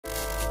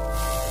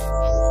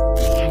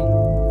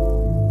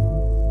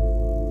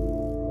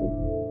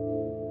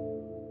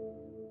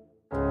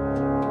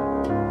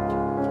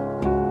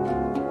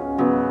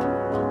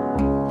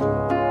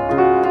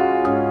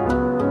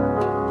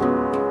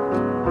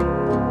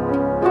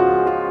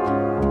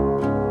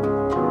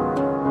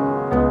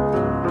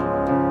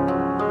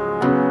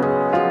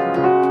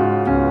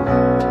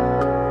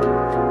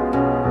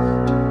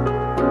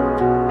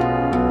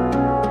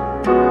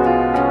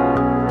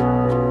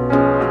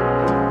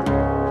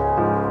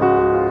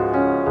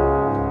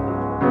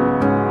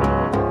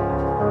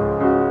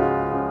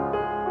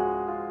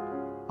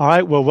All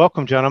right, well,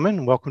 welcome,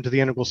 gentlemen. Welcome to the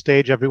Integral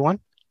Stage,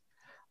 everyone.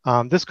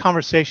 This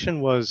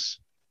conversation was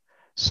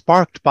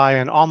sparked by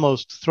an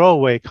almost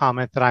throwaway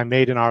comment that I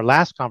made in our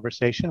last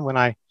conversation when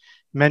I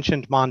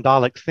mentioned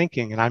Mandalic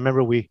thinking. And I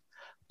remember we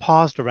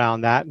paused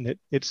around that, and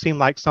it seemed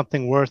like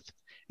something worth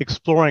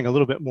exploring a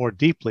little bit more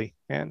deeply.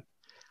 And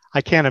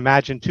I can't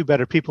imagine two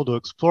better people to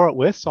explore it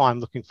with, so I'm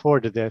looking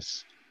forward to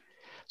this.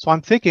 So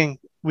I'm thinking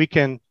we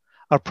can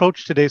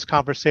approach today's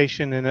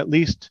conversation in at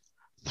least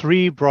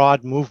three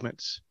broad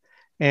movements.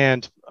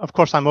 And of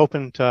course, I'm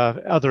open to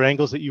other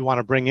angles that you want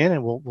to bring in,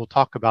 and we'll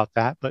talk about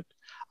that. But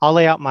I'll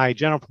lay out my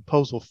general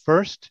proposal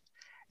first,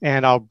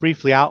 and I'll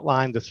briefly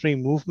outline the three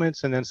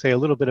movements and then say a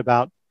little bit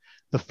about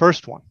the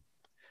first one.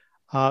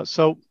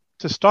 So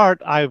to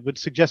start, I would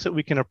suggest that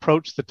we can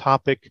approach the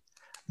topic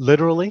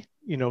literally,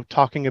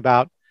 talking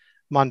about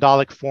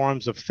mandalic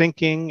forms of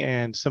thinking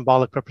and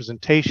symbolic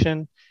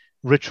representation,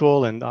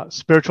 ritual and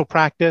spiritual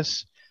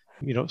practice,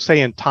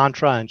 say in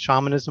Tantra and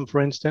shamanism,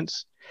 for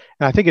instance.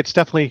 And I think it's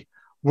definitely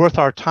worth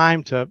our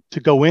time to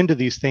go into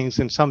these things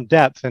in some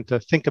depth and to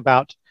think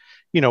about,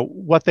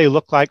 what they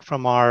look like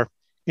from our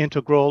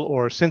integral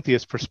or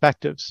syntheist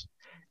perspectives.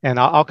 And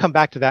I'll come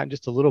back to that in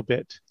just a little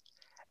bit.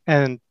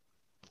 And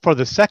for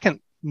the second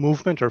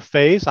movement or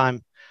phase,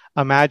 I'm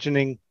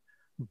imagining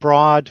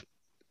broad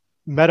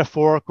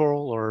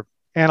metaphorical or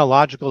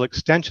analogical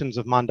extensions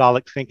of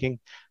mandalic thinking,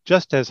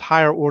 just as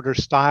higher order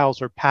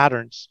styles or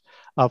patterns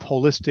of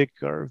holistic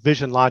or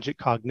vision logic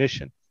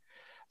cognition.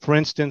 For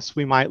instance,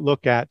 we might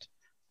look at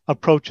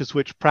approaches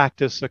which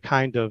practice a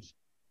kind of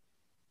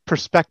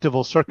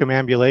perspectival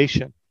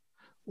circumambulation,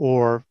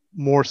 or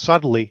more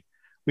subtly,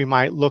 we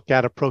might look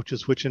at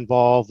approaches which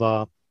involve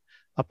a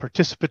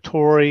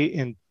participatory,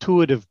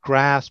 intuitive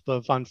grasp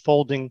of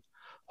unfolding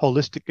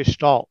holistic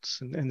gestalts.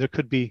 And there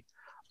could be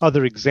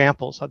other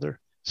examples, other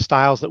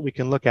styles that we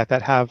can look at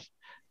that have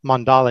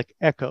mandalic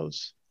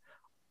echoes.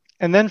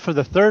 And then for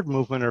the third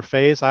movement or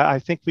phase, I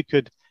think we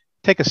could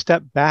take a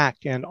step back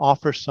and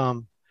offer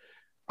some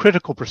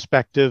critical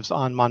perspectives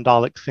on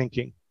mandalic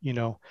thinking,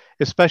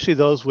 especially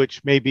those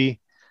which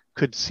maybe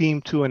could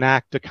seem to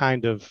enact a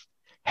kind of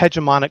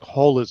hegemonic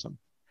holism,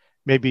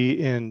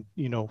 maybe in,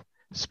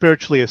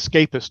 spiritually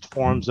escapist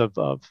forms of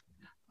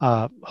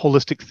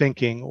holistic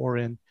thinking, or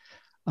in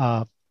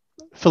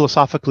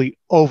philosophically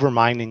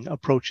overmining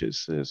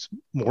approaches, as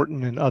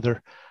Morton and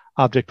other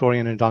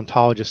object-oriented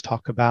ontologists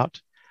talk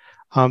about.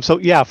 So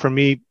yeah, for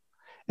me,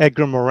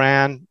 Edgar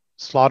Morin,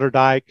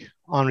 Sloterdijk,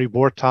 Henri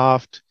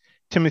Boertoft,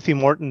 Timothy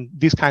Morton,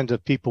 these kinds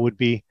of people would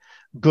be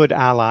good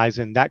allies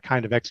in that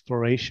kind of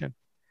exploration.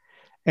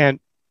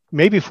 And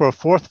maybe for a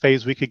fourth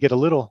phase, we could get a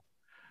little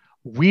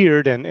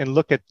weird and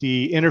look at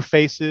the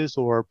interfaces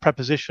or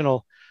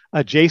prepositional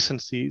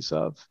adjacencies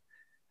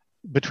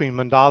between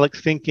mandalic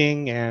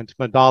thinking and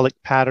mandalic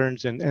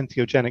patterns and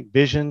entheogenic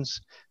visions,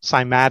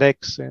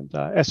 cymatics, and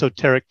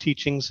esoteric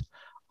teachings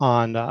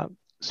on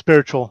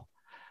spiritual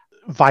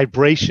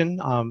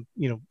vibration,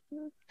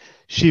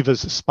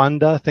 Shiva's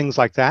spanda, things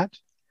like that.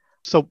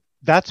 So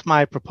that's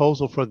my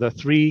proposal for the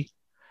three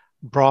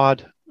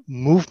broad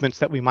movements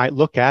that we might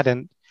look at.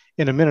 And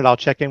in a minute, I'll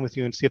check in with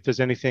you and see if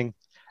there's anything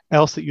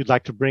else that you'd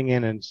like to bring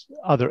in and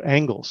other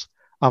angles.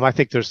 I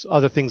think there's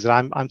other things that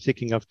I'm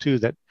thinking of too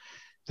that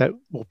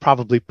will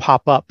probably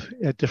pop up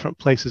at different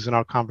places in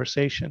our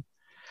conversation.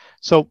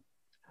 So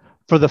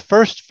for the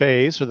first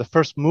phase or the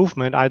first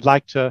movement, I'd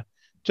like to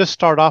just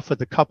start off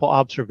with a couple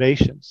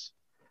observations.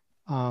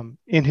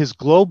 In his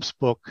Globes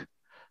book,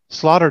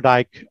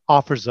 Sloterdijk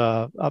offers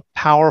a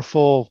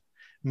powerful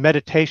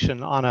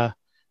meditation on a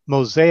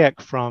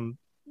mosaic from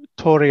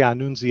Torre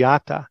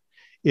Annunziata.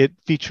 It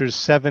features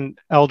 7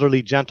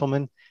 elderly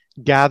gentlemen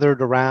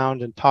gathered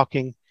around and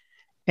talking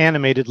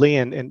animatedly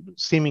and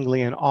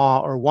seemingly in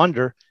awe or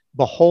wonder,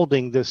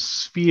 beholding this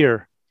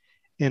sphere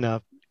in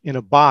a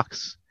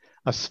box,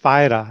 a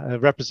sphaira, a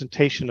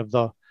representation of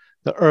the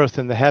earth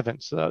and the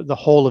heavens, the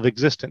whole of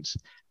existence.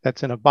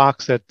 That's in a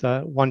box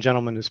that one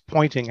gentleman is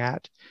pointing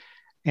at.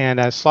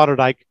 And as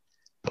Sloterdijk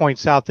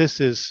points out,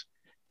 this is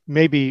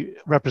maybe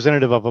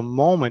representative of a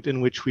moment in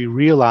which we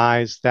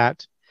realize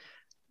that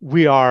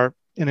we are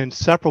an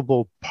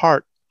inseparable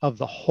part of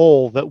the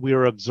whole that we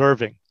are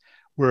observing.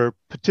 We're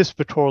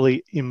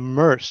participatorily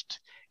immersed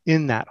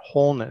in that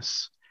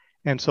wholeness.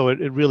 And so it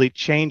really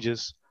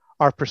changes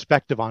our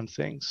perspective on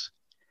things.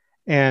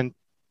 And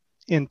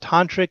in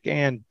tantric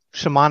and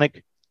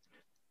shamanic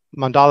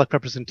mandalic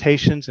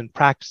representations and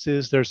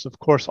practices, there's of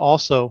course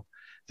also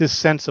this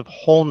sense of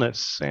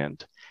wholeness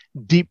and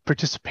deep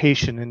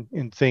participation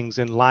in things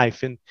in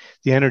life, in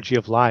the energy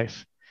of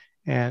life.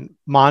 And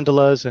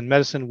mandalas and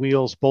medicine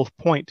wheels both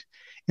point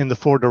in the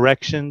 4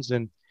 directions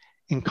and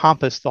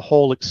encompass the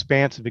whole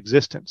expanse of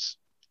existence.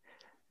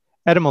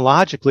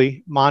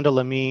 Etymologically,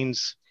 mandala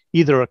means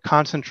either a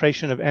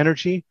concentration of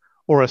energy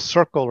or a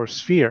circle or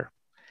sphere.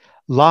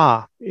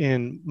 La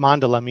in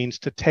mandala means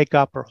to take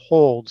up or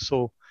hold.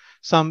 So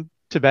some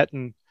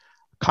Tibetan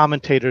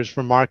commentators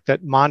remark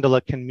that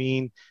mandala can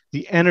mean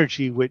the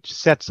energy which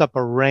sets up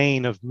a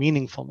reign of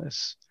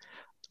meaningfulness.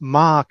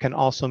 Ma can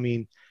also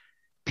mean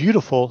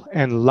beautiful,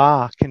 and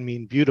la can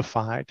mean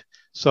beautified.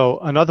 So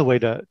another way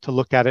to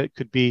look at it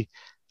could be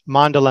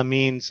mandala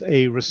means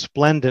a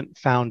resplendent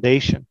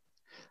foundation.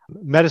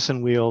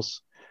 Medicine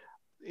wheels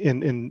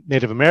in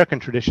Native American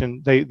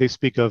tradition, they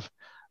speak of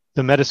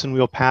the medicine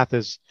wheel path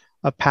as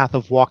a path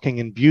of walking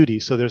in beauty.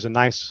 So there's a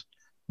nice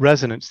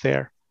resonance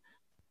there.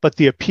 But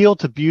the appeal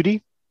to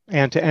beauty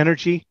and to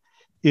energy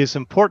is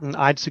important.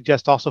 I'd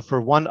suggest also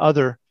for one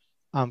other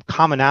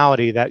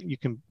commonality that you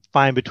can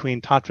find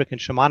between tantric and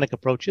shamanic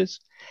approaches.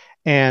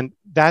 And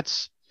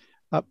that's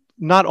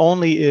not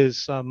only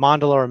is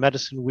mandala or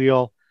medicine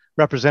wheel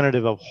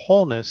representative of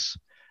wholeness,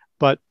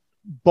 but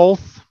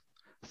both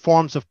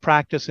forms of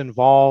practice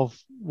involve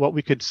what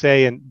we could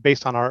say, and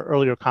based on our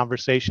earlier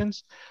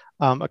conversations,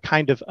 a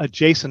kind of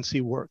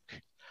adjacency work,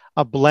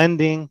 a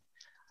blending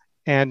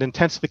and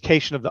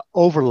intensification of the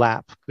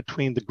overlap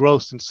between the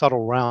gross and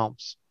subtle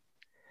realms.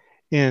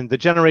 In the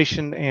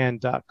generation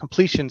and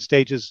completion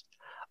stages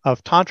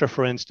of Tantra,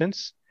 for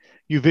instance,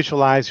 you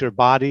visualize your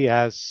body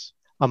as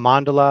a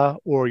mandala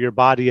or your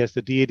body as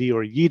the deity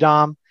or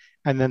yidam,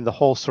 and then the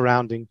whole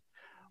surrounding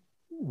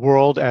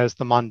world as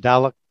the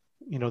mandalic,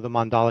 the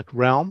mandalic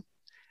realm.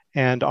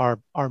 And our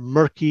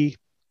murky,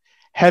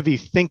 heavy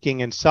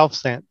thinking and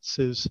self-sense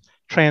is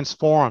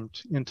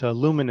transformed into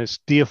luminous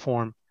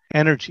deiform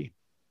energy.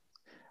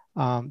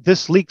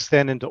 This leaks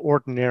then into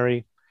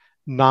ordinary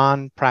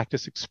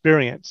non-practice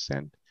experience,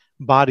 and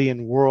body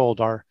and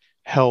world are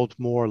held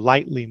more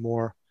lightly,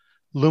 more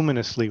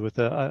luminously, with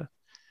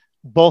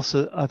both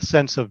a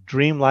sense of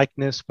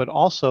dreamlikeness, but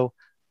also,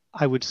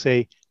 I would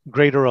say,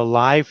 greater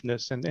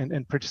aliveness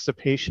and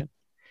participation.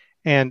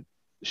 And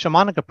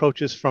shamanic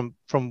approaches, from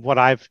what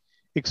I've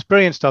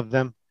experienced of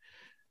them,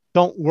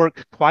 don't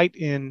work quite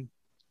in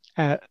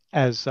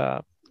as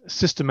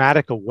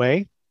systematic a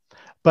way,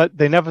 but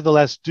they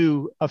nevertheless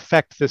do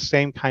affect the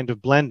same kind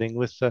of blending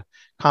with the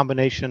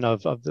combination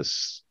of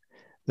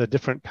the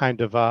different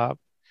kind of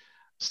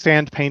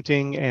sand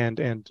painting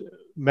and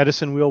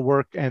medicine wheel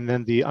work, and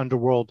then the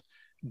underworld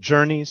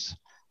journeys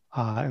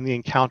and the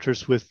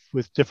encounters with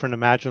different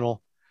imaginal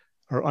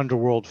or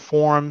underworld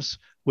forms,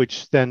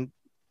 which then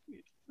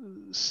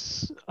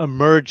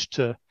emerge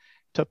to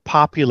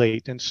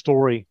populate and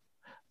story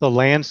the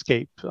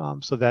landscape,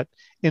 so that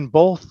in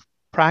both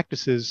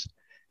practices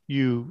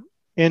you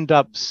end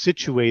up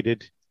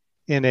situated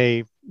in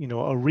a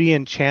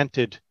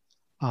re-enchanted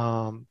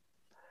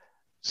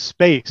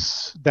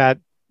space that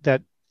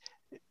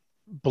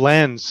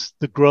blends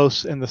the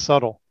gross and the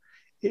subtle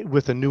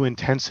with a new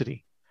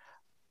intensity.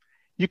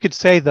 You could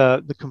say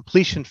the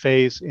completion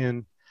phase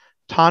in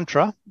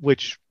Tantra,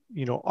 which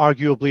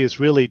arguably is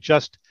really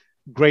just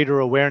greater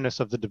awareness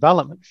of the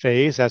development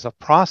phase as a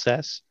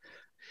process,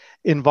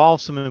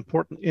 involves some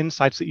important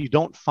insights that you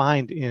don't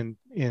find in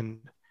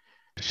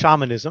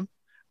shamanism,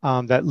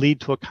 that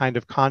lead to a kind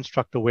of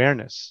construct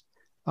awareness,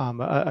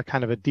 a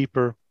kind of a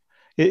deeper.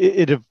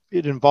 It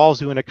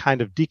involves you in a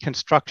kind of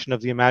deconstruction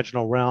of the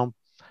imaginal realm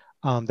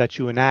that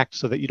you enact,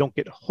 so that you don't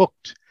get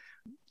hooked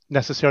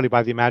necessarily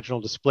by the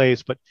imaginal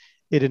displays, but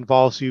it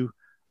involves you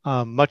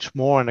much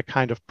more in a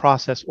kind of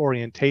process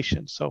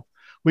orientation. So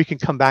we can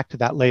come back to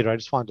that later. I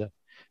just wanted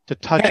to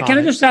touch on it. Can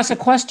I just ask a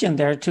question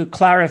there to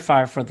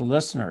clarify for the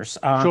listeners?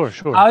 Sure.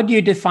 How do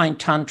you define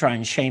Tantra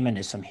and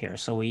shamanism here?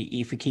 So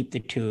if we keep the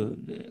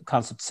two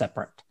concepts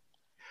separate.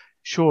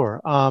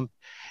 Sure. I'm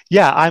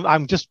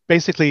just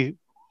basically,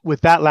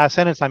 with that last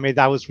sentence I made,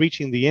 I was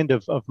reaching the end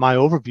of my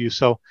overview.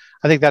 So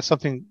I think that's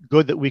something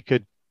good that we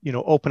could,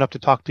 open up to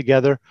talk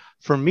together.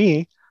 For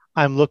me,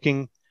 I'm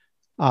looking,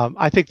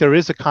 I think there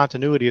is a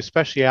continuity,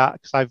 especially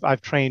because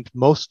I've trained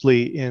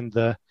mostly in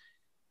the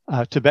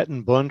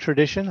Tibetan Bon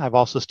tradition. I've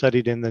also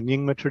studied in the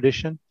Nyingma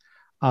tradition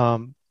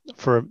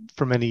for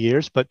many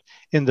years. But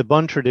in the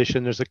Bon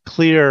tradition, there's a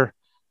clear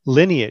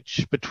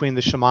lineage between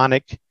the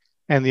shamanic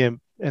and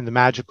the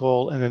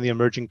magical, and then the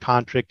emerging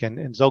tantric and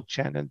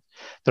Dzogchen, and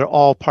they're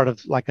all part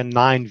of like a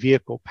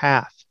 9-vehicle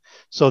path.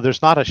 So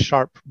there's not a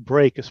sharp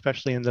break,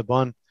 especially in the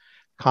Bon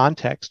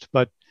context.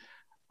 But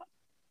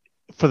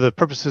for the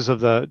purposes of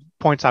the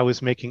points I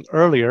was making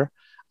earlier,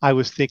 I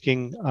was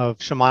thinking of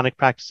shamanic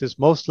practices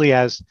mostly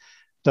as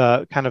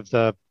the kind of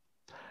the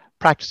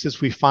practices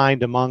we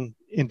find among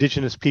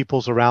indigenous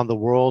peoples around the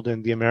world,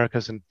 in the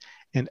Americas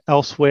and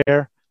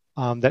elsewhere,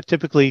 that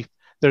typically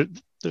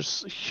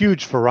there's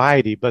huge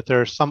variety, but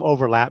there are some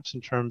overlaps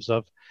in terms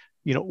of,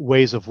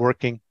 ways of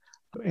working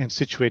and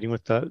situating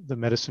with the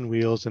medicine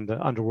wheels and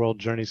the underworld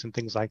journeys and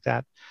things like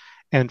that.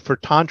 And for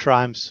Tantra,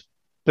 I'm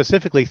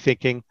specifically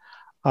thinking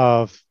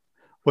of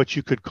what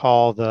you could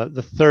call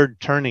the third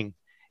turning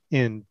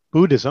in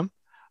Buddhism,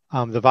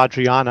 the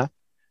Vajrayana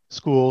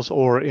schools,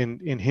 or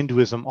in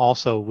Hinduism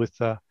also, with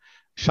the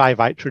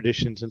Shaivite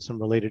traditions and some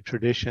related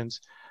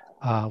traditions,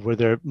 where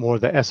they're more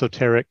the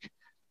esoteric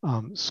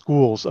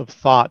schools of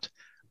thought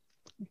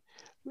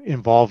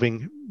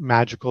involving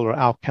magical or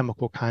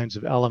alchemical kinds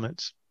of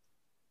elements.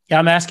 Yeah,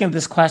 I'm asking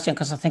this question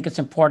because I think it's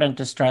important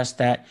to stress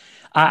that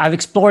I've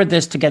explored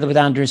this together with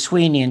Andrew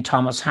Sweeney and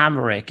Thomas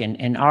Hammerich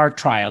in our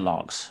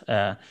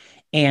trialogues.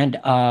 And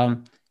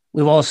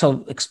We've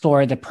also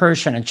explored the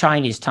Persian and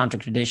Chinese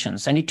tantric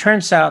traditions. And it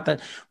turns out that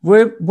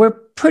we're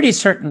pretty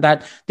certain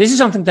that this is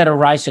something that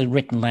arises in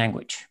written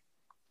language.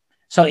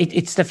 So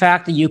it's the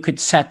fact that you could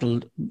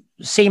settle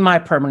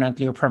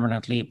semi-permanently or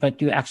permanently,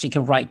 but you actually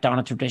can write down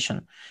a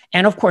tradition.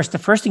 And of course, the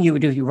first thing you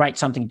would do if you write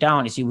something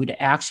down is you would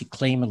actually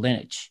claim a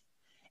lineage.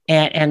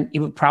 And it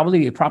would probably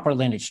be a proper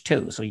lineage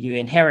too. So you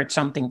inherit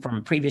something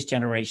from previous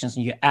generations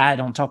and you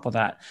add on top of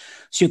that.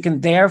 So you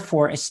can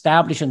therefore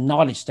establish a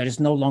knowledge that is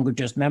no longer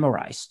just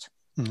memorized.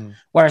 Mm-hmm.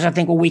 Whereas I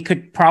think what we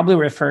could probably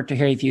refer to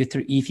here,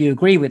 if you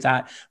agree with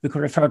that, we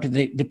could refer to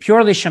the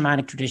purely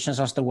shamanic traditions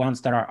as the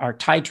ones that are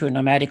tied to a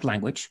nomadic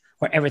language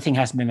where everything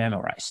has been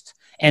memorized.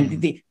 And mm-hmm.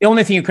 the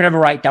only thing you could ever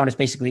write down is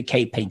basically a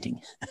cave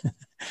painting.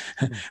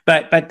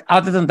 But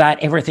other than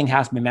that, everything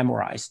has been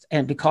memorized.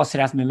 And because it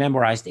has been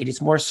memorized, it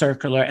is more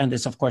circular. And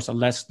there's, of course, a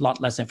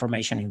lot less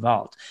information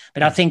involved.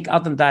 But I think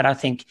other than that, I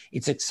think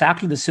it's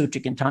exactly the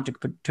Sutric and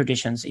Tantric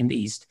traditions in the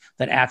East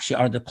that actually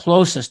are the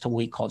closest to what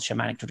we call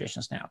shamanic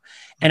traditions now.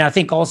 And I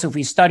think also if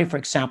we study, for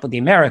example, the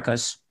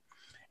Americas,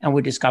 and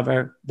we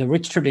discover the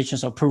rich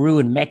traditions of Peru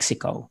and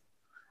Mexico,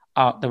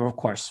 they were, of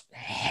course,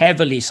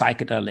 heavily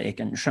psychedelic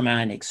and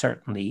shamanic,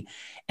 certainly,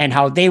 and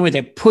how they were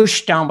then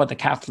pushed down by the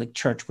Catholic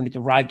Church when it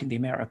arrived in the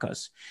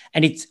Americas.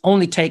 And it's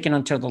only taken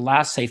until the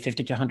last, say,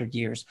 50 to 100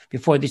 years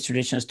before these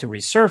traditions to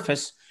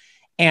resurface.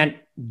 And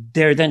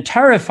they're then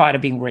terrified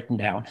of being written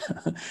down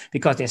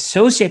because they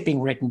associate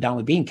being written down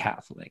with being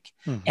Catholic.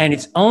 Mm-hmm. And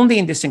it's only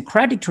in the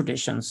syncretic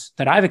traditions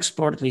that I've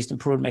explored, at least in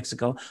Peru and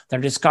Mexico, that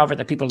I discovered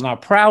that people now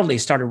proudly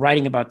started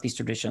writing about these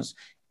traditions.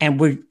 And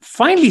we're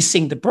finally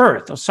seeing the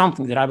birth of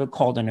something that I would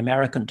call an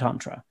American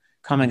Tantra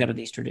coming out of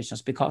these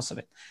traditions because of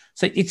it.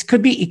 So it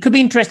could be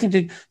interesting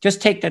to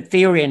just take that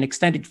theory and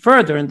extend it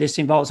further. And this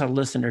involves our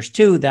listeners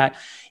too, that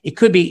it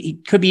could be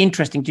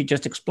interesting to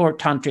just explore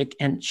tantric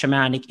and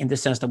shamanic in the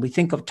sense that we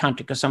think of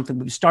tantric as something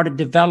we've started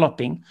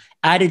developing,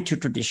 added to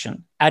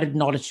tradition, added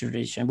knowledge to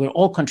tradition. We're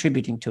all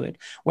contributing to it.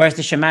 Whereas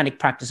the shamanic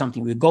practice,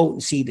 something we go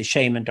see the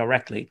shaman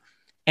directly.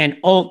 And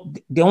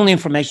the only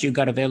information you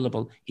got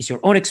available is your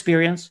own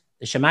experience,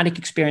 the shamanic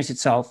experience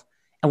itself,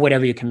 and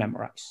whatever you can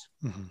memorize.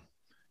 Mm-hmm.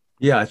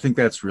 Yeah, I think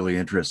that's really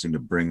interesting to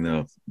bring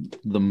the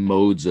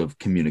modes of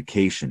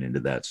communication into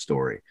that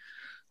story.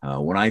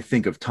 When I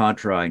think of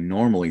Tantra, I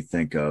normally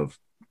think of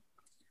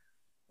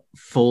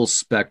full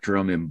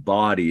spectrum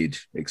embodied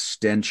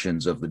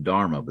extensions of the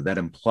Dharma, but that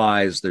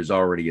implies there's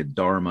already a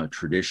Dharma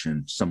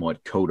tradition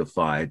somewhat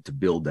codified to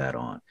build that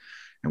on.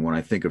 And when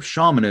I think of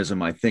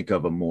shamanism, I think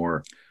of a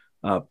more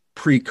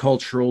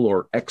pre-cultural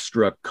or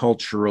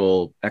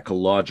extra-cultural,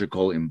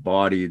 ecological,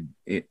 embodied,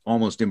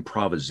 almost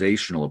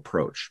improvisational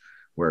approach,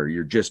 where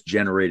you're just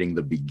generating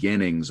the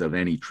beginnings of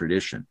any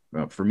tradition.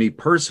 For me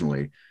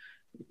personally,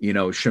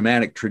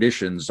 shamanic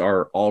traditions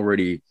are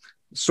already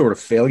sort of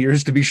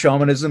failures to be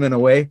shamanism in a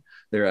way.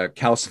 They're a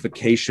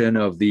calcification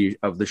of the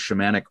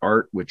shamanic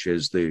art, which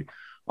is the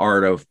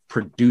art of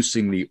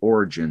producing the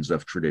origins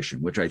of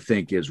tradition, which I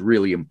think is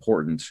really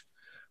important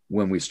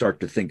when we start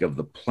to think of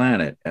the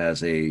planet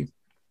as a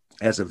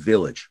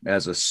village,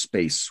 as a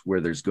space where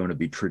there's going to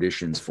be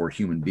traditions for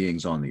human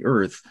beings on the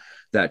earth.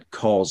 That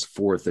calls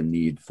forth a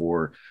need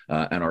for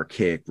an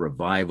archaic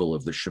revival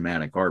of the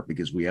shamanic art,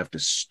 because we have to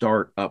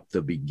start up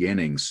the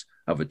beginnings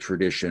of a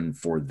tradition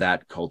for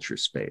that culture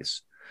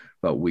space.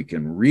 But we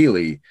can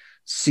really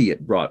see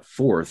it brought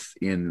forth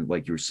in,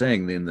 like you were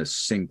saying, in the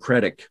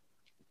syncretic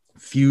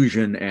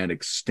fusion and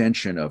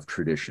extension of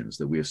traditions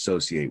that we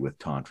associate with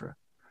Tantra.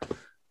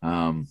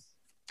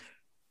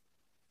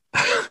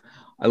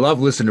 I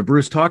love listening to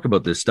Bruce talk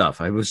about this stuff.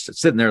 I was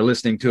sitting there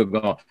listening to it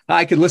going,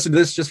 I could listen to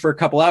this just for a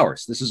couple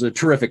hours. This is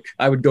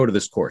I would go to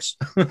this course.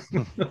 If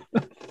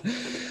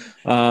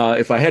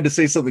I had to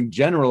say something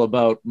general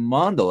about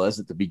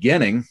mandalas at the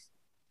beginning,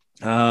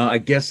 I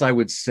guess I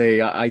would say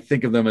I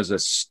think of them as a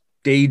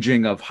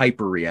staging of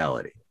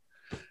hyperreality,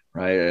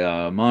 right?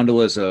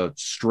 Mandala is a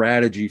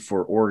strategy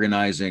for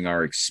organizing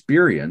our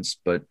experience,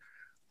 but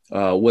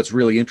what's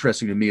really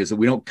interesting to me is that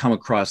we don't come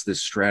across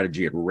this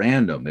strategy at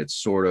random.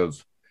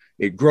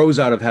 It grows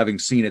out of having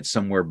seen it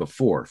somewhere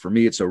before. For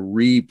me, it's a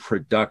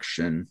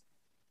reproduction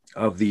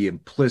of the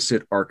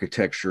implicit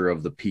architecture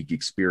of the peak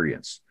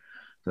experience.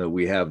 So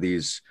we have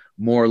these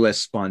more or less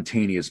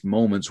spontaneous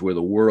moments where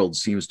the world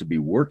seems to be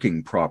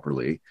working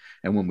properly.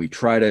 And when we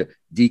try to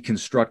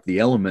deconstruct the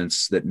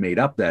elements that made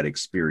up that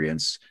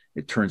experience,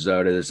 it turns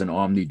out as an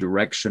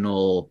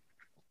omnidirectional,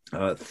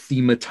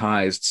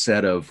 thematized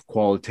set of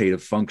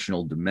qualitative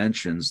functional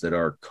dimensions that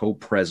are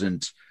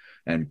co-present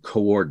and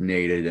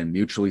coordinated and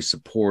mutually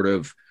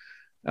supportive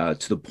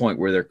to the point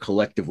where they're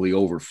collectively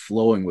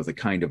overflowing with a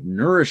kind of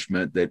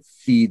nourishment that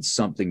feeds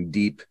something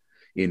deep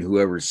in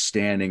whoever's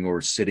standing or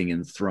sitting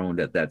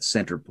enthroned at that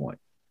center point.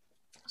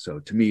 So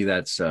to me,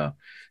 there's a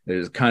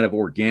kind of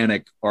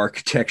organic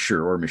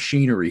architecture or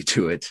machinery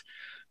to it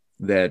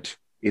that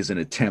is an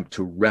attempt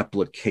to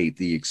replicate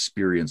the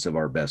experience of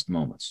our best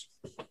moments.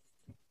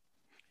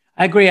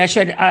 I agree.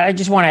 I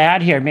just want to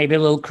add here, maybe a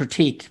little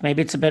critique.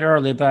 Maybe it's a bit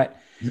early, but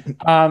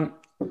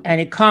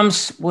And it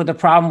comes with a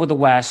problem with the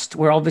West.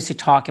 We're obviously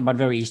talking about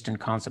very Eastern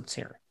concepts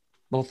here.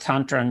 Both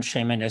Tantra and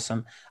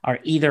shamanism are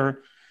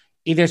either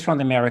from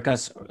the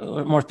Americas,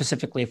 or more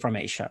specifically from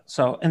Asia.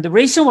 So, and the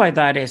reason why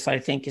that is, I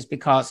think, is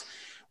because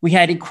we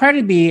had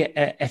incredibly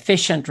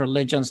efficient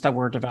religions that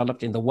were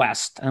developed in the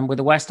West. And with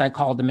the West, I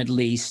call the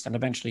Middle East and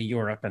eventually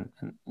Europe and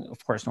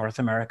of course, North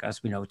America,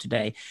 as we know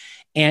today.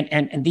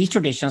 And these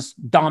traditions,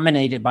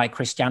 dominated by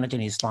Christianity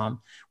and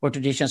Islam, were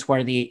traditions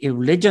where the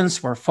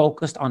religions were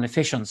focused on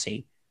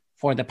efficiency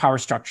for the power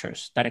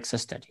structures that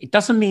existed. It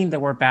doesn't mean that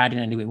we're bad in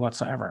any way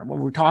whatsoever. What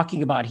we're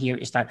talking about here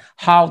is that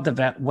how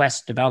the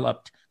West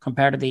developed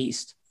compared to the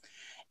East.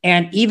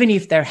 And even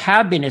if there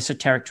have been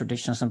esoteric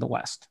traditions in the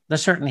West, there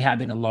certainly have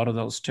been a lot of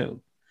those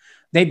too.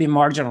 They've been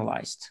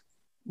marginalized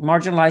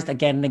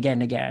again and again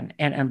and again,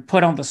 and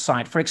put on the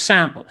side. For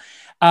example,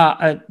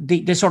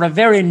 the sort of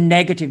very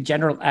negative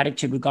general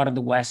attitude we got in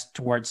the West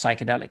towards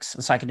psychedelics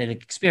and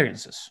psychedelic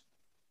experiences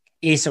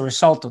is a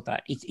result of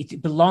that.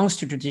 It belongs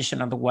to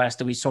tradition of the West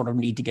that we sort of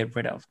need to get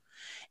rid of.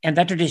 And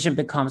that tradition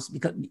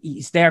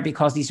is there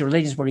because these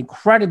religions were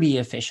incredibly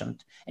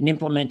efficient in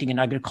implementing an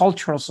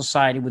agricultural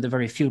society with a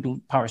very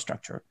feudal power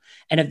structure.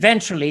 And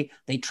eventually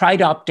they try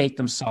to update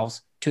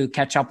themselves to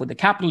catch up with the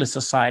capitalist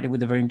society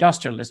with a very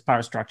industrialist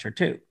power structure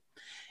too.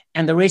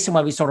 And the reason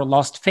why we sort of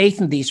lost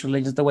faith in these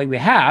religions the way we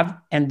have,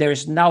 and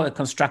there's now a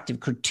constructive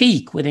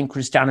critique within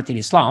Christianity and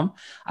Islam,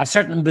 I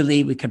certainly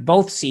believe we could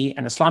both see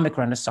an Islamic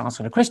Renaissance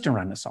and a Christian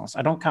Renaissance.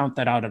 I don't count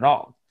that out at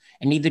all.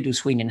 And neither do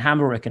Sweeney and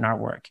Hammerich in our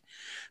work.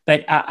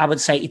 But I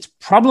would say it's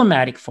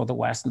problematic for the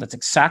West, and that's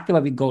exactly why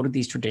we go to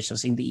these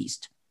traditions in the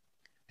East,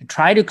 to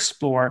try to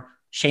explore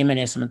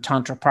shamanism and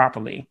Tantra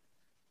properly.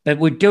 But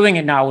we're doing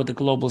it now with the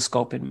global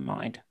scope in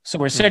mind. So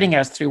we're sitting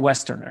as three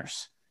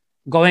Westerners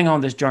going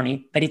on this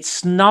journey, but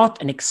it's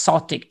not an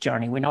exotic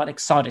journey. We're not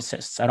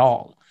exoticists at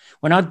all.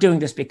 We're not doing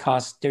this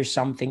because there's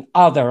something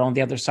other on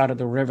the other side of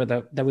the river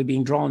that we're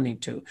being drawn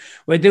into.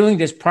 We're doing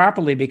this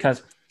properly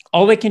because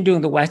all we can do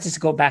in the West is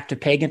go back to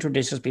pagan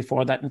traditions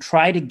before that and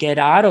try to get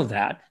out of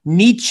that.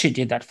 Nietzsche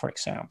did that, for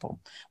example.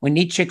 When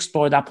Nietzsche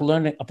explored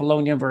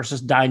Apollonian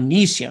versus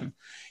Dionysian,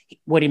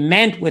 what he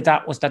meant with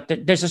that was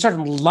that there's a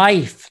certain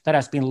life that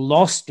has been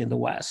lost in the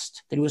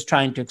West that he was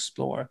trying to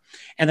explore.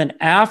 And then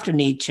after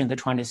Nietzsche in the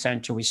 20th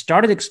century, we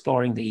started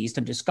exploring the East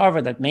and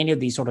discovered that many of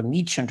these sort of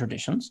Nietzschean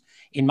traditions,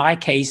 in my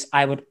case,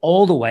 I went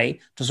all the way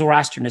to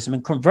Zoroastrianism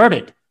and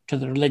converted to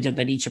the religion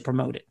that Nietzsche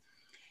promoted.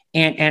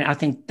 And I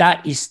think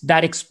that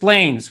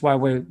explains why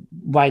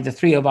the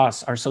three of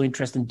us are so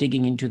interested in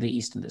digging into the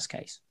East in this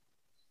case.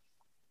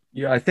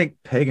 Yeah, I think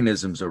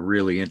paganism's a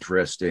really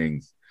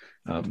interesting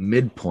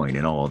midpoint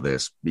in all of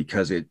this,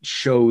 because it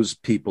shows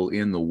people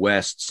in the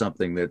West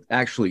something that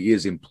actually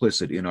is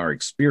implicit in our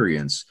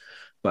experience,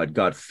 but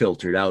got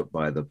filtered out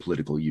by the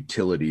political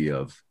utility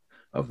of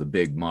the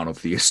big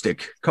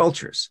monotheistic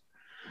cultures.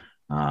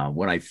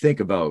 When I think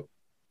about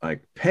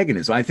like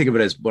paganism, I think of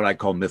it as what I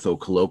call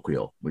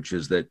mytho-colloquial, which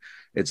is that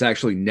it's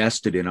actually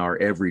nested in our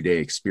everyday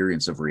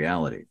experience of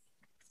reality.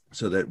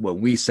 So that when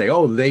we say,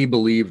 oh, they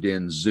believed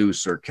in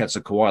Zeus or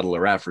Quetzalcoatl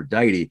or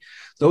Aphrodite,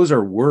 those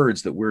are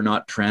words that we're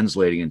not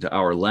translating into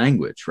our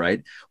language,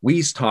 right?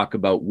 We talk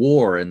about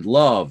war and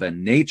love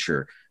and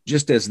nature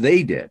just as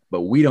they did,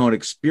 but we don't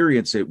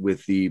experience it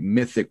with the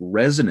mythic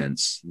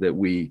resonance that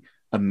we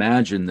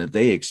imagine that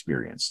they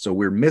experienced. So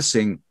we're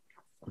missing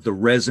the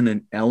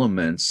resonant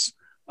elements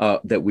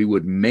that we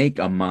would make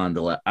a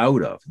mandala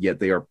out of, yet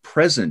they are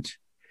present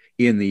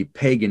in the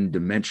pagan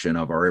dimension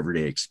of our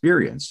everyday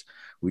experience.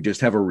 We just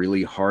have a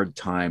really hard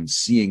time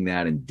seeing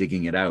that and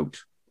digging it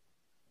out.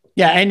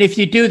 Yeah, and if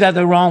you do that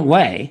the wrong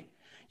way,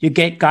 you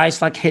get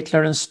guys like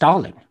Hitler and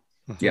Stalin.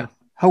 Yeah.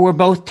 Who were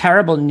both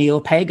terrible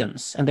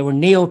neo-pagans. And they were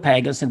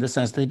neo-pagans in the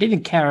sense that they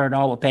didn't care at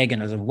all what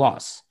paganism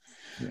was.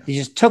 Yeah. They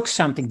just took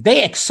something,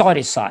 they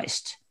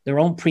exoticized their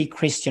own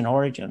pre-Christian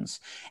origins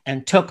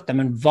and took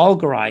them and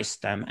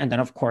vulgarized them. And then,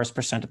 of course,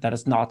 presented that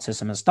as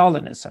Nazism and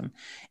Stalinism.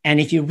 And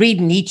if you read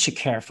Nietzsche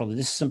carefully,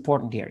 this is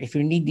important here. If you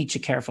read Nietzsche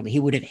carefully,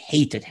 he would have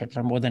hated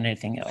Hitler more than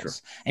anything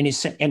else.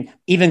 Sure. And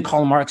even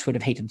Karl Marx would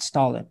have hated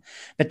Stalin.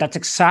 But that's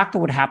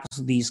exactly what happens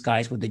to these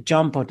guys when they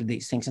jump onto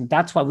these things. And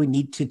that's why we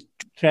need to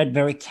tread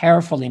very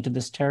carefully into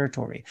this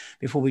territory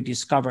before we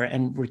discover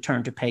and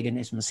return to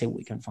paganism and see what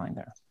we can find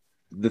there.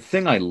 The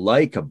thing I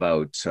like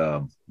about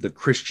the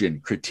Christian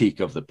critique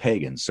of the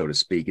pagans, so to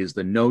speak, is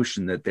the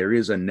notion that there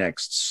is a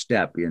next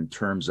step in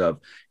terms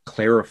of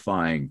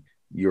clarifying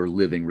your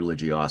living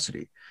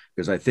religiosity.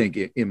 Because I think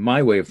in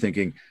my way of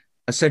thinking,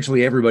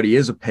 essentially everybody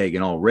is a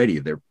pagan already.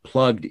 They're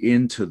plugged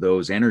into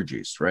those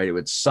energies, right? If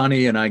it's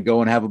sunny and I go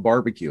and have a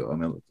barbecue, I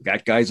mean,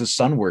 that guy's a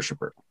sun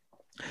worshiper.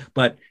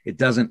 But it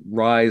doesn't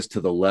rise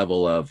to the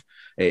level of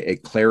a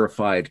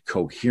clarified,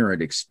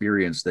 coherent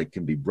experience that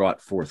can be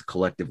brought forth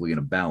collectively in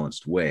a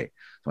balanced way.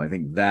 So I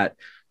think that,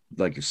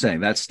 like you're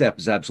saying, that step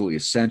is absolutely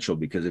essential,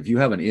 because if you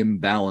have an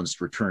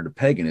imbalanced return to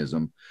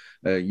paganism,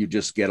 you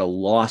just get a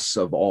loss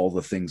of all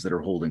the things that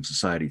are holding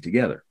society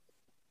together.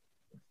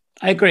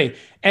 I agree.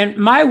 And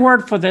my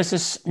word for this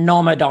is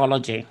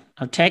nomadology.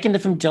 I've taken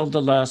it from Gilles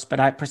Deleuze,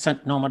 but I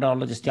present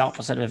nomadology as the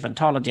opposite of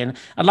eventology. And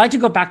I'd like to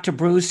go back to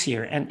Bruce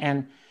here.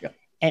 And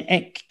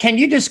can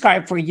you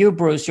describe for you,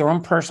 Bruce, your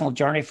own personal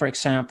journey, for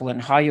example,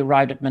 and how you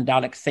arrived at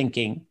Mandalic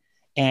thinking,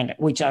 and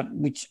which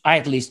I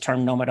at least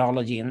term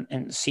nomadology,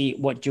 and see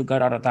what you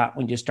got out of that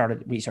when you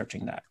started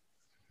researching that?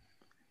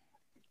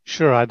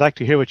 Sure. I'd like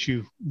to hear what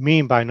you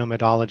mean by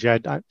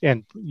nomadology.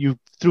 And you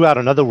threw out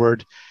another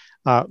word,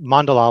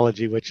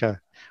 mandalology, which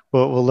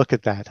we'll look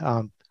at that.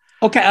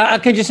 Okay, I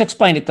can just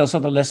explain it though, so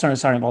the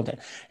listeners are involved in.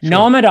 Sure.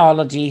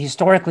 Nomadology,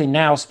 historically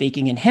now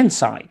speaking in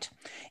hindsight,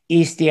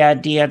 is the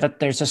idea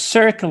that there's a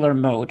circular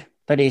mode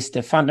that is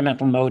the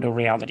fundamental mode of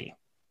reality.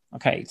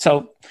 Okay,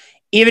 so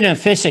even in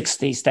physics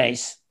these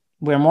days,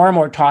 we're more and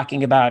more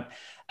talking about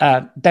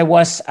there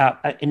was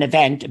an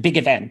event, a big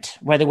event,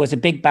 whether it was a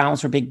big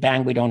bounce or big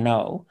bang, we don't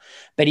know.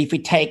 But if we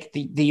take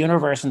the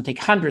universe and take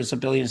hundreds of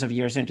billions of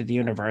years into the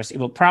universe, it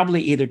will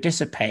probably either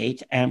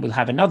dissipate and we'll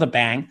have another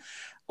bang,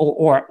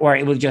 or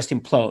it will just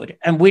implode.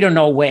 And we don't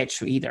know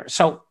which either.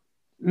 So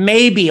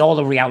maybe all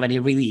of reality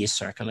really is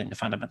circular in the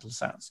fundamental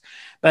sense.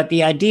 But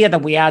the idea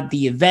that we add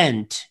the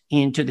event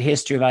into the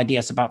history of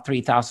ideas about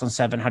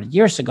 3,700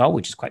 years ago,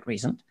 which is quite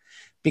recent,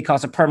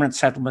 because of permanent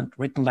settlement,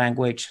 written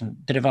language, and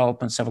the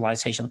development of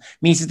civilization,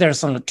 means that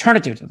there's an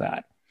alternative to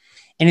that.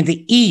 And in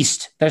the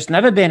East, there's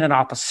never been an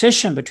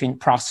opposition between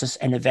process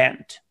and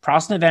event.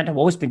 Process and event have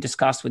always been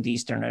discussed with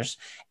Easterners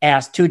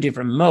as two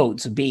different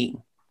modes of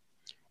being.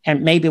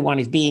 And maybe one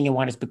is being and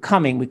one is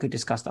becoming. We could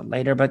discuss that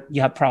later, but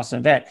you have process and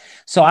event.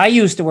 So I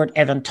use the word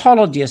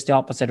eventology as the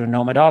opposite of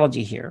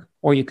nomadology here,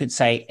 or you could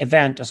say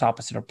event as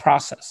opposite of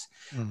process.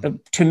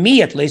 But to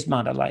me, at least,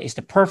 mandala is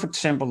the perfect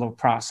symbol of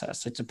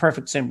process. It's a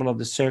perfect symbol of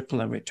the circle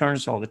and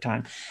returns all the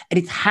time. And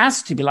it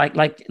has to be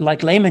like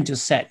Layman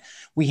just said,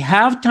 we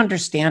have to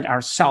understand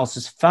ourselves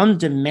as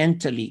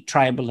fundamentally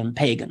tribal and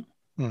pagan.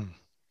 And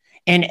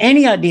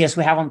any ideas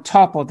we have on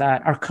top of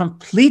that are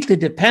completely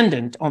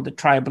dependent on the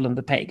tribal and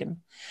the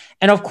pagan.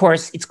 And of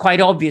course, it's quite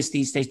obvious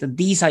these days that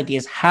these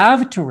ideas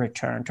have to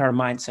return to our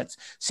mindsets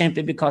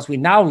simply because we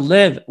now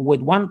live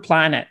with one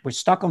planet. We're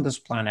stuck on this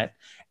planet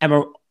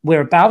and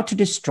we're about to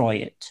destroy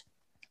it.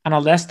 And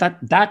unless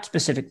that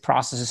specific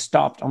process is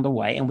stopped on the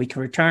way and we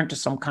can return to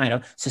some kind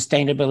of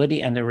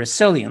sustainability and the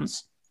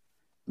resilience,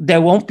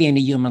 there won't be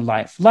any human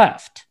life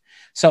left.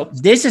 So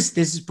this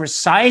is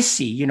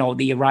precisely,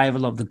 the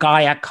arrival of the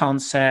Gaia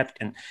concept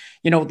and,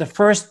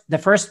 the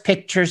first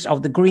pictures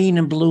of the green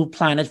and blue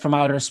planet from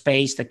outer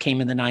space that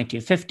came in the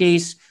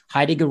 1950s.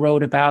 Heidegger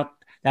wrote about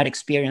that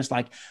experience,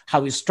 like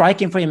how it's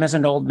striking for him as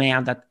an old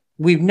man that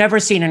we've never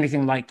seen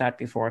anything like that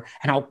before,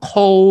 and how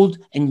cold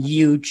and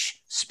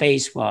huge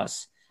space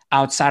was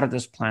outside of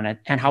this planet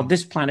and how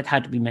this planet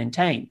had to be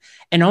maintained.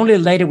 And only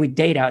later with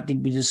data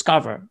did we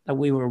discover that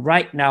we were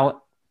right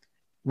now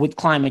with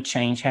climate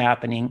change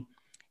happening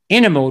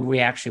in a mode we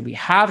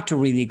have to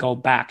really go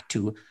back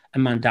to a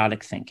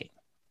mandalic thinking.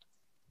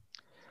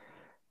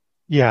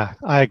 Yeah,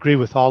 I agree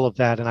with all of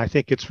that. And I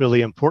think it's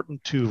really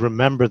important to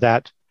remember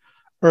that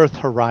Earth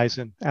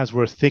horizon as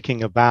we're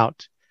thinking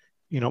about,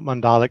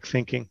 mandalic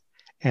thinking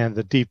and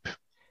the deep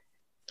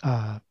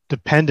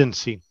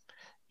dependency,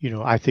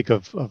 I think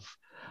of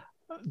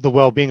the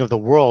well-being of the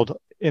world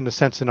in a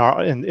sense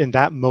in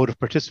that mode of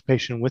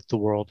participation with the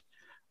world,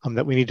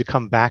 that we need to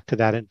come back to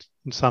that in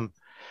some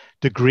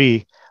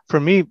degree. For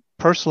me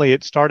personally,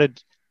 it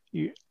started,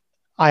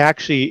 I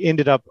actually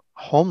ended up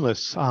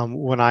homeless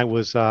when I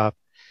was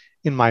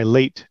in my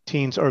late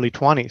teens, early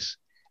 20s.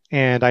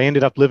 And I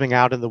ended up living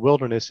out in the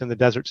wilderness in the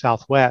desert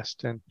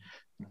Southwest and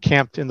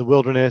camped in the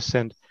wilderness.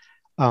 And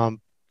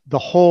the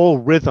whole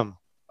rhythm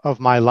of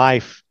my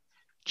life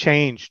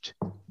changed,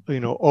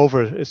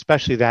 over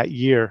especially that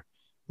year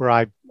where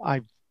I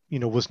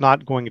was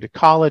not going to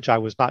college. I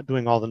was not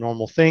doing all the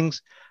normal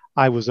things.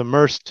 I was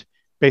immersed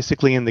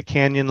basically in the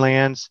canyon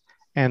lands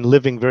and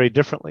living very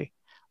differently.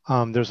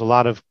 There's a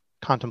lot of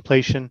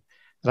contemplation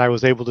that I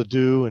was able to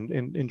do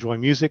and enjoy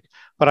music,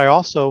 but I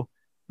also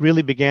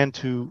really began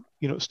to,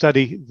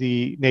 study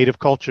the native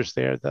cultures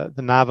there, the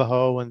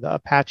Navajo and the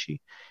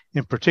Apache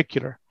in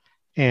particular.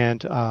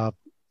 And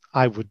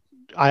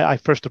I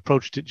first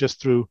approached it just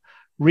through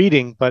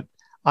reading, but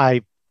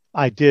I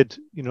did,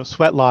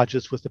 sweat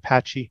lodges with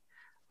Apache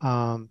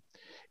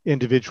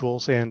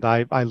individuals, and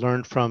I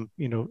learned from,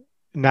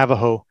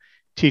 Navajo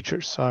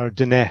teachers or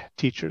Diné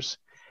teachers.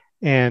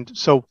 And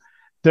so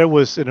there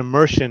was an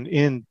immersion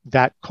in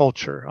that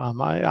culture.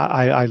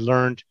 I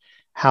learned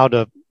how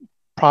to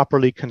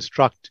properly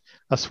construct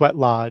a sweat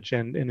lodge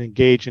and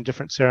engage in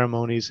different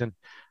ceremonies. And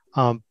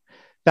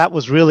that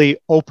was really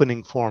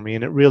opening for me.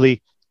 And it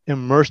really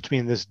immersed me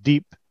in this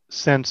deep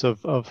sense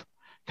of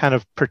kind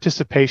of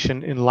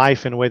participation in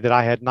life in a way that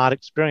I had not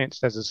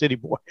experienced as a city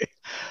boy.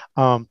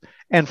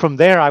 And from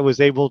there, I was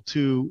able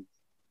to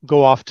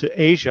go off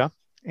to Asia,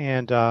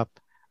 and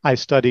I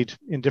studied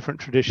in different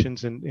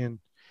traditions in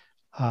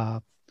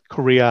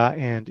Korea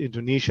and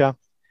Indonesia,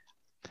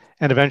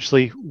 and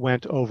eventually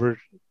went over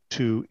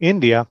to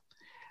India,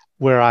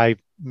 where I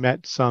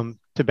met some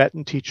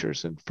Tibetan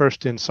teachers, and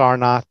first in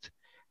Sarnath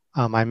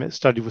I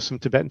studied with some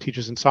Tibetan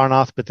teachers in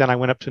Sarnath, but then I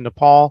went up to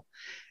Nepal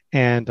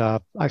and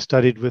I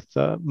studied with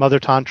Mother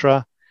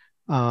Tantra,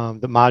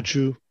 the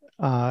Maju,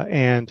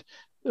 and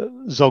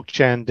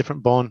Dzogchen,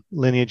 different bone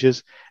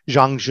lineages,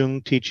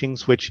 Zhangzhung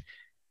teachings, which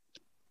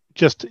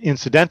just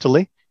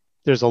incidentally,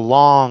 there's a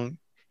long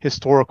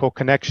historical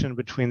connection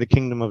between the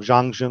kingdom of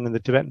Zhangzhung and the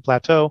Tibetan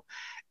plateau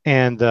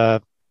and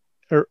the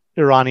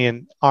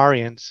Iranian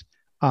Aryans.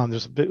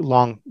 There's a big,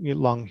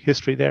 long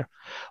history there.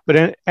 But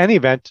in any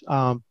event,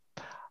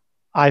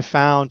 I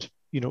found,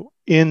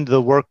 in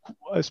the work,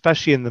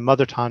 especially in the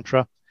Mother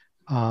Tantra,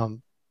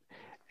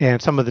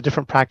 and some of the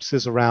different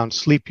practices around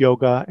sleep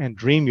yoga and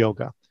dream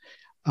yoga,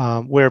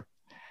 where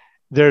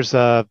there's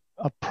a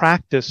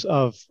practice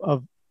of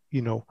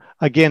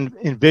again,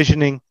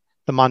 envisioning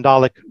the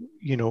mandalic,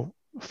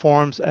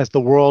 forms as the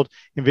world,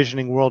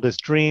 envisioning world as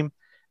dream,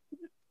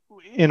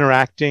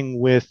 interacting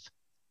with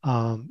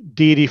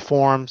deity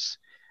forms.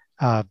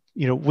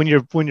 When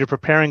you're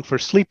preparing for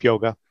sleep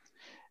yoga,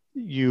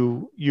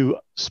 you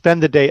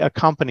spend the day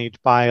accompanied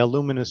by a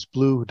luminous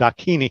blue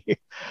dakini,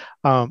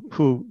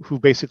 who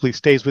basically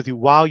stays with you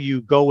while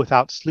you go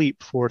without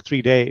sleep for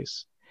 3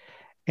 days,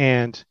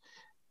 and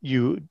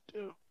you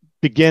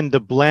begin to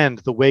blend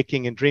the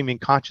waking and dreaming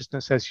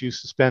consciousness as you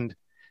suspend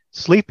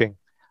sleeping.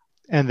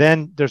 And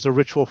then there's a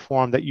ritual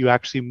form that you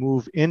actually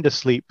move into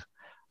sleep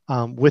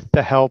with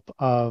the help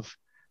of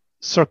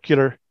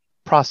circular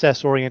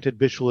process-oriented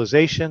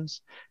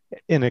visualizations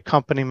in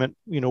accompaniment,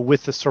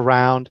 with the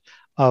surround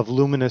of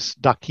luminous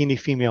Dakini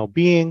female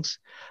beings.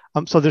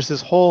 So there's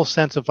this whole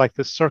sense of like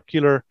the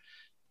circular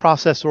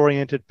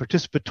process-oriented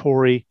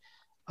participatory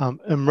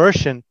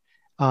immersion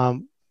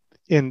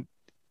in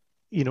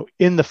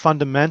the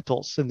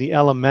fundamentals and the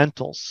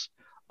elementals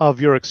of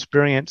your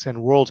experience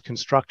and world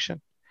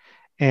construction.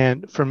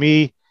 And for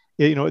me,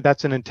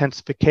 that's an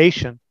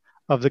intensification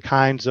of the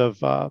kinds of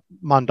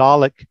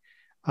mandalic,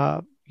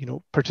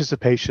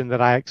 participation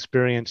that I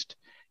experienced,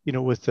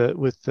 with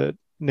the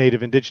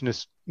native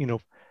indigenous,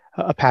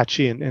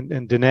 Apache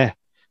and Dene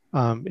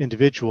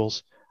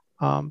individuals.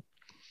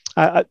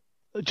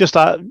 Just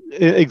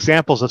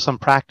examples of some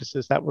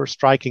practices that were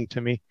striking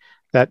to me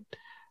that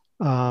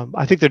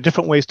I think there are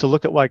different ways to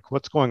look at like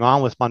what's going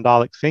on with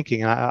mandalic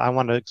thinking. I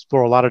want to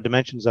explore a lot of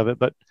dimensions of it,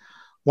 but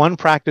one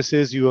practice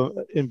is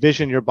you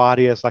envision your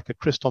body as like a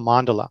crystal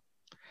mandala,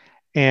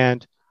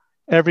 and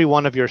every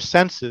one of your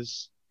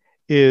senses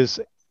is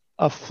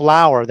a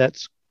flower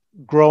that's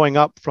growing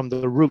up from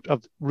the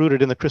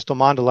rooted in the crystal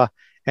mandala,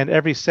 and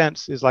every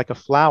sense is like a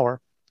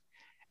flower.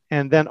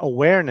 And then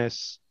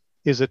awareness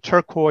is a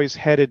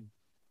turquoise-headed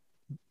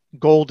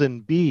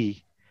golden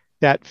bee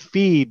that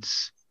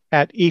feeds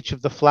at each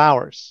of the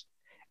flowers.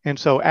 And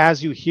so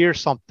as you hear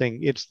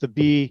something, it's the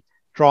bee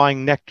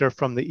drawing nectar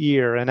from the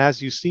ear. And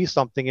as you see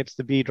something, it's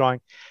the bee drawing.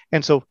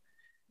 And so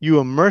you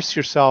immerse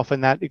yourself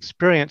in that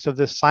experience of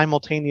this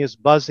simultaneous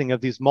buzzing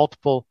of these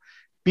multiple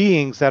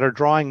beings that are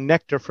drawing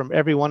nectar from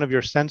every one of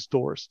your sense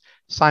doors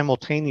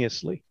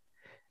simultaneously.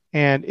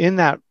 And in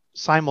that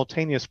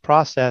simultaneous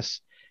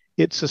process,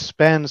 it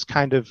suspends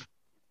kind of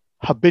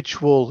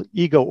habitual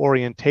ego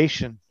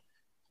orientation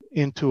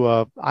into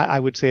I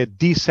would say, a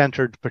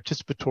decentered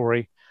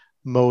participatory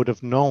mode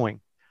of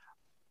knowing.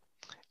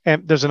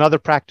 And there's another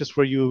practice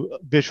where you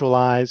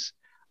visualize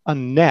a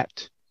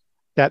net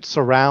that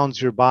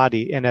surrounds your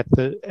body, and at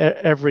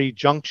every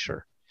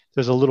juncture,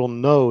 there's a little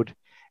node,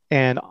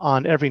 and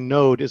on every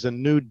node is a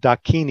nude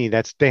dakini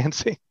that's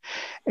dancing.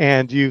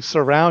 And you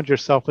surround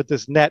yourself with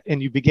this net,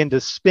 and you begin to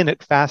spin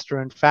it faster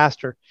and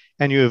faster,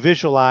 and you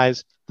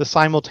visualize the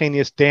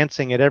simultaneous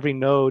dancing at every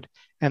node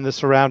and the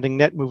surrounding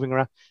net moving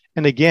around.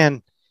 And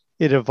again,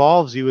 it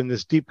evolves you in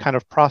this deep kind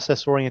of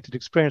process-oriented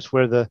experience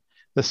where the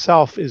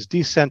self is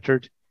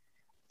decentered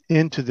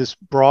into this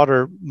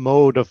broader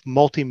mode of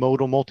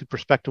multimodal,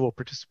 multi-perspectival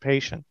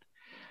participation,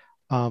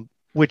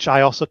 which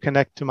I also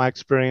connect to my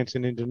experience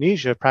in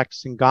Indonesia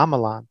practicing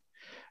gamelan.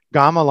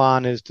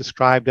 Gamelan is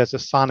described as a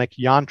sonic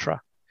yantra,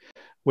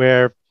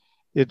 where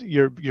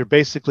you're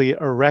basically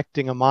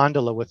erecting a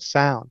mandala with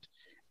sound,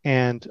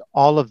 and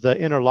all of the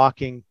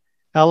interlocking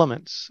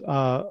elements,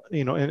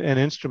 and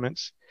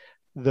instruments.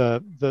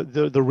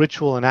 The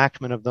ritual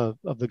enactment of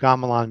the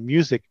gamelan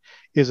music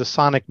is a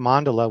sonic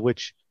mandala,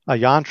 a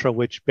yantra,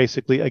 which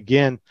basically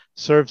again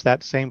serves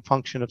that same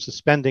function of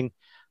suspending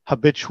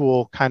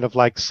habitual kind of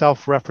like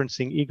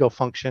self-referencing ego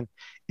function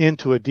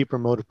into a deeper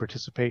mode of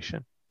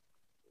participation.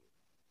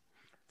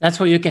 That's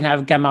where you can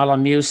have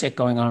gamelan music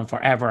going on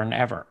forever and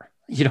ever.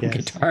 You don't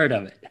get tired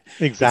of it.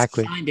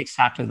 Exactly. It's designed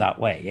exactly that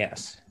way.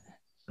 Yes.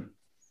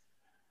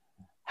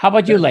 How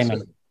about you,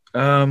 Layman?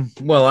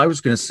 Well, I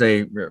was going to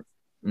say,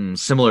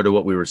 similar to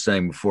what we were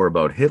saying before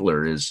about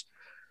Hitler, is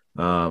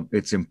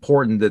it's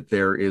important that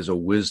there is a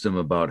wisdom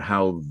about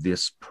how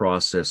this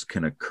process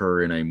can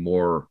occur in a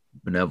more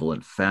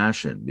benevolent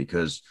fashion,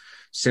 because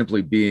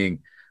simply being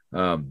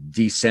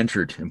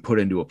decentered and put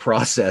into a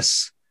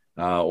process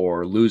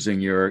or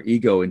losing your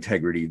ego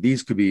integrity,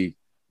 these could be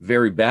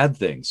very bad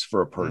things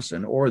for a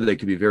person, or they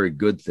could be very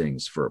good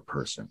things for a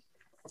person.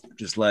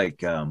 Just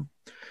like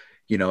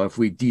if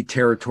we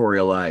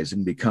deterritorialize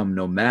and become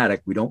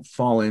nomadic, we don't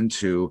fall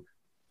into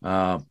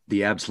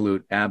the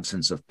absolute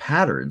absence of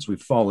patterns. We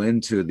fall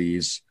into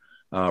these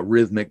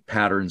rhythmic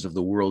patterns of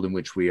the world in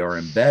which we are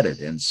embedded.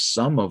 And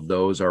some of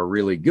those are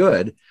really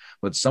good,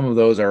 but some of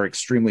those are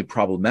extremely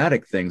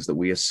problematic things that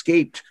we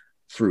escaped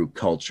through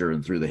culture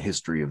and through the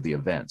history of the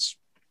events.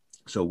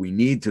 So we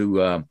need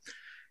to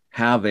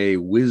have a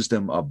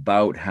wisdom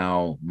about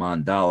how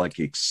mandalic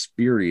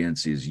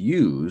experience is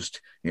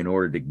used in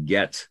order to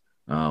get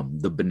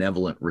the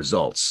benevolent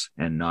results,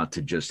 and not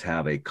to just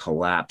have a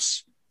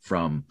collapse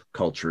from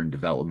culture and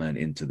development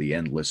into the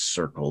endless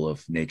circle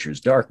of nature's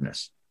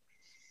darkness.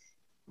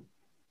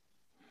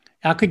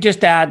 I could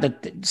just add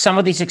that some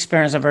of these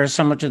experiences are very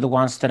similar to the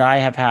ones that I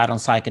have had on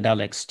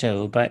psychedelics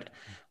too, but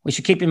we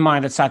should keep in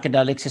mind that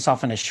psychedelics is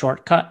often a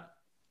shortcut,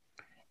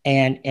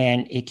 and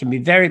it can be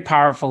very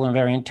powerful and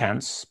very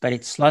intense, but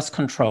it's less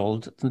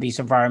controlled than these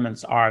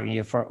environments are.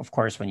 Of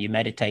course, when you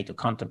meditate or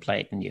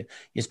contemplate and you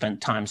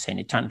spend time, say, in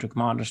a tantric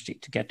monastery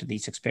to get to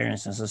these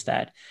experiences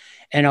instead.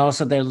 And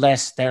also they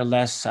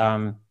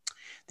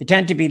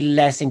tend to be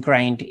less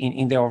ingrained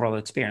in the overall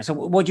experience. So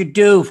what you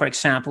do, for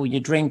example, when you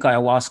drink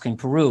ayahuasca in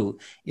Peru,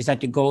 is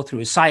that you go through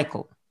a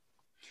cycle.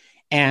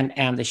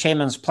 And the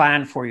shamans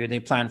plan for you. They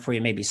plan for you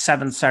maybe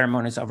 7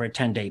 ceremonies over a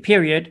 10-day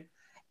period.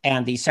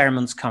 And these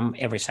ceremonies come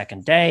every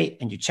second day,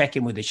 and you check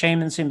in with the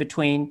shamans in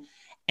between.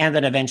 And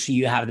then eventually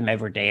you have them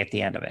every day at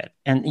the end of it.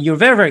 And you're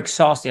very, very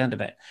exhausted at the end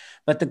of it.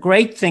 But the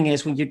great thing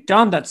is, when you've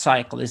done that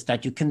cycle, is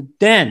that you can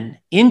then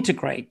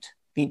integrate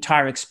the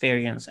entire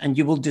experience, and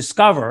you will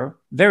discover,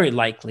 very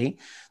likely,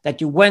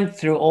 that you went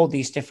through all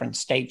these different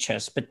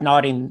stages, but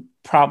not in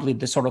probably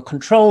the sort of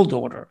controlled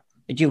order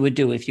that you would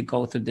do if you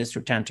go through this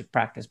tantric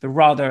practice, but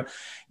rather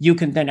you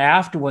can then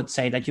afterwards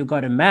say that you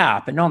got a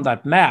map, and on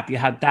that map you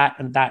had that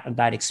and that and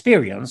that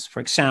experience. For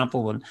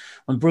example,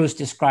 when Bruce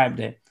described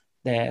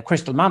the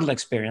crystal mandala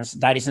experience,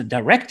 that is a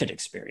directed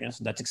experience.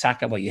 That's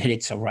exactly what you hit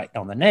it so right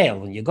on the nail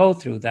when you go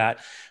through that.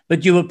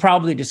 But you will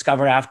probably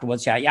discover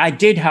afterwards, yeah, I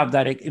did have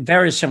that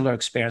very similar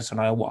experience on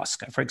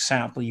ayahuasca. For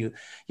example, you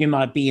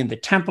might be in the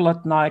temple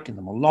at night in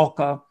the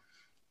Maloka,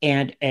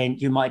 and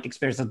you might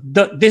experience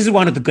this is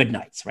one of the good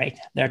nights, right?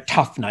 There are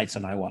tough nights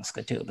on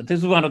ayahuasca too, but this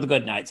is one of the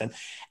good nights.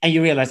 And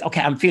you realize,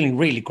 okay, I'm feeling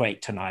really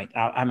great tonight.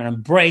 I'm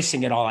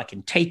embracing it all. I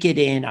can take it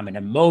in. I'm in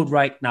a mode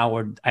right now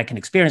where I can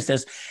experience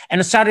this.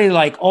 And suddenly,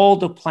 like, all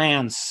the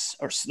plants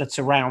that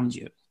surround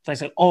you,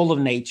 like all of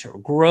nature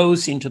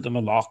grows into the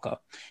Malacca.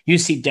 You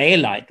see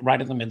daylight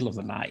right in the middle of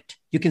the night.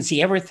 You can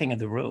see everything in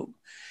the room.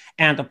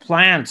 And the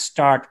plants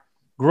start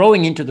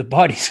growing into the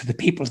bodies of the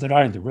people that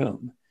are in the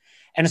room.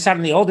 And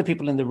suddenly all the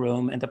people in the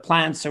room and the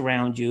plants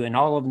around you and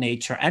all of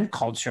nature and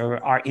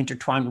culture are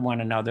intertwined with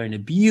one another in a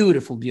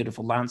beautiful,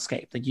 beautiful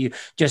landscape that you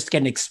just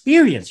can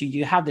experience.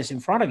 You have this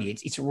in front of you.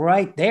 It's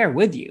right there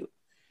with you.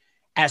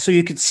 And so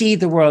you could see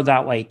the world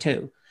that way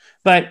too.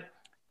 But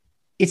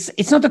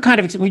it's not the kind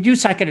of, when you do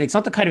psychedelics, it's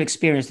not the kind of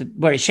experience that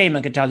where a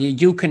shaman can tell you,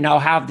 you can now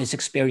have this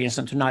experience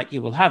and tonight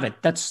you will have it.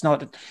 That's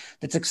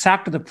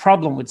exactly the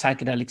problem with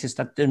psychedelics, is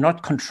that they're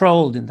not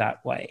controlled in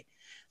that way.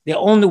 The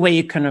only way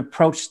you can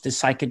approach the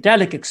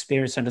psychedelic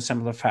experience in a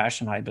similar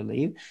fashion, I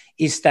believe,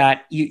 is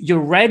that you're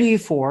ready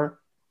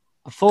for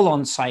a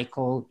full-on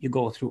cycle. You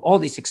go through all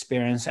these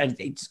experiences, and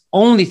it's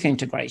only through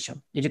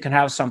integration that you can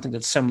have something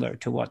that's similar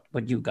to what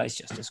you guys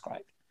just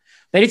described.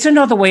 But it's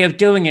another way of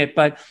doing it.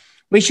 But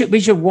we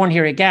should warn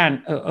here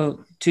again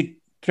to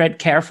tread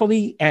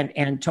carefully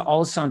and to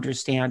also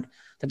understand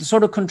that the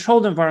sort of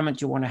controlled environment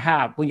you want to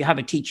have when you have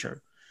a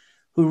teacher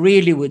who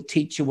really would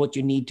teach you what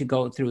you need to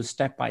go through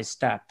step by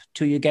step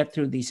till you get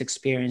through these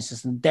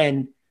experiences, and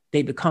then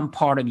they become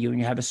part of you and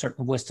you have a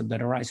certain wisdom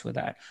that arises with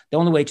that. The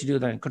only way to do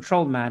that in a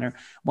controlled manner,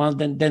 well,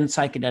 then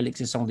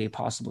psychedelics is only a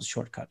possible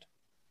shortcut.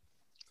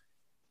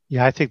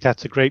 Yeah, I think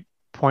that's a great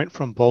point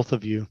from both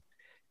of you.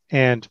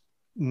 And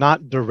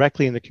not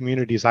directly in the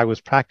communities I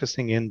was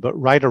practicing in, but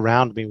right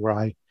around me where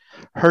I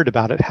heard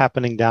about it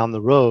happening down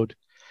the road,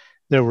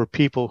 there were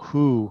people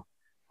who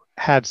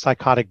had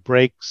psychotic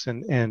breaks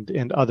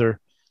and other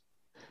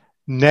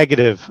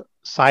negative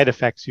side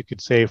effects, you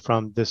could say,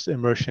 from this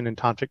immersion in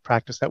tantric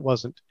practice that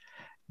wasn't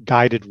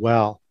guided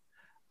well.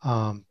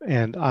 I've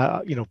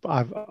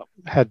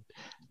had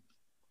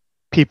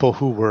people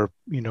who were,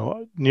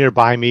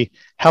 nearby me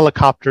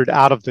helicoptered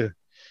out of the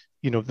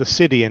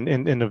city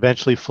and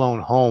eventually flown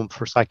home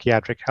for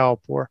psychiatric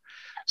help, or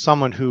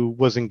someone who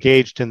was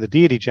engaged in the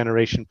deity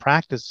generation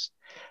practice,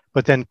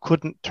 but then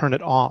couldn't turn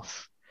it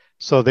off.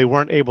 So they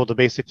weren't able to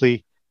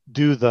basically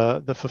do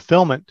the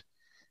fulfillment,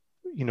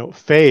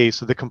 phase,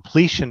 so the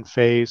completion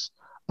phase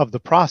of the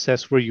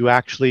process where you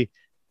actually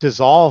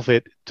dissolve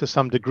it to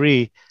some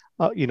degree,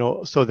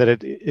 so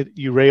that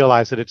you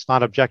realize that it's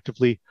not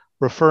objectively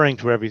referring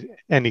to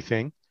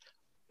anything,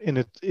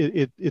 and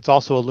it's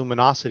also a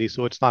luminosity,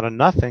 so it's not a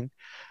nothing,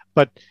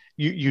 but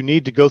you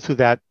need to go through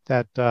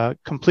that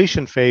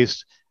completion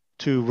phase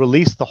to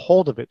release the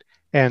hold of it,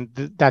 and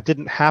that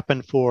didn't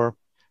happen for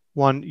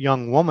one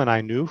young woman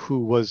I knew who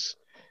was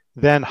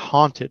then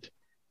haunted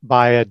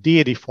by a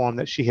deity form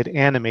that she had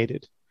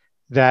animated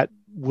that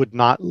would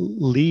not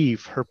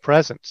leave her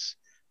presence.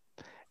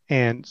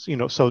 And,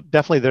 so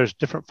definitely there's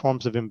different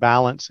forms of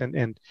imbalance,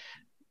 and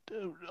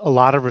a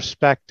lot of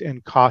respect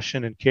and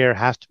caution and care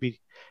has to be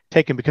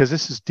taken, because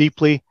this is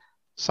deeply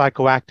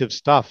psychoactive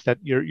stuff that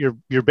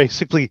you're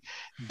basically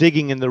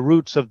digging in the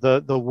roots of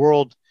the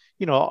world.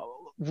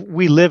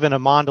 We live in a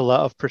mandala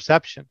of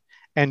perception,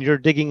 and you're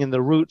digging in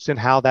the roots and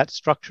how that's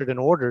structured and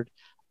ordered,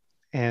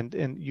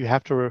 and you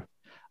have to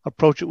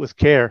approach it with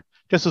care.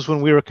 Just as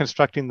when we were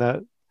constructing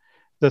the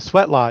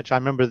sweat lodge, I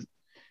remember,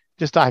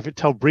 I could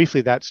tell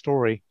briefly that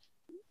story.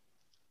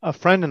 A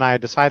friend and I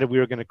had decided we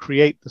were going to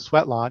create the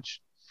sweat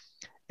lodge,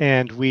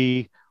 and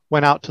we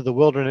went out to the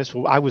wilderness.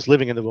 Well, I was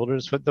living in the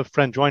wilderness, but the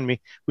friend joined me.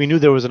 We knew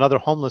there was another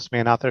homeless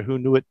man out there who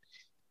knew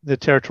the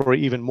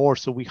territory even more.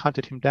 So we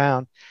hunted him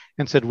down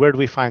and said, where do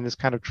we find this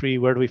kind of tree?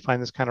 Where do we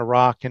find this kind of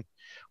rock? And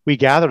we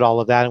gathered all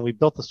of that, and we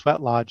built the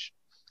sweat lodge,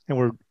 and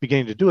we're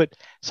beginning to do it.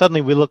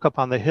 Suddenly we look up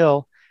on the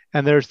hill,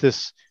 and there's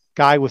this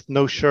guy with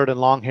no shirt and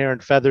long hair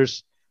and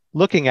feathers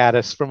looking at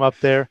us from up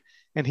there.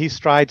 And he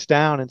strides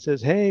down and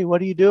says, hey,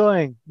 what are you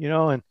doing?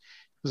 And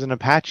it was an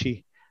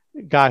Apache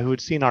guy who had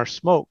seen our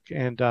smoke.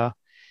 And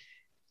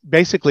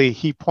basically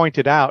he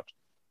pointed out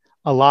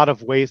a lot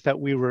of ways that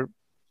we were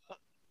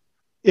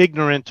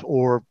ignorant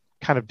or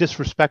kind of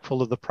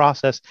disrespectful of the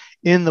process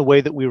in the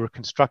way that we were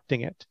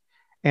constructing it.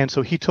 And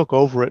so he took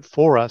over it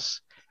for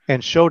us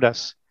and showed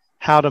us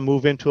how to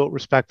move into it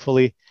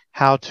respectfully,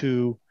 how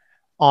to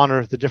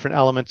honor the different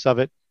elements of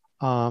it,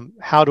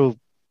 how to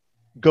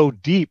go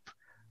deep.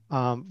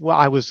 Well,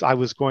 I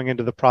was going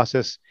into the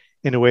process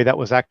in a way that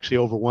was actually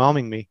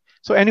overwhelming me.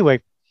 So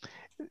anyway,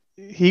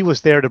 he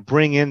was there to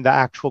bring in the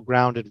actual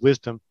grounded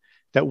wisdom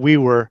that we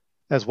were,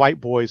 as white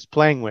boys,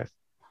 playing with.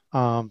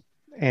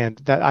 And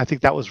that, I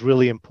think that was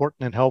really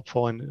important and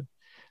helpful, and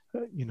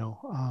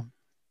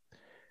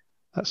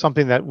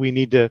something that we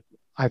need to,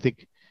 I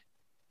think,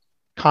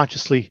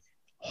 consciously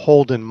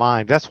hold in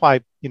mind. That's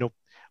why,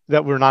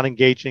 that we're not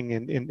engaging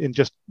in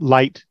just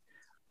light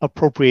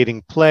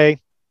appropriating play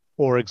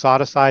or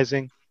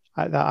exoticizing.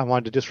 I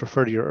wanted to just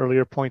refer to your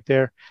earlier point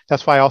there.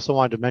 That's why I also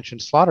wanted to mention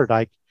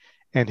Sloterdijk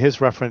and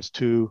his reference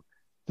to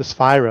the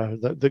spira,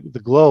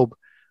 the globe,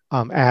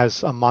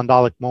 as a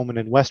mandalic moment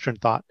in Western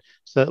thought,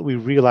 so that we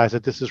realize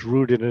that this is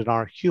rooted in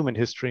our human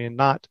history, and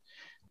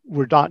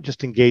we're not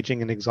just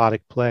engaging in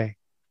exotic play.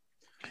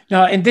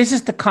 No, and this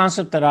is the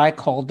concept that I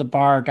call the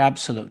Bard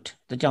Absolute,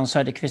 that Jan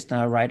Söderqvist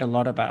and I write a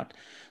lot about.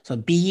 So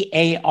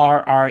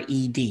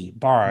BARRED,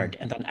 Bard,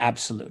 and then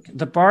Absolute.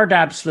 The Bard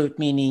Absolute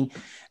meaning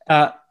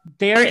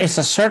there is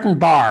a certain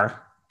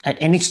bar at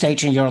any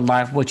stage in your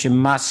life which you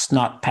must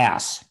not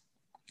pass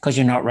because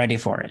you're not ready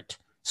for it.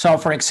 So,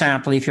 for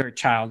example, if you're a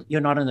child,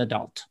 you're not an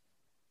adult.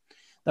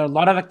 There are a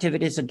lot of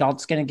activities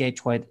adults can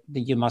engage with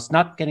that you must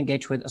not get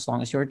engaged with as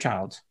long as you're a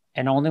child.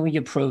 And only when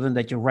you've proven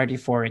that you're ready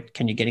for it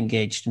can you get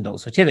engaged in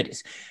those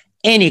activities.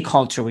 Any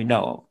culture we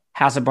know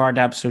has a Bard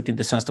Absolute in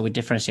the sense that we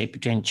differentiate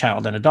between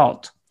child and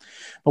adult.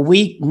 But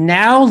we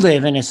now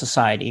live in a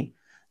society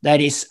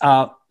that is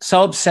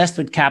so obsessed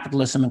with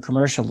capitalism and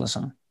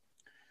commercialism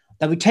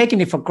that we've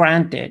taken it for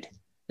granted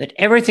that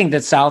everything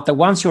that's out there,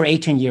 once you're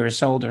 18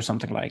 years old or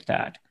something like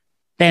that,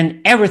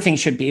 then everything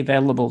should be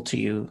available to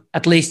you,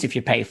 at least if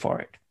you pay for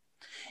it.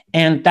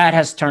 And that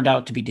has turned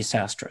out to be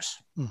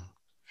disastrous.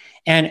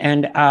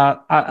 And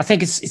I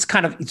think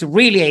it's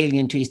really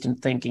alien to Eastern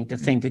thinking to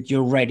think that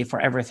you're ready for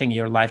everything in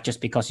your life just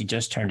because you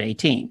just turned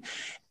 18.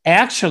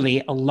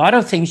 Actually, a lot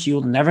of things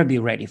you'll never be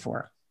ready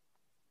for.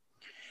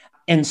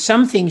 And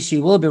some things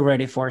you will be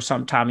ready for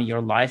sometime in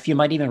your life. You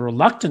might even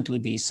reluctantly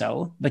be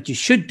so, but you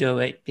should do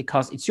it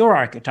because it's your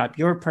archetype,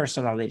 your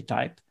personality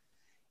type.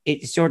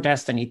 It's your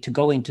destiny to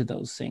go into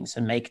those things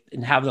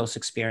and have those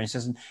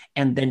experiences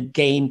and then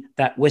gain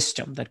that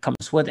wisdom that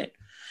comes with it.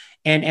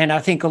 And I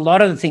think a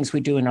lot of the things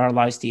we do in our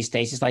lives these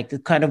days is like the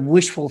kind of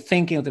wishful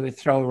thinking that we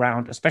throw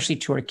around, especially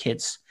to our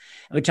kids.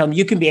 And we tell them,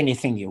 you can be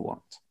anything you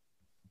want,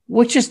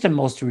 which is the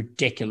most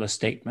ridiculous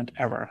statement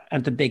ever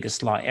and the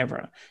biggest lie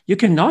ever. You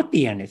cannot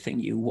be anything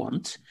you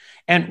want.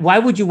 And why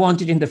would you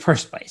want it in the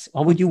first place?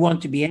 Why would you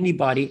want to be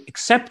anybody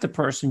except the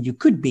person you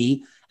could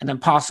be and then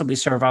possibly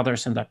serve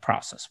others in that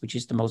process, which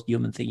is the most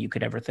human thing you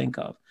could ever think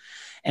of.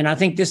 And I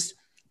think this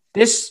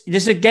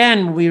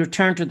again, when we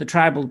return to the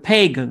tribal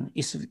pagan,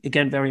 is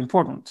again very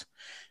important,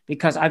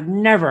 because I've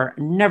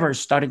never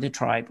studied a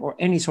tribe or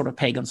any sort of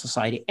pagan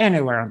society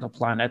anywhere on the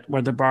planet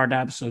where the Bard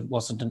Absolute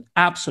wasn't an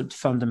absolute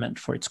fundament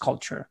for its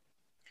culture.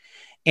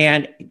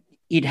 And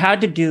it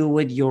had to do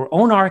with your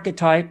own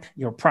archetype,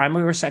 your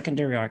primary or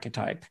secondary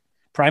archetype.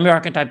 Primary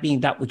archetype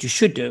being that which you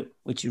should do,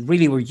 which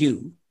really were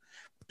you.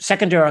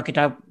 Secondary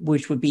archetype,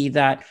 which would be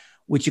that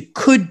which you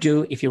could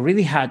do if you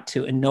really had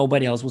to and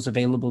nobody else was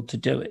available to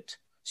do it.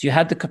 So you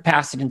had the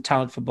capacity and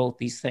talent for both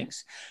these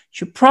things. You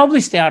should probably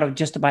stay out of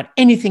just about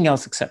anything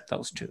else except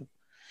those two.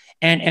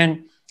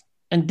 And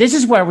this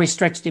is where we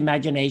stretch the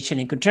imagination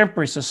in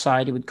contemporary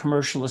society with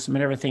commercialism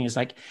and everything. Is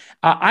like,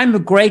 I'm a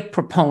great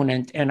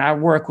proponent and I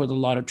work with a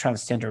lot of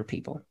transgender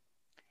people.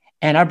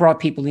 And I brought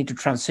people into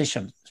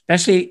transition,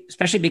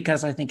 especially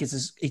because I think it's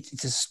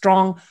a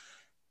strong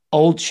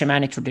old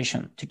shamanic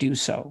tradition to do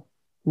so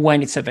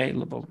when it's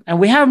available. And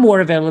we have more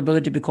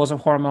availability because of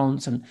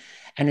hormones and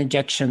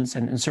injections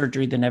and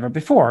surgery than ever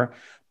before.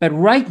 But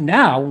right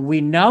now,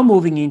 we're now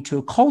moving into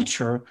a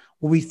culture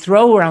where we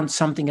throw around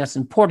something as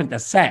important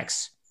as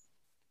sex,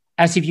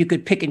 as if you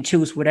could pick and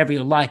choose whatever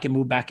you like and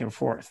move back and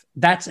forth.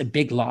 That's a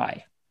big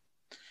lie.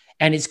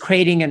 And it's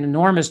creating an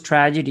enormous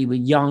tragedy with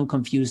young,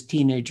 confused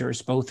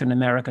teenagers, both in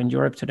America and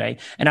Europe today.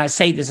 And I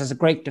say this as a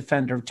great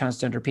defender of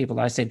transgender people.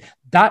 I said,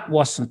 that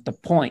wasn't the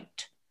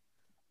point.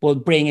 Well,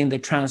 bringing the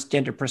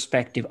transgender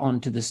perspective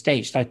onto the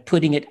stage, like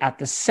putting it at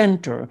the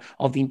center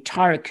of the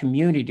entire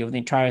community, of the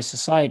entire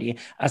society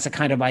as a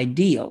kind of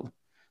ideal.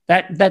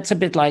 That's a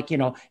bit like,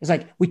 it's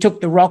like we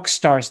took the rock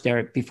stars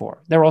there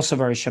before. They're also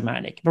very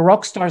shamanic. But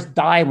rock stars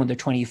die when they're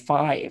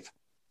 25.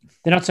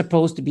 They're not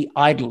supposed to be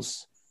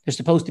idols. They're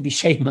supposed to be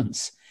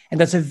shamans. And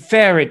that's a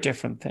very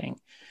different thing.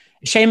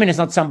 A shaman is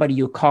not somebody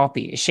you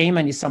copy. A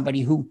shaman is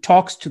somebody who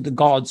talks to the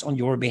gods on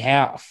your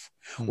behalf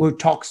or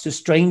talks to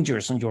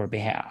strangers on your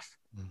behalf.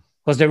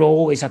 Because they're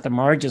always at the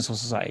margins of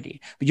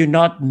society. But you're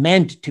not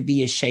meant to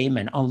be a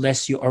shaman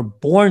unless you are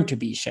born to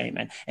be a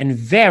shaman. And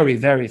very,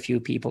 very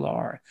few people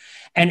are.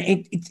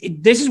 And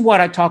this is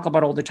what I talk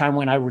about all the time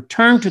when I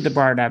return to the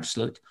Bard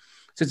Absolute.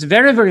 So it's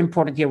very, very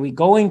important here. We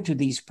go into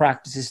these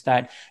practices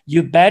that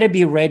you better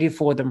be ready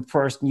for them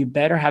first. And you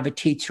better have a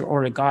teacher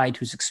or a guide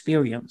who's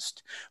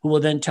experienced, who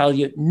will then tell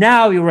you,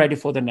 now you're ready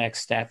for the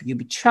next step. You'll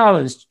be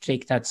challenged to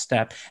take that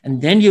step.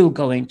 And then you'll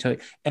go into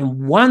it.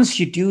 And once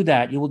you do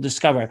that, you will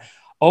discover,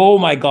 oh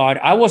my God,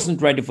 I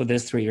wasn't ready for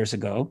this 3 years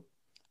ago.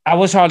 I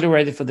was hardly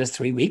ready for this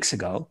 3 weeks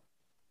ago.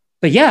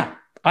 But yeah,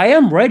 I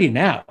am ready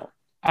now.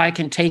 I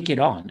can take it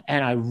on.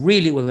 And I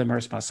really will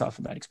immerse myself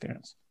in that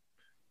experience.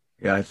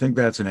 Yeah, I think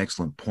that's an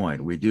excellent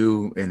point. We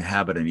do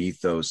inhabit an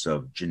ethos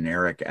of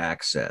generic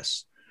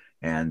access.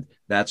 And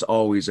that's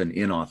always an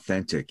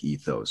inauthentic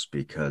ethos,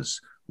 because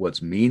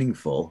what's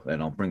meaningful,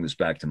 and I'll bring this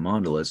back to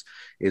mandalas,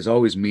 is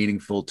always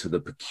meaningful to the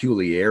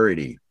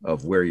peculiarity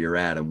of where you're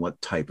at and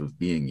what type of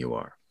being you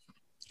are.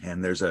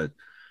 And there's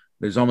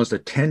almost a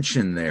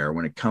tension there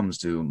when it comes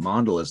to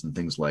mandalas and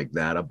things like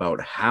that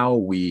about how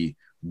we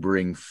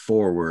bring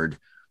forward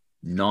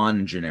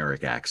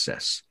non-generic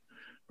access,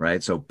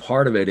 right? So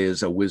part of it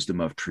is a wisdom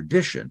of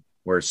tradition,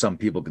 where some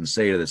people can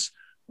say to this,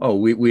 oh,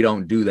 we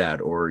don't do that,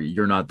 or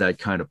you're not that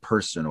kind of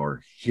person,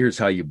 or here's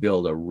how you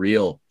build a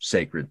real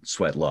sacred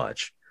sweat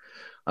lodge.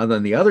 And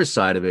then the other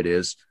side of it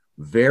is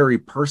very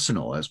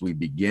personal, as we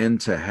begin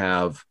to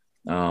have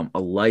a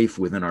life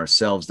within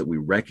ourselves that we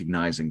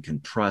recognize and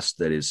can trust,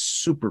 that is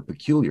super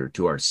peculiar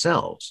to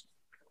ourselves.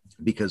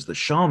 Because the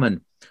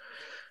shaman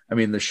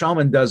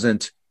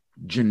doesn't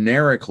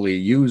generically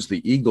use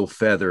the eagle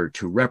feather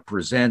to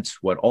represent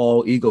what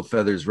all eagle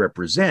feathers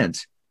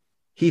represent.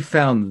 He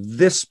found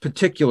this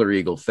particular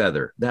eagle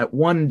feather that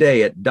one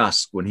day at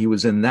dusk when he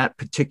was in that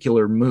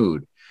particular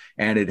mood,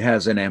 and it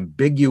has an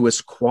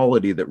ambiguous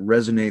quality that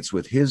resonates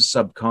with his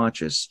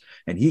subconscious,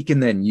 and he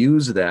can then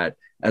use that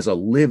as a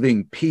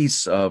living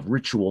piece of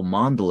ritual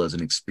mandalas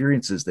and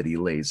experiences that he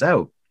lays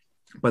out.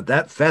 But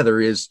that feather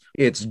it's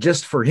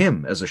just for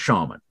him as a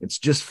shaman. It's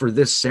just for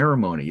this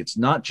ceremony. It's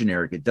not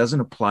generic. It doesn't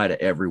apply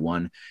to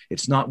everyone.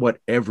 It's not what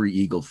every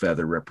eagle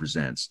feather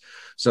represents.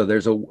 So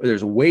there's a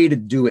way to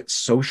do it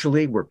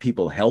socially, where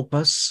people help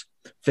us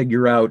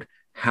figure out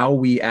how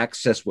we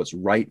access what's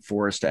right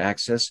for us to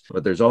access.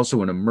 But there's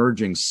also an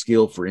emerging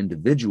skill for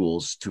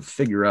individuals to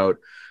figure out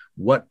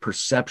what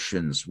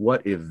perceptions,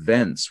 what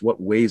events, what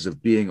ways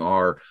of being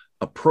are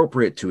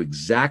appropriate to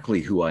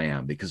exactly who I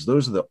am, because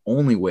those are the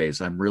only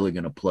ways I'm really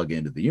going to plug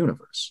into the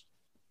universe.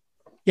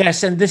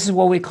 Yes, and this is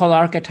what we call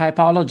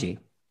archetypology.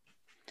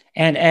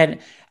 And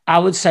I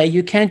would say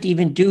you can't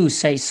even do,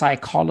 say,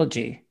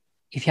 psychology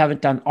if you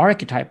haven't done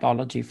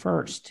archetypology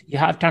first. You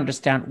have to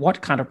understand,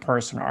 what kind of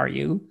person are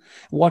you?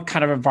 What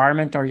kind of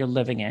environment are you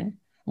living in?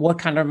 What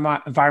kind of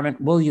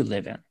environment will you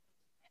live in?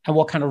 And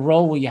what kind of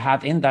role will you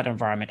have in that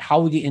environment?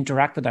 How will you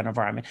interact with that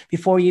environment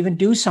before you even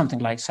do something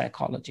like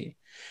psychology?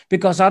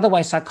 Because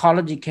otherwise,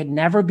 psychology can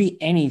never be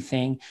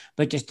anything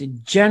but just a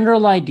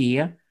general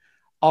idea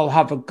of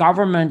how the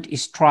government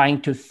is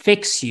trying to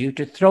fix you,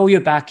 to throw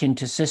you back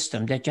into a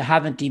system that you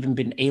haven't even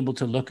been able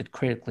to look at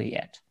critically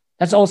yet.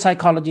 That's all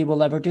psychology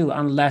will ever do,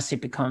 unless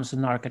it becomes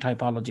an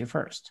archetypology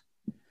first.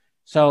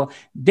 So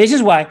this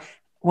is why,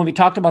 when we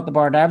talked about the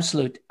Bard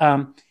Absolute,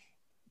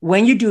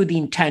 when you do the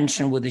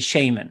intention with the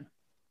shaman,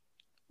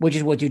 which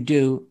is what you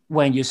do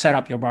when you set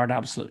up your Bard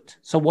Absolute.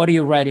 So what are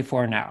you ready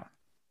for now?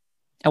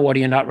 And what are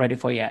you not ready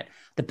for yet?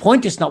 The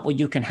point is not what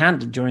you can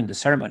handle during the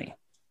ceremony.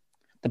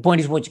 The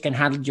point is what you can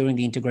handle during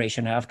the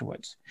integration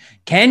afterwards.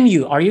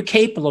 Are you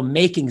capable of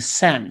making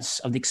sense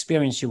of the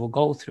experience you will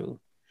go through?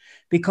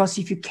 Because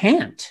if you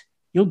can't,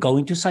 you'll go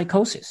into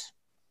psychosis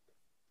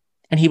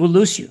and he will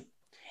lose you.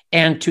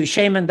 And to a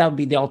shaman, that would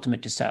be the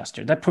ultimate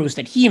disaster. That proves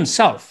that he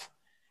himself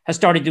has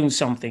started doing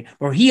something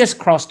where he has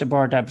crossed the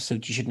Bard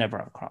Absolute you should never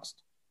have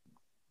crossed.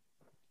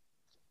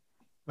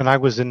 When I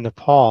was in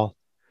Nepal,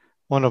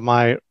 one of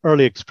my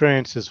early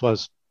experiences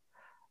was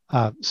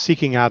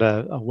seeking out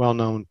a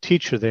well-known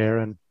teacher there,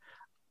 and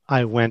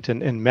I went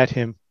and met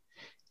him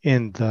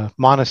in the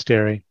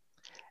monastery.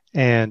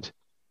 And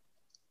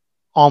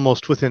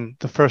almost within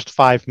the first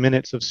 5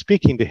 minutes of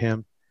speaking to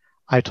him,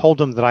 I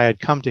told him that I had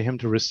come to him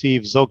to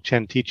receive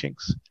Dzogchen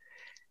teachings.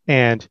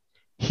 And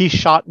he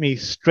shot me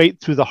straight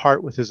through the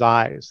heart with his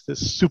eyes,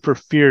 this super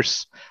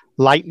fierce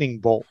lightning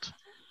bolt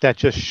that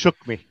just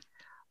shook me.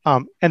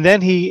 And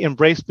then he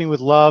embraced me with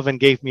love and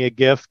gave me a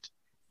gift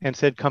and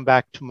said, come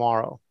back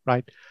tomorrow,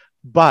 right?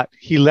 But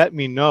he let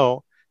me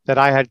know that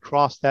I had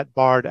crossed that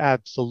barred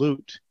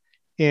absolute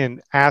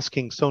in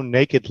asking so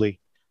nakedly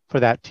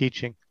for that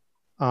teaching.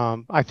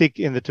 I think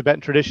in the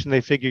Tibetan tradition, they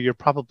figure you're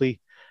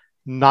probably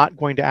not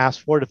going to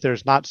ask for it if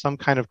there's not some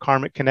kind of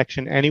karmic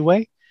connection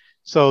anyway,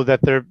 so that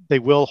they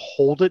will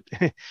hold it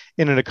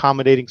in an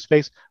accommodating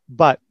space.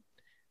 But,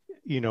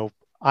 you know,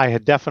 I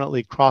had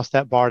definitely crossed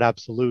that barred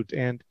absolute,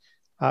 and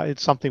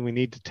it's something we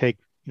need to take,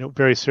 you know,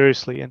 very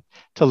seriously. And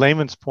to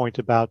Layman's point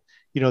about,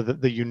 you know,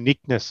 the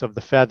uniqueness of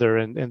the feather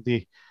and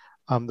the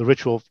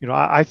ritual, you know,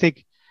 I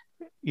think,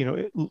 you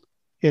know,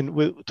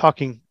 in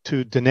talking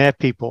to Dene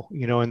people,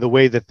 you know, and the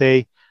way that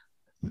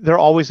they're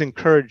always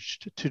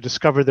encouraged to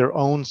discover their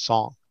own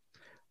song.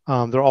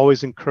 They're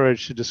always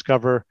encouraged to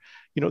discover,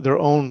 you know, their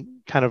own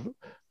kind of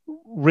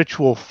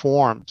ritual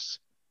forms.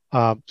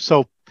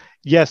 So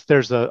yes,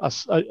 there's a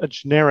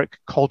generic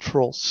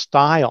cultural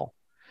style,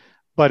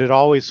 but it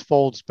always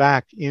folds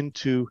back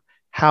into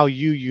how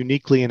you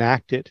uniquely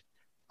enact it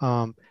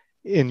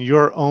in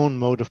your own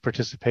mode of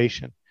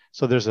participation.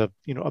 So there's a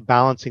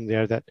balancing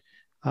there that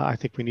I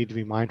think we need to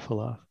be mindful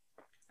of.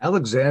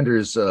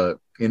 Alexander's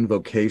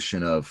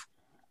invocation of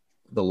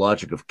the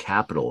logic of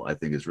capital, I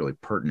think, is really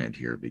pertinent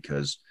here,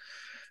 because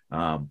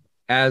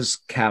as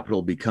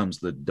capital becomes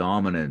the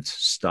dominant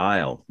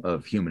style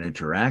of human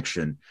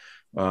interaction,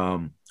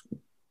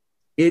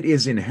 it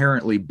is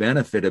inherently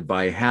benefited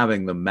by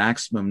having the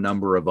maximum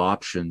number of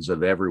options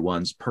of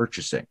everyone's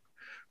purchasing,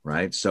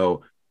 right?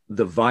 So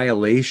the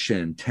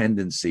violation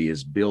tendency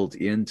is built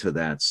into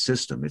that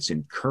system. It's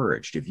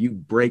encouraged. If you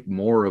break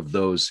more of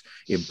those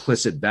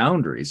implicit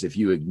boundaries, if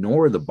you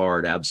ignore the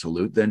barred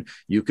absolute, then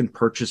you can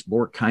purchase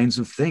more kinds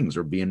of things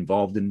or be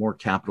involved in more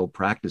capital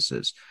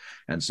practices.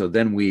 And so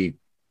then we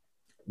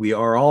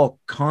are all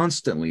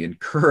constantly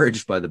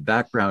encouraged by the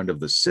background of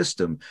the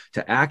system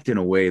to act in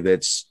a way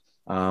that's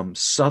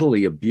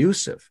subtly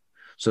abusive,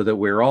 so that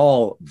we're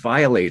all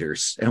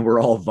violators and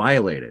we're all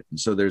violated. And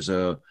so there's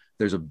a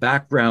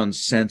background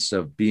sense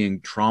of being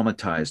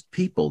traumatized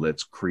people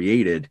that's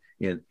created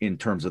in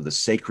terms of the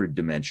sacred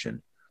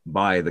dimension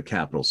by the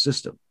capital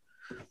system.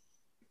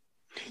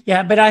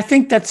 Yeah, but I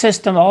think that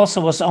system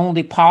also was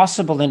only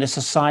possible in a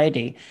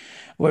society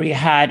where you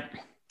had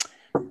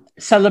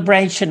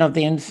celebration of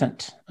the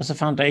infant as a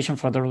foundation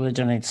for the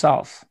religion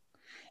itself.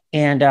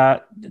 And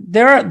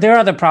there are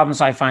other problems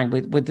I find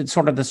with the,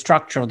 sort of the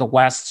structure of the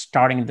West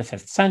starting in the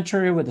 5th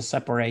century, with the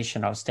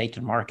separation of state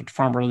and market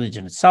from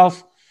religion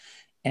itself.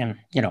 And,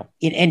 you know,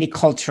 in any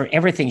culture,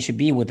 everything should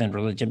be within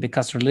religion,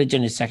 because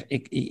religion is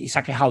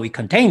exactly how we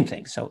contain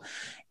things. So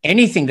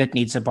anything that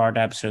needs a barred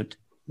absolute,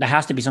 there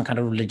has to be some kind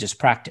of religious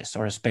practice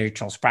or a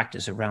spiritual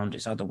practice around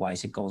this.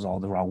 Otherwise, it goes all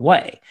the wrong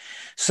way.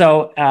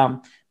 So,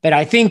 but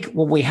I think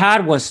what we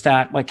had was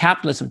that when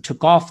capitalism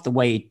took off the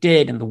way it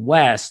did in the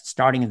West,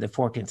 starting in the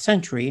 14th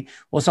century,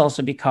 was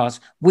also because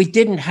we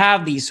didn't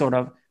have these sort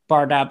of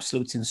barred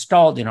absolutes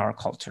installed in our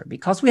culture,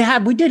 because we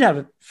did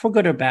have, for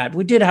good or bad,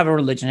 we did have a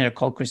religion here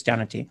called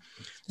Christianity.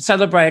 It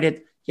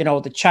celebrated, you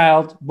know, the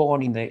child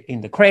born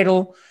in the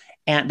cradle,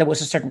 and there was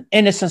a certain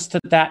innocence to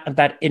that, and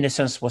that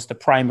innocence was the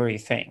primary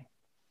thing.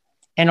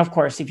 And of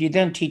course, if you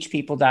then teach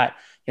people that,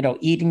 you know,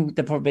 eating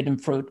the forbidden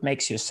fruit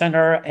makes you a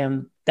sinner,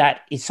 and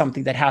that is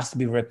something that has to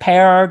be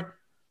repaired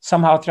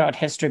somehow throughout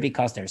history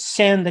because there's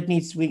sin that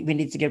we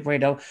need to get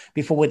rid of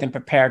before we then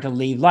prepare to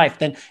leave life,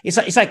 then it's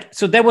like,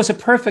 so there was a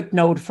perfect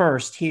node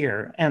first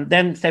here, and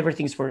then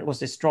everything was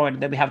destroyed,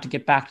 and then we have to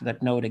get back to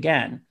that node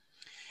again.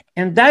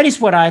 And that is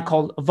what I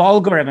call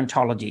vulgar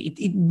eventology.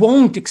 It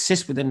won't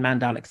exist within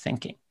Mandalic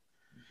thinking.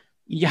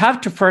 You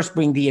have to first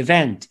bring the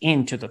event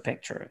into the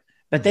picture,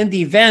 but then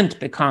the event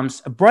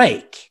becomes a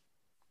break.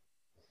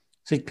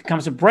 So it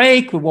becomes a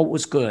break with what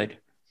was good,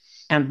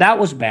 and that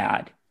was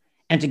bad.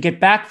 And to get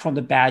back from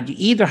the bad, you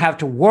either have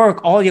to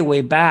work all your way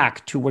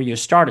back to where you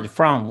started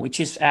from, which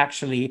is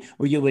actually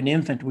where you were an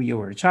infant, where you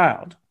were a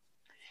child.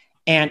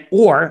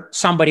 Or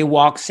somebody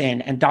walks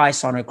in and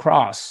dies on a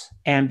cross.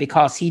 And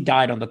because he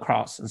died on the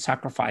cross and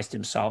sacrificed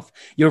himself,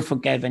 you're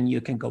forgiven.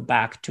 You can go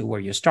back to where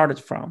you started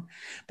from.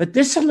 But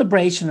this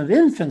celebration of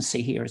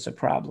infancy here is a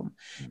problem.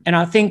 And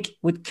I think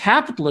with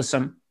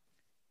capitalism,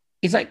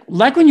 it's like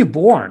when you're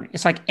born,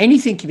 it's like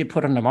anything can be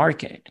put on the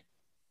market.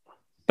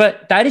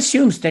 But that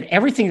assumes that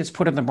everything that's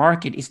put on the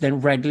market is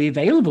then readily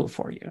available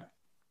for you.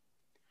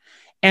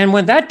 And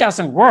when that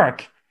doesn't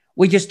work,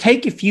 we just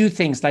take a few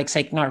things like,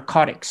 say,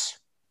 narcotics,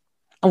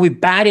 and we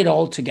bat it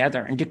all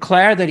together and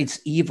declare that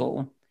it's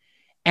evil.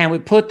 And we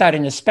put that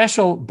in a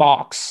special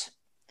box.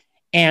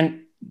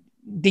 And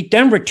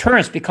then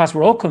returns because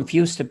we're all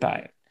confused about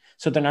it.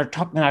 So the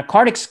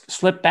narcotics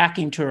slip back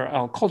into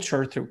our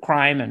culture through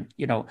crime and,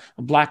 a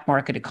black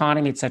market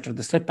economy, et cetera.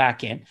 They slip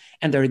back in,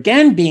 and they're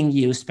again being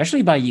used,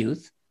 especially by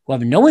youth who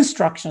have no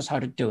instructions how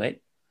to do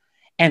it.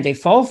 And they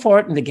fall for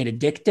it and they get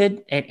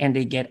addicted and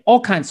they get all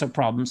kinds of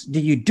problems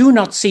that you do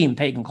not see in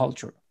pagan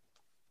culture.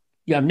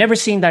 I've never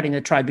seen that in the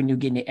tribe in New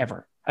Guinea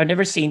ever. I've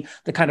never seen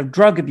the kind of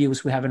drug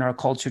abuse we have in our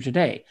culture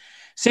today,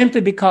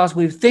 simply because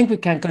we think we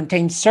can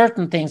contain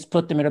certain things,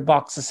 put them in a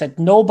box and said,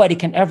 nobody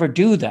can ever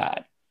do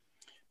that.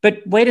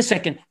 But wait a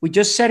second, we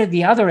just said at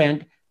the other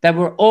end that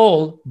we're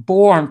all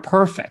born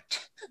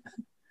perfect.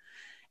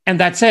 And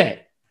that's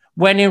it.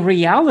 When in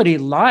reality,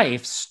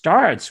 life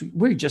starts,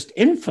 we're just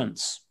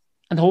infants.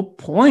 And the whole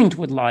point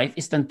with life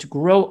is then to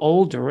grow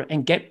older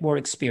and get more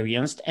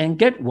experienced and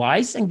get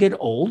wise and get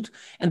old,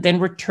 and then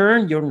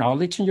return your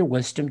knowledge and your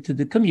wisdom to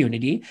the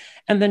community,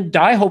 and then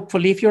die,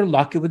 hopefully, if you're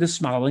lucky, with a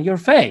smile on your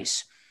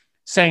face,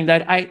 saying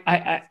that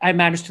I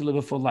managed to live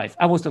a full life.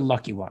 I was the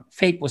lucky one.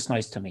 Fate was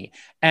nice to me.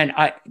 And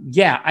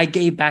I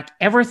gave back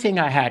everything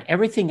I had,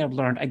 everything I've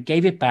learned. I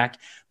gave it back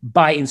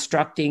by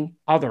instructing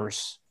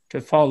others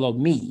to follow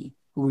me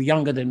who were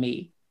younger than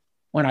me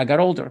when I got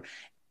older.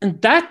 And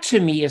that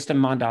to me is the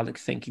Mandalic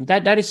thinking.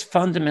 That is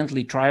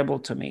fundamentally tribal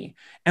to me.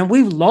 And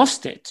we've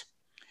lost it.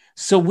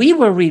 So we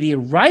were really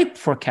ripe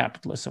for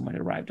capitalism when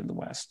it arrived in the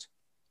West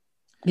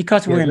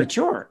because we're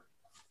immature.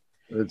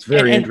 It's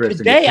very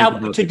interesting. Today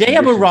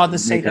I would rather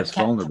say that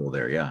vulnerable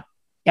there. Yeah.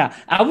 Yeah.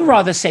 I would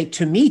rather say,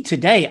 to me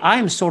today,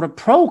 I'm sort of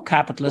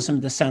pro-capitalism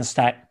in the sense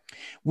that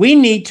we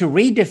need to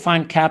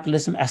redefine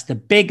capitalism as the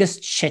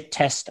biggest shit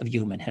test of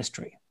human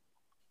history.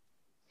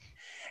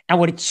 And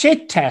what it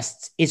shit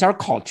tests is our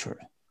culture.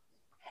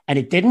 And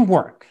it didn't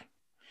work.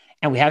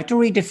 And we have to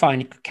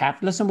redefine it.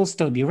 Capitalism will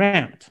still be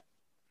around.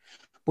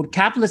 What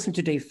capitalism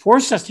today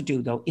forces us to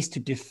do, though, is to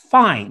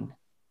define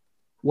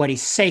what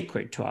is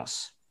sacred to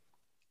us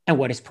and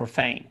what is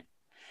profane.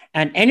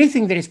 And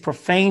anything that is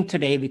profane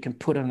today, we can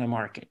put on the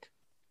market.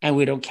 And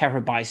we don't care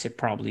who buys it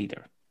probably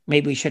either.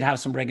 Maybe we should have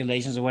some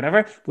regulations or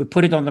whatever. We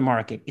put it on the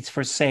market. It's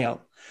for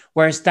sale.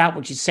 Whereas that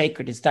which is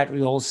sacred is that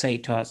we all say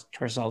to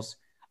ourselves,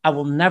 I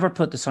will never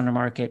put this on the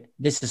market.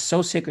 This is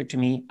so sacred to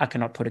me, I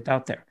cannot put it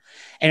out there.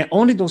 And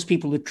only those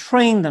people who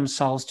train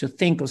themselves to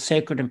think of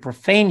sacred and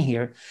profane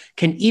here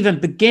can even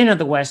begin in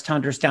the West to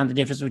understand the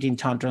difference between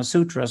Tantra and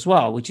Sutra as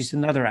well, which is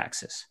another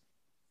axis.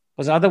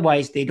 Because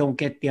otherwise they don't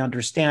get the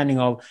understanding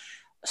of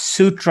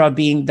Sutra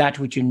being that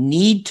which you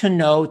need to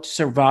know to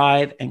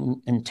survive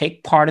and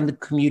take part in the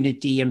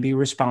community and be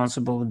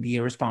responsible and be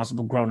a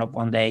responsible grown-up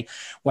one day.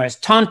 Whereas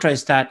Tantra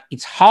is that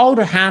it's how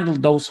to handle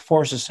those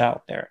forces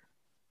out there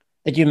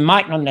that you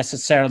might not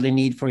necessarily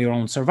need for your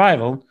own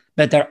survival,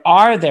 but they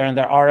are there and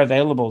they are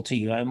available to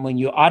you. And when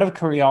you, out of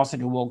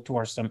curiosity, walk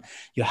towards them,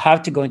 you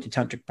have to go into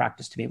tantric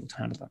practice to be able to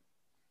handle them.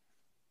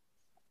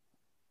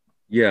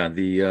 Yeah,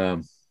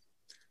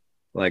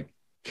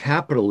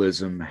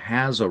 capitalism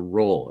has a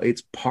role.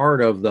 It's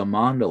part of the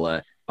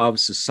mandala of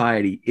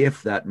society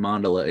if that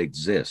mandala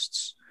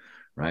exists,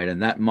 right?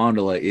 And that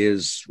mandala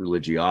is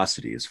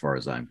religiosity as far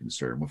as I'm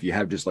concerned. If you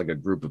have just like a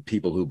group of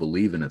people who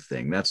believe in a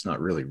thing, that's not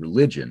really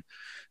religion.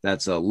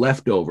 That's a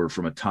leftover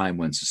from a time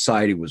when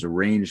society was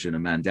arranged in a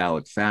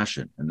mandalic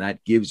fashion. And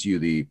that gives you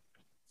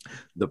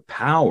the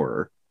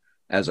power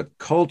as a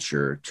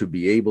culture to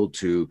be able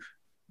to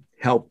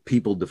help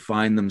people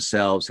define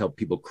themselves, help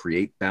people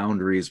create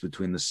boundaries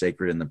between the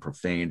sacred and the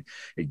profane.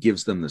 It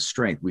gives them the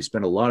strength. We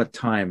spend a lot of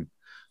time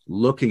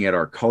looking at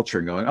our culture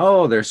and going,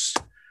 oh, there's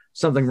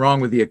something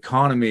wrong with the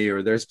economy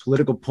or there's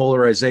political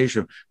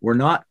polarization. We're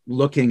not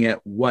looking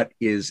at what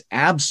is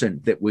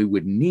absent that we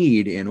would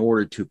need in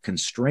order to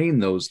constrain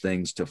those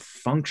things to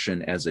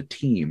function as a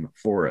team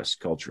for us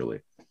culturally.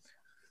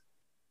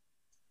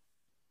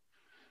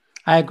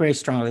 I agree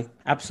strongly.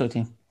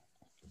 Absolutely.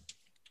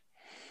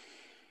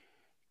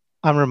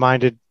 I'm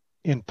reminded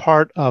in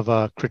part of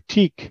a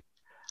critique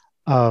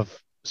of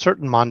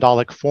certain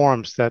Mandalic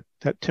forms that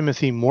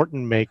Timothy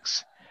Morton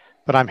makes,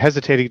 but I'm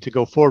hesitating to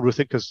go forward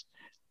with it because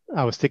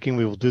I was thinking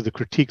we will do the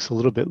critiques a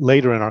little bit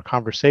later in our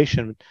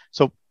conversation.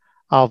 So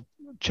I'll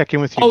check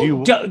in with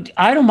you.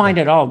 I don't mind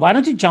at all. Why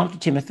don't you jump to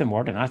Timothy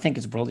Morton? I think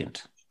it's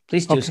brilliant.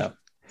 Please do so.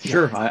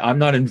 Sure. I'm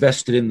not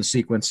invested in the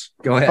sequence.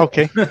 Go ahead.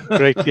 Okay,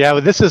 great. Yeah,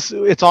 but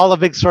it's all a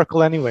big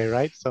circle anyway,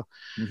 right?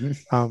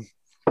 So,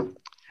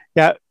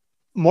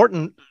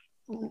 Morton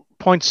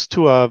points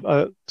to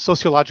a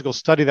sociological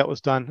study that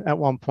was done at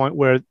one point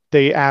where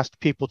they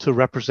asked people to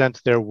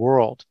represent their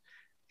world,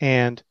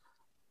 and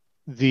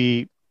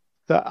the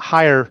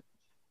higher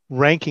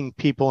ranking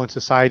people in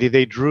society,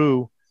 they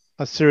drew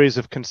a series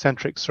of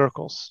concentric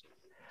circles.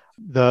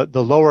 The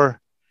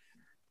lower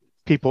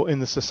people in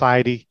the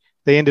society,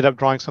 they ended up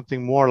drawing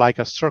something more like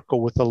a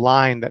circle with a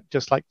line that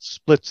just like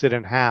splits it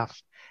in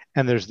half.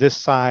 And there's this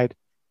side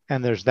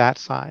and there's that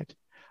side.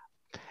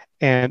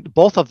 And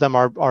both of them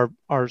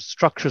are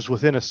structures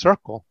within a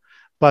circle,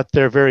 but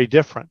they're very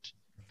different.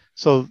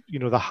 So,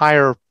 the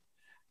higher,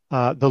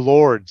 the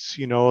lords,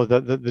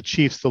 the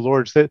chiefs, the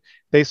lords, that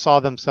they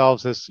saw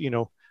themselves as,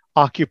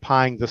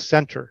 occupying the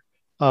center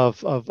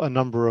of a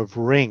number of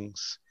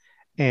rings.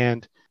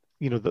 And,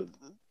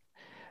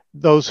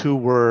 those who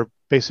were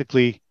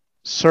basically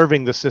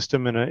serving the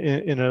system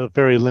in a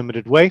very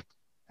limited way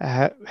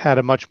had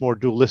a much more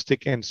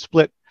dualistic and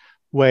split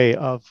way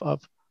of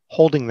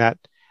holding that.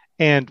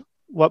 And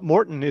what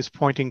Morton is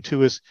pointing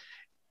to is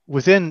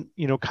within,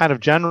 kind of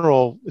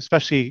general,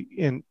 especially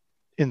in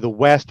the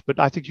West, but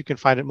I think you can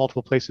find it in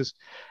multiple places,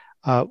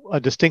 a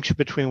distinction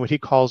between what he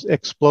calls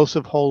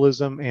explosive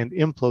holism and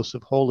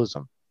implosive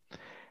holism.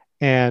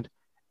 And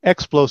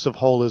explosive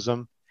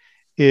holism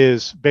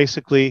is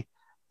basically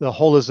the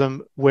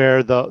holism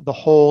where the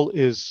whole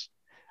is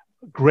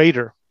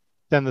greater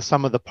than the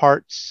sum of the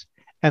parts,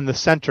 and the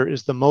center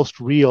is the most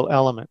real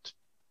element,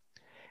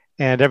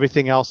 and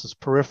everything else is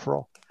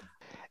peripheral.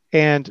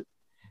 And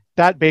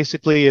that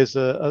basically is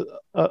a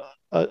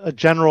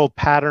general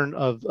pattern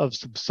of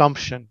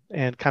subsumption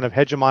and kind of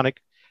hegemonic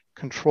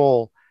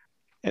control.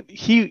 And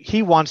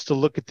he wants to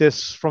look at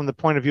this from the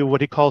point of view of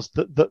what he calls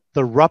the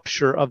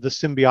rupture of the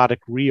symbiotic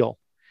real,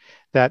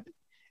 that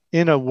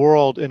in a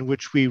world in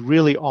which we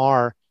really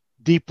are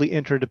deeply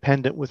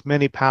interdependent with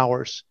many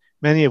powers,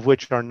 many of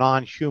which are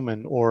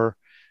non-human, or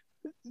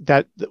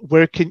that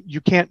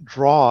you can't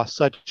draw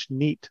such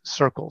neat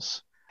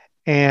circles,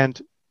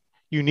 and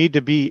you need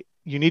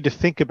to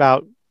think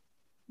about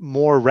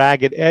more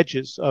ragged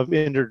edges of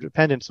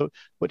interdependence. So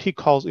what he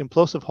calls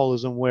implosive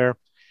holism, where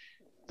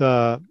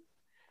the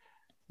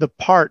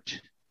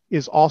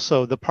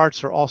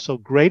parts are also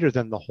greater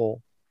than the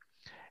whole,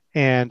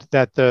 and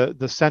that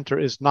the center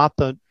is not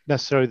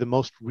necessarily the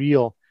most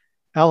real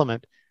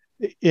element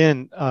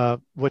in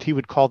what he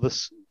would call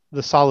the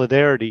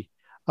solidarity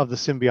of the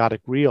symbiotic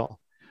real,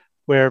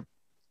 where,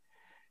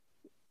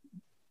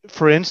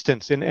 for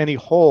instance, in any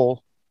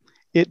whole,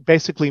 it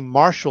basically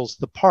marshals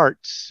the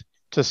parts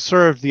to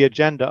serve the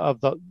agenda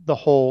of the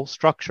whole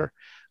structure,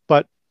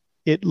 but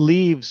it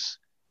leaves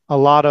a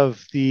lot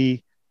of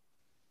the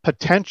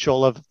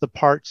potential of the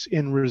parts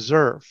in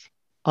reserve,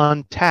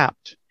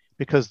 untapped,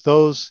 because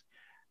those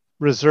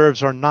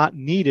reserves are not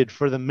needed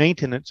for the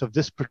maintenance of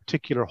this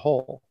particular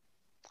whole.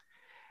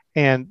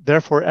 And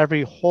therefore,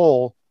 every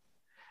whole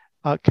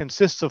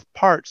consists of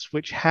parts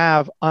which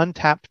have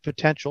untapped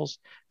potentials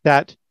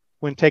that,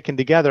 when taken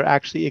together,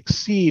 actually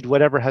exceed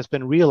whatever has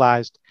been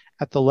realized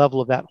at the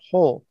level of that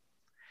whole.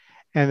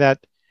 And that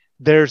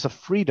there's a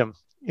freedom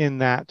in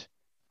that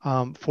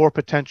for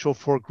potential,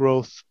 for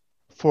growth,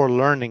 for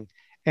learning.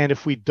 And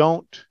if we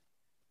don't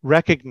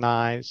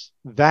recognize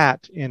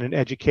that in an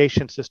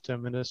education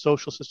system, in a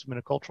social system, in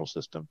a cultural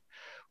system,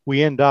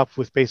 we end up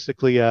with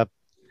basically a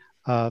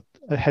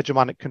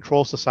hegemonic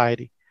control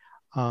society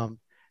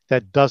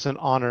that doesn't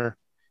honor,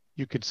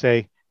 you could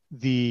say,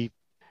 the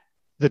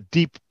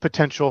deep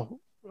potential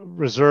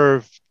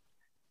reserve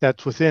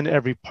that's within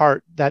every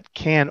part that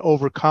can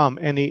overcome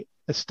any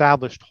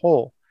established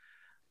whole.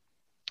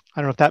 I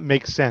don't know if that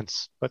makes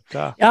sense, but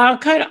yeah,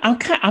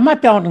 I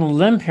might be out on a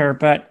limb here,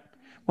 but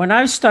when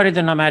I studied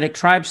the nomadic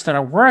tribes that I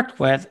worked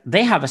with,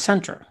 they have a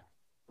center.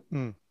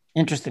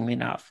 Interestingly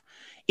enough,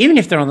 even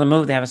if they're on the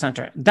move, they have a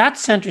center. That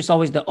center is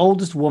always the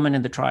oldest woman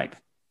in the tribe.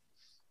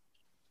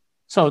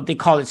 So they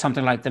call it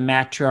something like the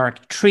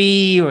matriarch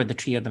tree, or the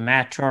tree of the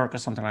matriarch, or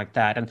something like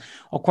that. And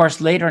of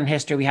course, later in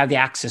history, we have the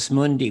axis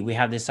mundi. We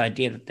have this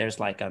idea that there's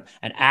like an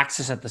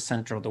axis at the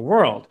center of the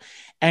world.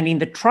 And in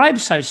the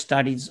tribes I've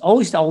studied, it's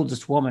always the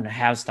oldest woman who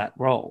has that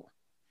role.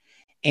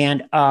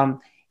 And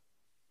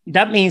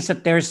that means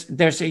that there's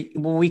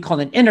what we call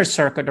an inner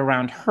circuit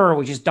around her,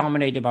 which is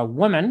dominated by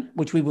women,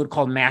 which we would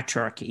call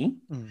matriarchy.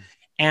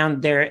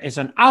 And there is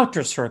an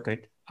outer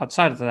circuit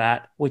outside of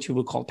that, which we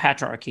would call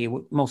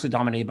patriarchy, mostly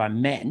dominated by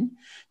men,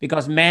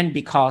 because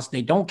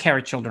they don't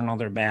carry children on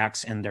their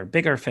backs and they're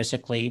bigger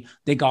physically,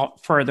 they go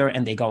further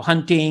and they go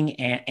hunting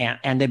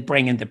and they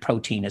bring in the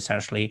protein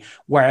essentially,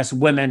 whereas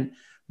women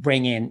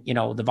bring in,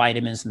 the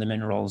vitamins and the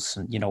minerals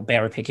and,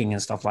 berry picking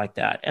and stuff like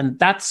that. And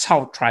that's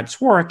how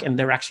tribes work. And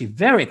they're actually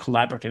very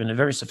collaborative in a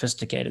very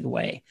sophisticated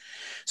way.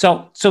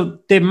 So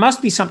there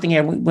must be something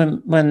here.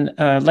 When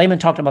Layman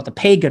talked about the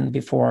pagan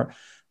before,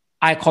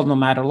 I call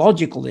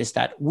nomadological, is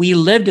that we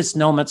lived as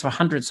nomads for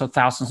hundreds of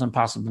thousands and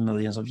possibly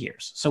millions of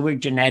years. So we're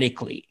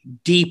genetically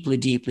deeply,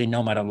 deeply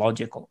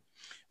nomadological,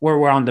 where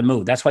we're on the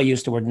move. That's why I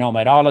use the word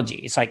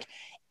nomadology. It's like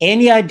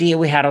any idea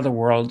we had of the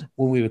world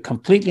where we were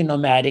completely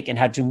nomadic and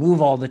had to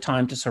move all the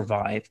time to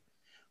survive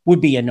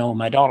would be a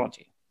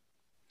nomadology.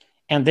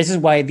 And this is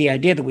why the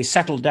idea that we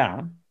settle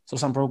down, so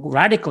some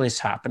radicalists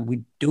happen,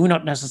 we do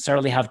not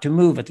necessarily have to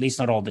move, at least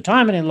not all the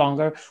time any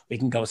longer. We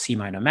can go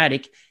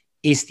semi-nomadic,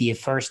 is the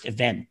first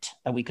event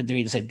that we could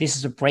really say, this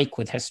is a break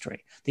with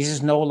history. This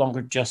is no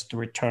longer just the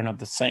return of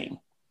the same.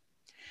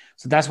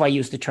 So that's why I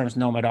use the terms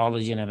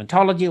nomadology and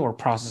eventology, or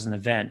process and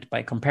event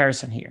by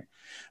comparison here.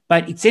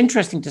 But it's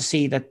interesting to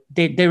see that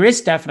there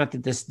is definitely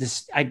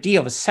this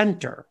idea of a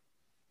center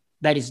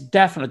that is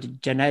definitely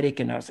genetic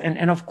in us.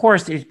 And of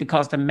course, it's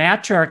because the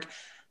matriarch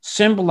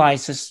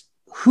symbolizes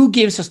who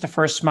gives us the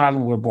first smile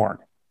when we're born.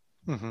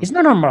 It's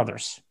not our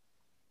mothers.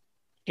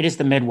 It is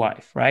the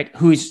midwife, right?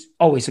 Who is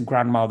always a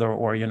grandmother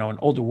or, an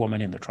older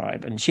woman in the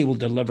tribe, and she will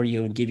deliver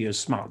you and give you a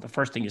smile, the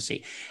first thing you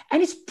see.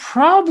 And it's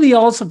probably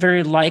also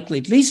very likely,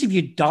 at least if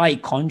you die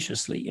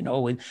consciously,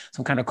 with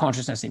some kind of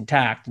consciousness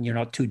intact and you're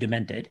not too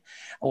demented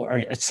or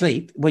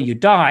asleep, when you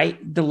die,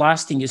 the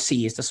last thing you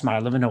see is the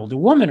smile of an older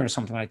woman or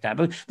something like that.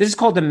 But this is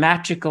called the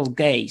magical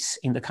gaze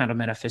in the kind of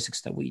metaphysics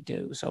that we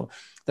do. So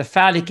the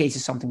phallic gaze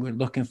is something we're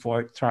looking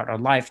for throughout our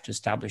life to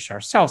establish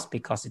ourselves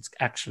because it's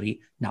actually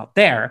not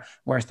there,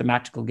 whereas the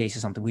magical gaze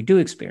is something we do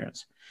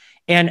experience.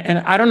 And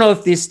I don't know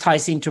if this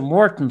ties into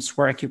Morton's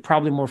work. You're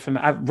probably more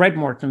familiar. I've read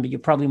Morton, but you're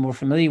probably more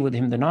familiar with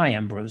him than I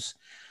am, Bruce.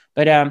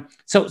 But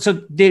so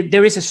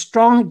there is a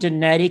strong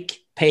genetic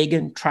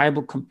pagan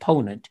tribal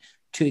component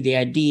to the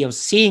idea of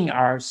seeing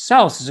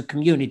ourselves as a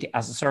community,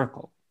 as a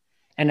circle.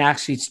 And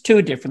actually, it's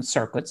two different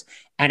circuits,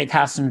 and it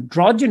has an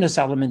androgynous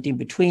element in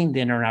between the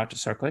inner and outer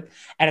circuit,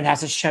 and it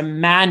has a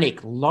shamanic,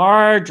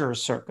 larger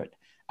circuit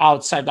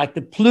outside, like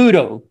the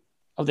Pluto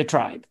of the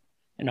tribe.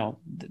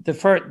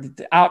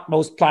 The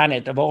outmost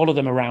planet of all of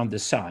them around the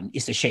sun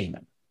is the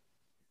shaman.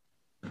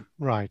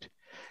 Right.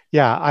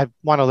 Yeah, I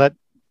want to let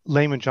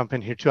Layman jump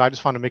in here too. I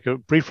just want to make a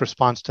brief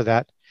response to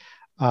that.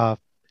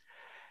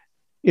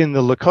 In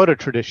the Lakota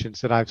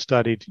traditions that I've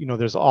studied,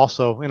 there's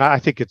also, and I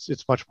think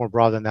it's much more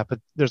broad than that, but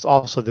there's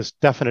also this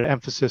definite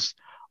emphasis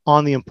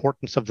on the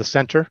importance of the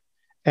center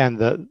and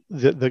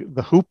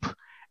the hoop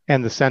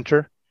and the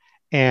center,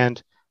 and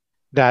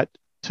that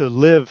to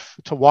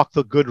walk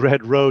the good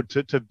red road,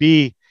 to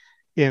be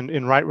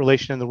in right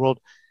relation in the world,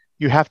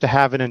 you have to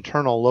have an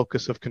internal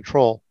locus of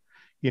control,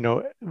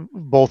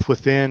 both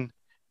within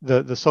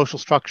the social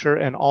structure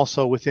and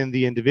also within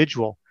the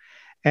individual.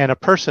 And a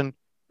person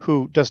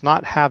who does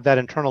not have that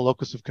internal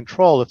locus of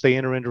control, if they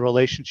enter into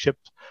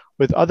relationships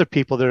with other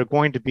people, there are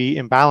going to be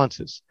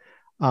imbalances.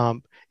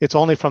 It's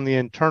only from the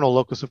internal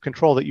locus of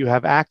control that you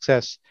have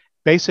access,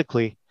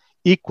 basically,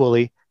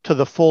 equally to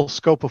the full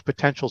scope of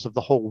potentials of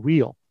the whole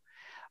wheel.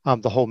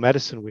 The whole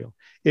medicine wheel.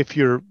 If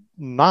you're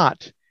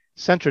not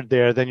centered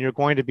there, then you're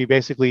going to be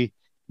basically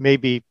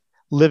maybe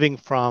living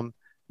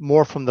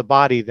more from the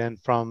body than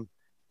from,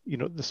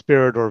 the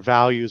spirit or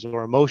values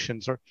or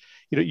emotions, or,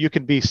 you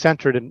can be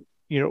centered in,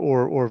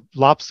 or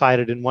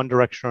lopsided in one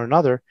direction or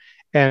another.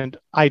 And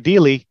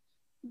ideally,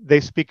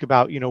 they speak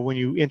about, when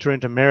you enter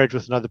into marriage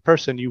with another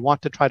person, you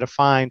want to try to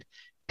find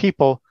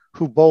people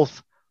who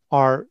both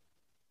are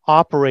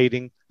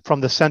operating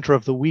from the center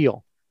of the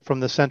wheel, from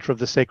the center of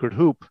the sacred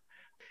hoop.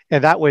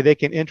 And that way they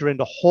can enter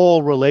into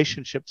whole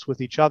relationships with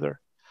each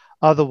other.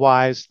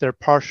 Otherwise, they're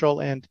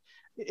partial and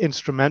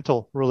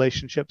instrumental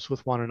relationships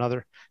with one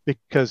another,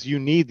 because you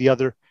need the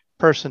other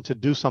person to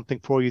do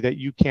something for you that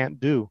you can't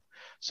do.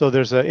 So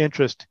there's an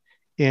interest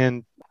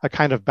in a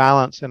kind of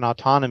balance and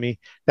autonomy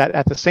that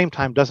at the same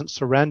time doesn't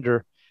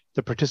surrender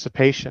the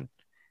participation.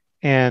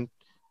 And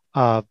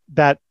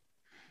that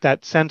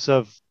sense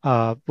of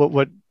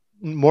what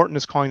Morton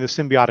is calling the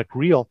symbiotic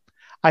real,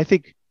 I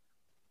think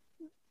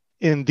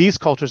in these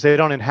cultures, they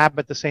don't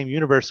inhabit the same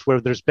universe where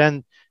there's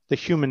been the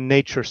human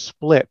nature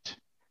split,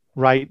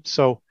 right?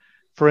 So,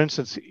 for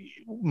instance,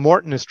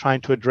 Morton is trying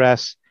to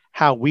address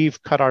how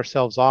we've cut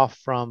ourselves off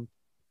from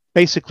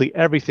basically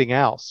everything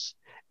else,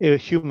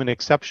 human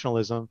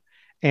exceptionalism.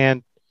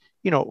 And,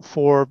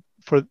 for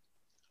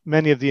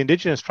many of the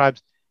indigenous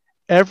tribes,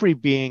 every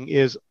being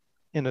is,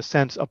 in a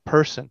sense, a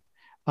person.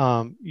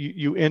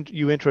 You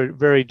enter a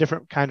very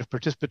different kind of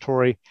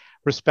participatory,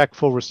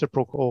 respectful,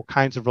 reciprocal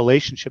kinds of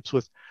relationships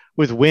with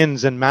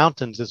winds and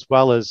mountains, as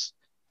well as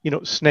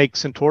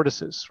snakes and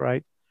tortoises,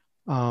 right?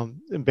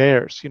 And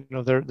bears.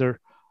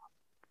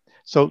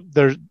 So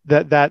there's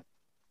that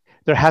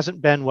there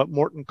hasn't been what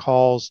Morton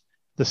calls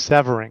the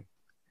severing.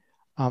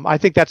 I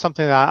think that's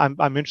something that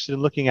I'm interested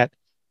in looking at.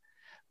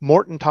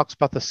 Morton talks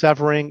about the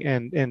severing,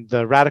 and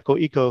the radical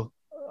eco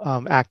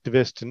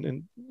activist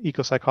and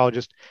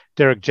eco-psychologist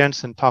Derek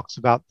Jensen talks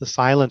about the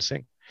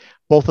silencing.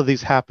 Both of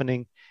these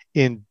happening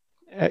in,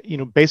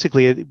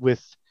 basically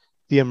with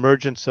the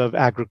emergence of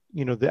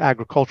the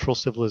agricultural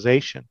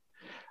civilization,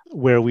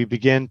 where we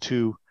begin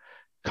to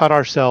cut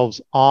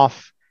ourselves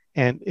off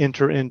and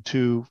enter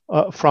into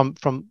from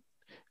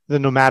the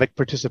nomadic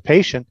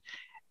participation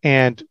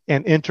and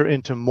enter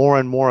into more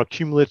and more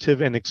accumulative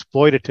and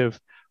exploitative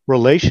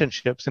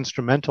relationships,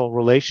 instrumental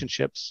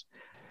relationships.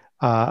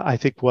 I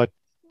think what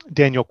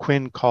Daniel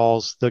Quinn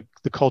calls the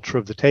culture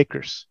of the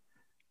takers,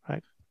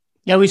 right?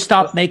 Yeah, we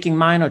stopped making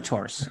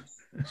minotaurs.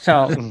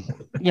 So,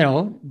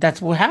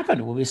 that's what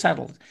happened when we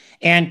settled.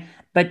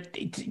 But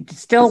it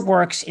still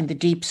works in the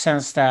deep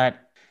sense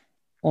that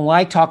when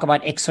I talk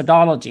about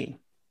exodology,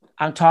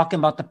 I'm talking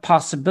about the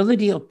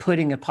possibility of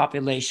putting a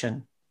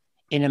population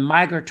in a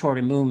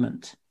migratory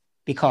movement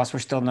because we're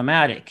still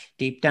nomadic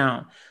deep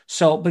down.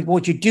 So, but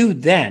what you do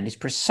then is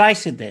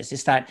precisely this,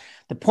 is that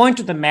the point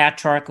of the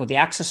matriarch or the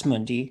axis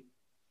mundi,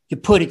 you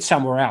put it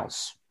somewhere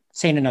else,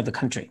 say in another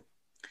country.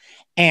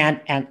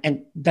 And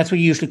that's what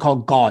you usually call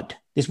God.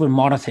 This is where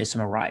monotheism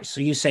arrives.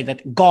 So you say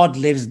that God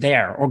lives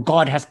there, or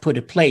God has put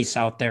a place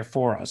out there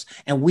for us,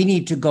 and we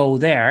need to go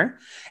there.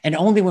 And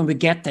only when we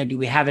get there do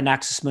we have an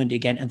axis mundi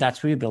again, and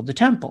that's where you build the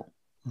temple.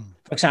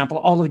 For example,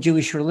 all of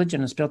Jewish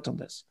religion is built on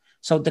this.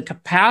 So the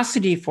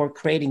capacity for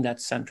creating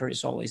that center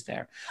is always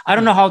there. I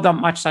don't know how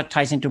much that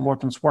ties into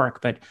Morton's work,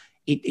 but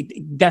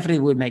it definitely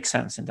would make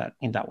sense in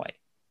that way.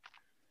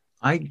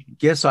 I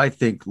guess I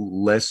think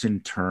less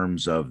in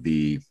terms of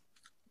the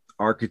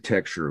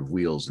architecture of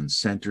wheels and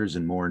centers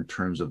and more in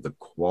terms of the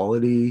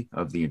quality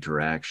of the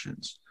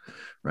interactions,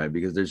 right?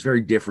 Because there's very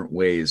different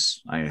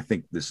ways. I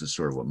think this is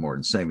sort of what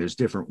Morton's saying. There's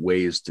different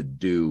ways to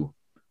do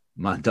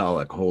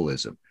mandalic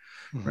holism,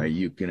 right?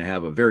 You can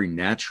have a very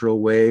natural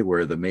way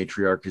where the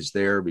matriarch is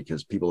there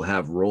because people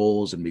have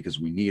roles and because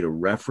we need a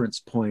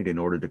reference point in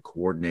order to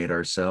coordinate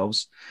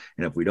ourselves.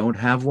 And if we don't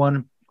have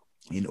one,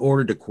 in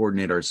order to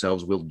coordinate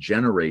ourselves, we'll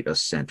generate a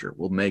center.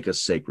 We'll make a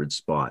sacred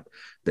spot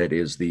that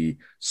is the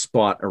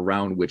spot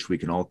around which we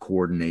can all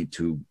coordinate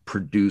to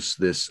produce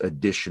this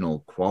additional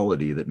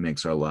quality that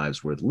makes our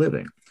lives worth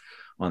living.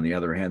 On the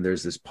other hand,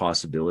 there's this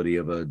possibility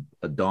of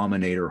a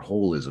dominator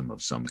holism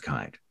of some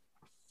kind.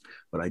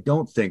 But I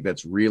don't think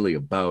that's really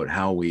about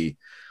how we,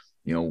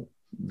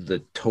 the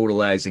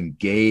totalizing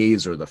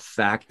gaze or the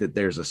fact that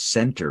there's a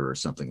center or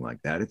something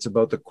like that. It's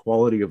about the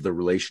quality of the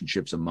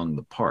relationships among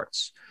the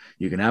parts.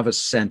 You can have a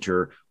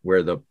center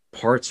where the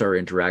parts are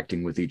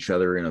interacting with each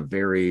other in a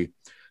very,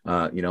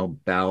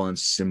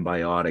 balanced,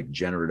 symbiotic,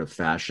 generative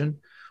fashion,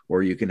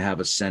 or you can have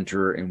a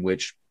center in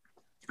which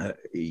a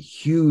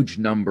huge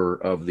number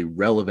of the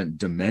relevant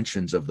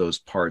dimensions of those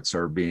parts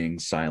are being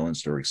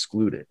silenced or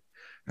excluded,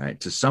 right?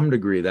 To some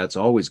degree, that's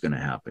always going to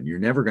happen. You're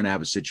never going to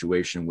have a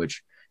situation in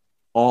which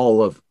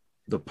all of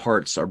the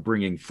parts are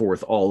bringing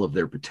forth all of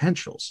their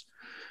potentials.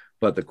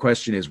 But the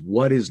question is,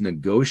 what is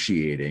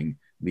negotiating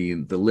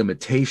the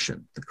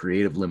limitation, the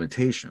creative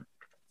limitation?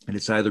 And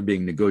it's either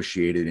being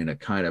negotiated in a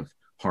kind of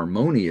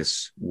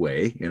harmonious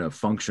way, in a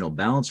functional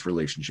balanced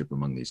relationship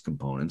among these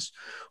components,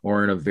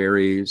 or in a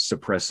very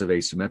suppressive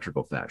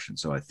asymmetrical fashion.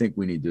 So I think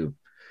we need to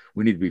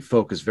be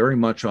focused very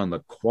much on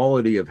the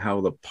quality of how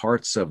the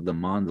parts of the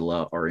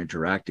mandala are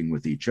interacting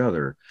with each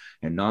other,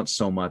 and not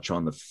so much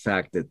on the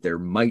fact that there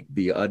might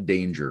be a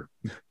danger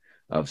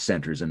of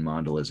centers and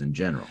mandalas in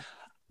general.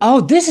 Oh,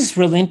 this is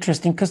really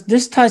interesting because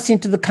this ties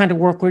into the kind of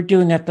work we're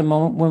doing at the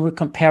moment when we're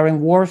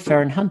comparing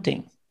warfare and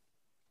hunting.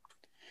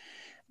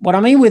 What I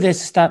mean with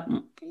this is that,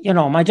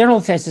 my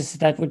general thesis is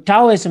that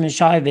Taoism and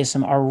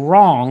Shaivism are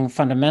wrong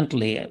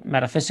fundamentally,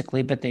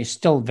 metaphysically, but they're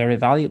still very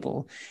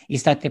valuable,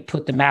 is that they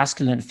put the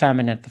masculine and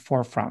feminine at the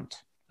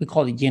forefront. We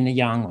call it yin and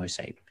yang, or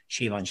say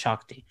Shiva and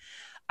Shakti.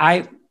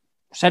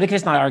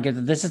 Sedekis and I argue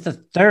that this is the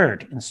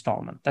third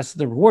installment. That's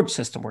the reward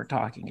system we're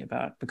talking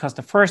about, because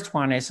the first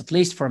one is, at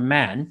least for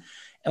men,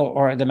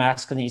 or the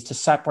masculine, is to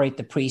separate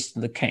the priest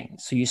and the king.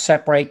 So you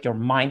separate your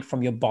mind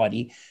from your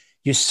body.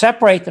 You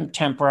separate them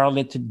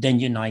temporarily to then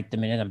unite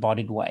them in an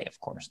embodied way,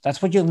 of course.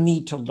 That's what you'll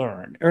need to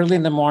learn early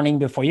in the morning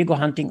before you go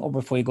hunting or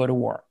before you go to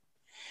war.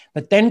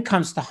 But then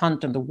comes the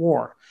hunt and the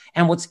war.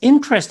 And what's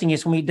interesting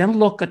is when we then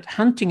look at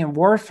hunting and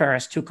warfare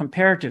as two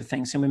comparative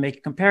things, and we make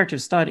a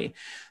comparative study.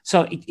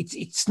 So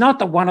it's not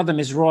that one of them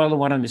is royal and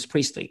one of them is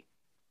priestly.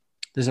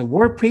 There's a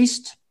war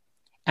priest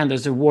and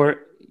there's a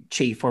war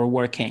chief or a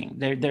war king.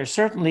 There's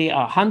certainly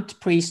a hunt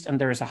priest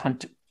and there's a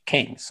hunt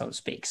king, so to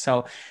speak.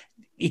 So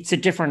it's a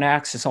different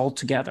axis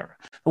altogether.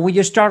 But when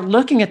you start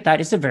looking at that,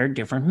 it's a very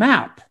different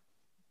map.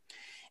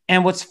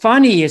 And what's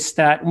funny is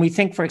that when we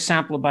think, for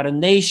example, about a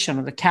nation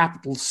or the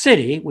capital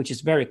city, which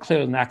is very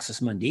clear in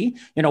Axis Mundi,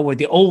 where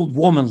the old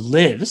woman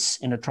lives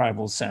in a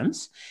tribal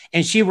sense,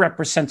 and she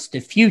represents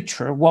the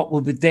future, what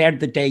will be there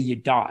the day you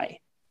die.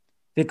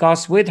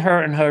 Because with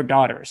her and her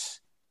daughters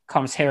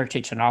comes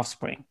heritage and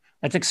offspring.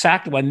 That's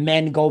exactly why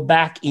men go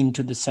back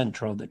into the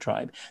center of the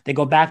tribe. They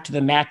go back to the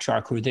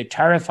matriarch who they're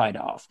terrified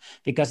of,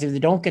 because if they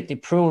don't get the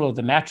approval of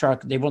the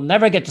matriarch, they will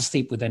never get to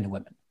sleep with any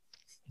women.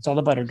 It's all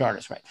about her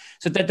daughters, right?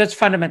 So that's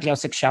fundamentally how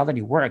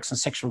sexuality works and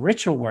sexual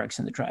ritual works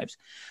in the tribes.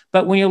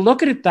 But when you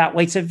look at it that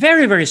way, it's a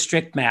very, very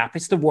strict map.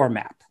 It's the war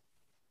map.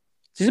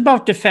 This is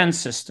about defense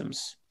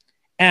systems.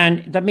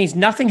 And that means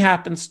nothing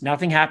happens,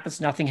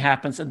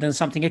 and then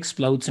something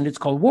explodes, and it's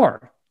called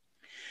war.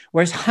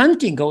 Whereas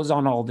hunting goes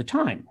on all the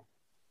time.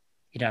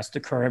 It has to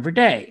occur every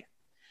day.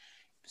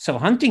 So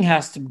hunting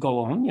has to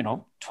go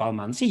on, 12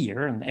 months a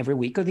year, and every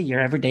week of the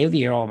year, every day of the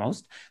year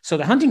almost. So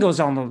the hunting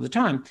goes on all the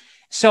time.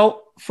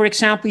 So, for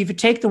example, if you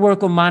take the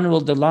work of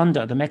Manuel de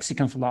Landa, the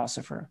Mexican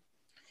philosopher,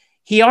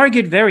 he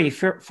argued very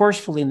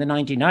forcefully in the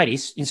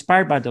 1990s,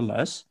 inspired by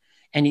Deleuze,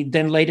 and he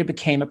then later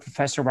became a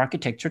professor of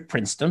architecture at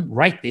Princeton,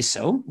 rightly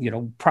so,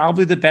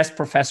 probably the best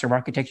professor of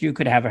architecture you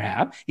could ever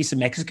have. He's a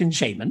Mexican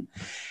shaman.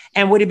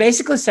 And what he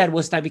basically said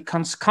was that we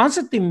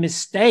constantly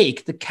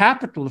mistake the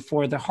capital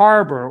for the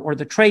harbor or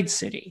the trade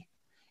city.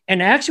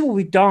 And actually what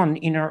we've done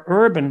in our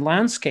urban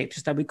landscapes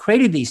is that we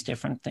created these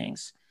different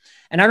things.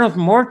 And I don't know if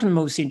Morton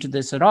moves into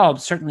this at all,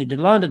 but certainly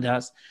DeLanda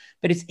does.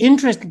 But it's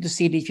interesting to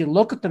see that if you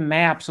look at the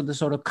maps of the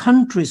sort of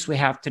countries we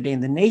have today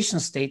and the nation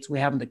states we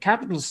have and the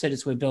capital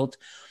cities we built,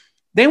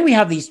 then we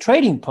have these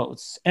trading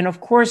posts. And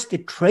of course, the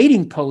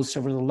trading posts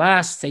over the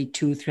last, say,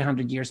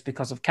 200-300 years,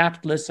 because of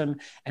capitalism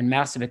and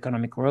massive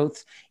economic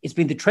growth, it's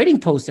been the trading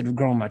posts that have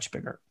grown much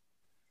bigger.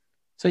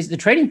 So it's the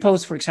trading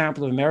posts, for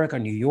example, of America,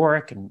 New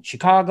York and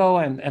Chicago,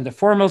 and the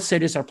formal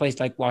cities are places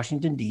like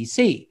Washington,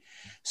 D.C.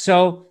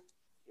 So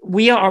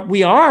we are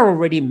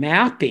already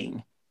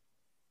mapping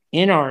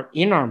in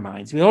our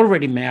minds, we're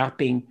already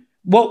mapping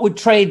what would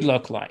trade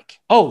look like.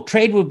 Oh,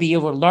 trade will be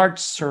over a large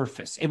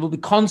surface. It will be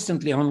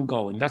constantly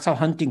ongoing. That's how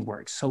hunting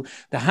works. So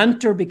the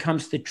hunter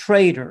becomes the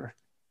trader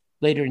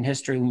later in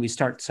history when we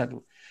start to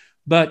settle.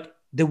 But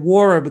the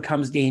warrior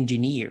becomes the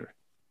engineer.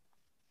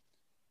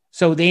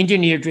 So the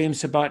engineer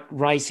dreams about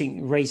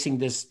racing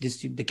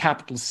the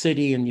capital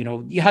city, and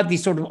you have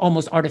these sort of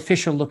almost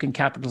artificial looking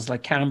capitals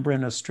like Canberra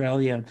in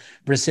Australia and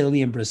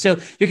Brasilia in Brazil.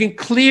 You can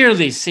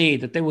clearly see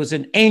that there was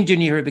an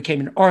engineer who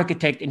became an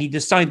architect, and he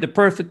designed the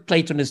perfect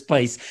place on his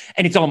place,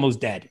 and it's almost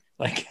dead.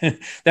 Like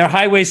there are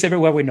highways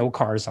everywhere with no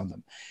cars on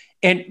them.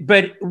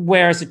 But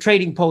whereas the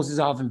trading post is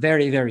often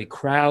very, very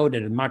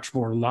crowded and much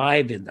more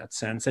live in that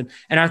sense. And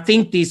I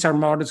think these are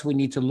models we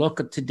need to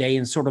look at today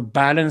and sort of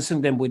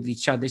balancing them with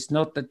each other. It's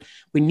not that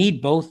we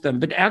need both of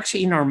them, but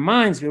actually in our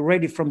minds, we're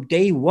ready from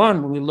day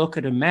one. When we look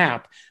at a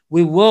map,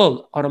 we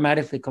will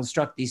automatically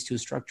construct these two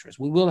structures.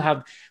 We will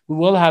have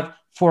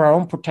for our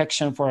own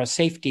protection, for our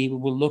safety, we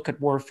will look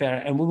at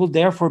warfare, and we will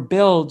therefore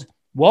build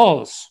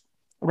walls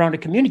around the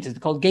communities. They're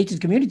called gated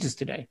communities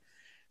today.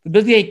 We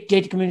build the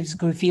gated communities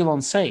because we feel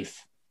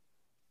unsafe,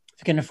 if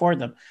you can afford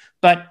them.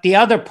 But the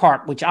other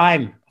part, which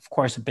I'm, of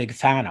course, a big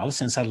fan of,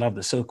 since I love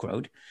the Silk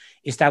Road,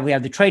 is that we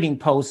have the trading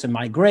posts and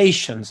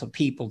migrations of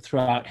people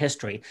throughout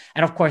history.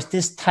 And of course,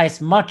 this ties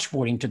much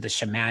more into the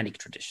shamanic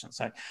traditions.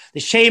 Like the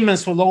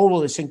shamans will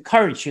always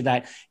encourage you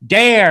that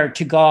dare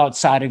to go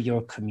outside of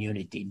your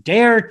community,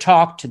 dare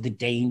talk to the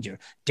danger,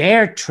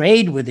 dare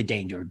trade with the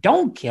danger,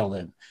 don't kill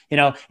him.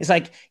 It's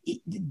like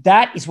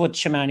that is what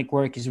shamanic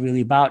work is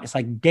really about. It's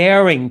like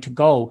daring to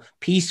go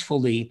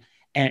peacefully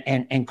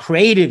and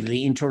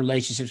creatively into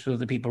relationships with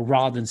other people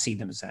rather than see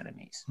them as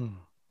enemies.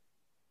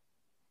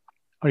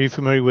 Are you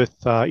familiar with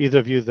either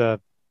of you, the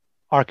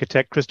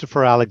architect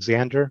Christopher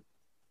Alexander?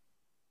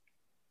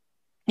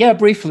 Yeah,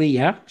 briefly.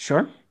 Yeah,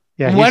 sure.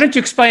 Yeah. Why don't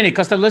you explain it?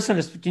 Because the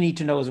listeners need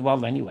to know as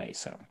well anyway.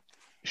 So.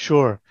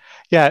 Sure.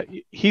 Yeah,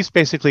 he's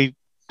basically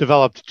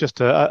developed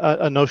just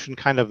a notion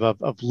kind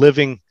of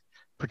living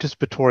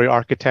participatory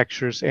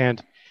architectures, and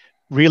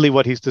really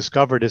what he's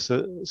discovered is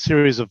a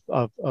series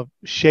of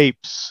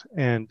shapes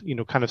and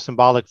kind of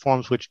symbolic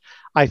forms, which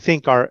I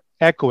think are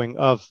echoing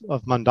of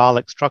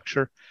mandalic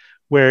structure,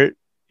 where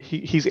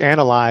he's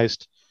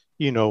analyzed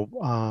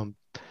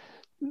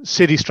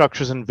city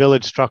structures and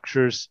village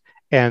structures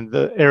and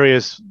the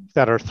areas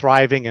that are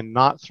thriving and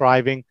not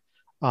thriving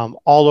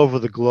all over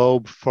the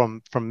globe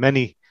from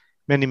many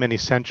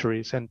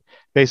centuries, and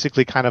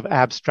basically kind of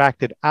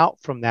abstracted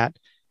out from that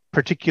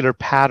particular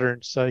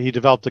patterns. So he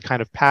developed a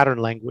kind of pattern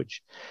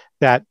language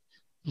that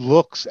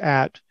looks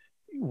at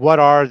what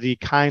are the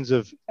kinds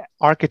of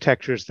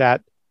architectures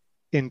that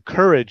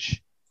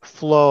encourage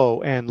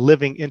flow and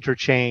living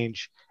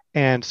interchange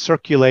and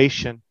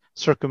circulation,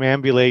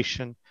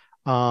 circumambulation,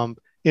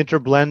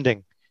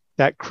 interblending,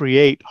 that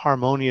create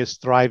harmonious,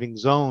 thriving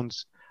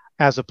zones,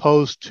 as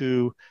opposed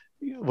to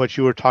what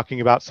you were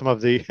talking about, some of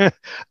the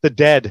the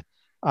dead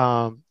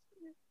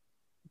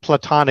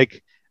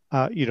Platonic,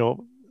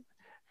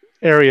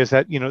 areas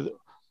that,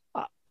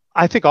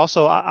 I think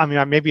also, I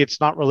mean, maybe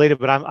it's not related,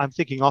 but I'm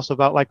thinking also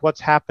about like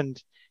what's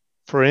happened,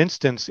 for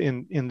instance,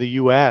 in the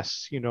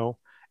US,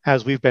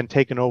 as we've been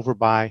taken over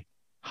by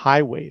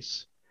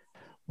highways,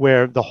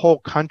 where the whole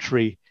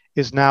country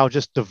is now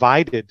just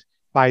divided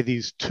by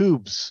these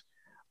tubes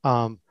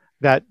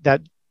that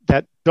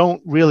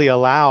don't really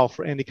allow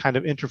for any kind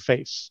of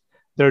interface.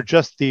 They're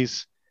just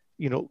these,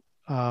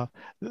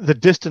 the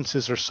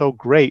distances are so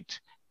great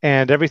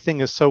and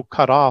everything is so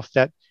cut off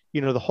that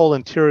the whole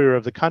interior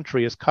of the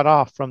country is cut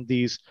off from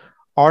these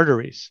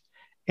arteries,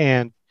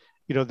 and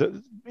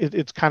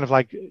it's kind of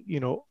like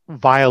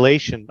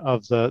violation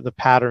of the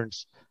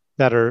patterns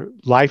that are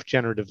life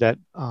generative that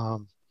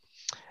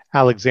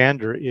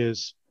Alexander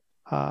is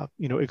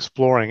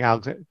exploring.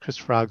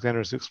 Christopher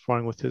Alexander is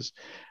exploring with his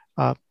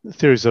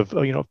theories of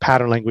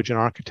pattern language and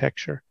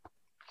architecture.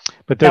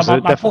 But there's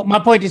my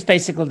point is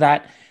basically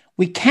that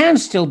we can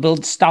still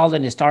build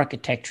Stalinist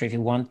architecture if you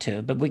want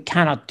to, but we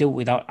cannot do it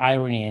without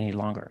irony any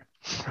longer.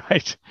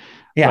 Right.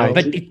 Yeah, right.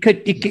 But it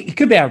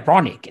could be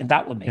ironic, and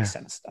that would make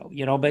sense, though.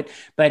 But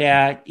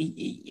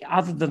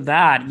other than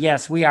that,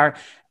 yes,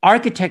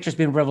 architecture has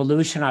been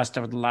revolutionized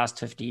over the last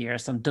 50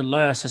 years, and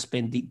Deleuze has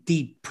been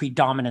the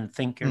predominant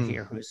thinker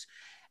here, who's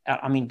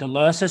I mean,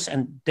 Deleuze's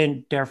and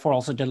then therefore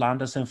also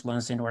Delanda's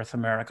influence in North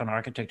American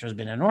architecture has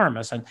been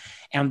enormous.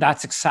 And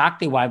that's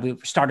exactly why we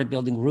started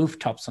building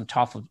rooftops on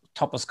top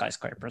of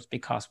skyscrapers,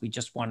 because we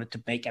just wanted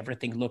to make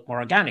everything look more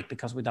organic,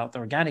 because without the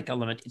organic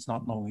element, it's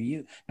no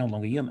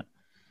longer human.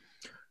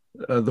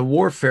 The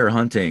warfare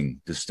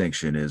hunting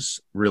distinction is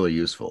really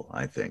useful,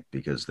 I think,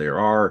 because there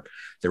are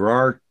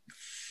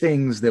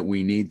things that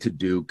we need to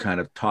do kind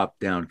of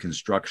top-down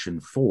construction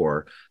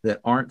for that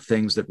aren't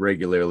things that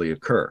regularly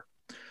occur.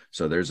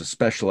 So there's a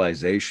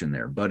specialization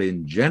there. But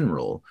in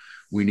general,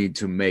 we need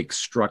to make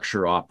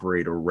structure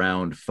operate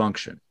around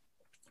function,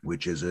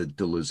 which is a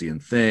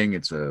Deleuzian thing.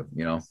 It's a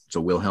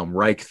Wilhelm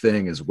Reich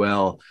thing as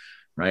well,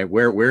 right?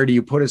 Where do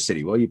you put a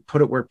city? Well, you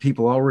put it where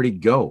people already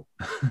go.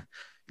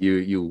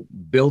 You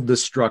build the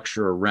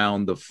structure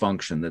around the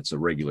function that's a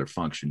regular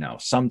function. Now,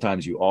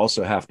 sometimes you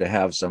also have to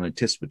have some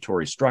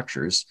anticipatory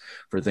structures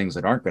for things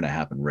that aren't going to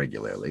happen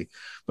regularly.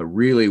 But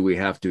really, we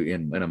have to,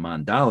 in a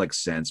mandalic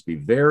sense, be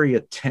very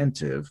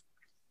attentive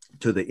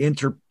to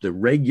the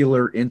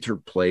regular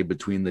interplay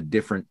between the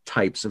different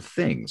types of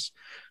things,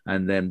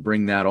 and then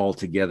bring that all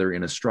together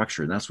in a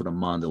structure. And that's what a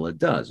mandala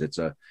does. It's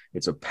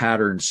a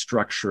pattern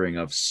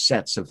structuring of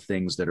sets of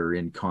things that are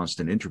in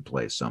constant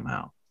interplay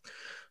somehow.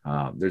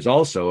 There's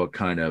also a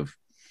kind of,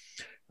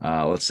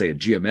 let's say, a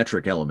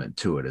geometric element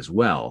to it as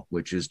well,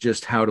 which is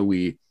just how do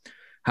we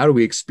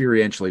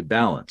experientially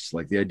balance?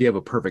 Like the idea of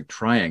a perfect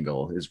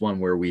triangle is one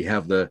where we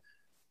have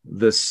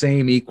the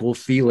same equal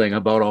feeling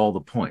about all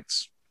the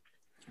points,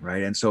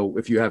 right? And so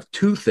if you have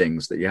two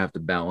things that you have to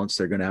balance,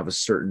 they're going to have a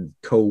certain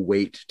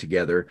co-weight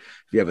together.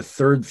 If you have a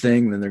third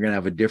thing, then they're going to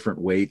have a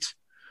different weight.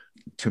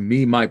 To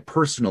me, my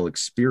personal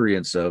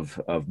experience of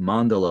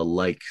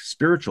mandala-like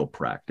spiritual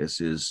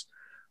practice is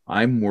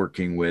I'm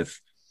working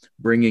with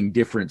bringing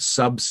different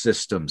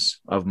subsystems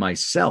of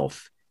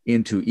myself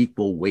into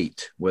equal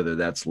weight, whether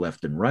that's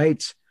left and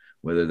right,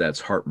 whether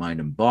that's heart,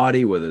 mind, and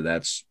body, whether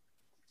that's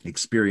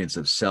experience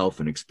of self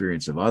and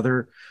experience of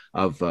other,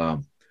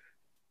 of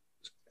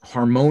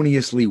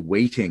harmoniously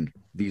weighting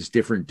these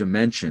different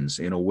dimensions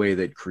in a way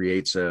that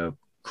creates a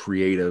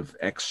creative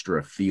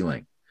extra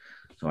feeling.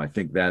 So I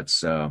think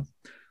that's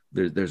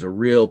there's a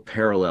real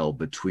parallel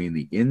between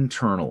the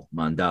internal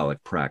mandalic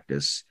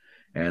practice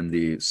and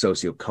the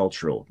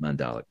sociocultural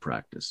mandalic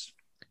practice.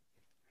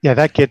 Yeah,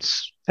 that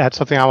gets at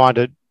something I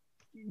wanted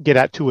to get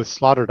at too with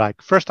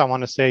Sloterdijk. First, I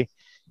want to say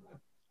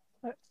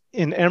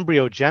in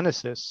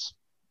embryogenesis,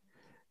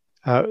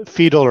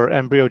 fetal or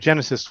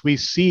embryogenesis, we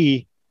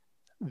see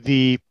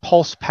the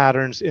pulse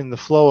patterns in the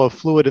flow of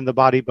fluid in the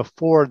body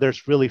before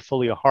there's really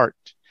fully a heart.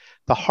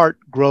 The heart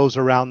grows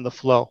around the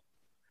flow.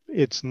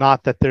 It's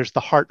not that there's the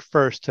heart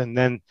first and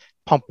then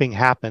pumping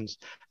happens.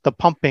 The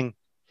pumping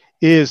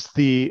is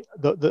the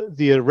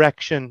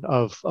erection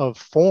of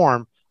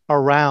form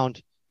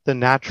around the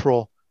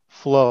natural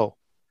flow.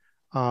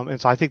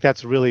 And so I think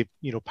that's a really,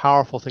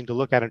 powerful thing to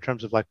look at in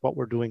terms of like what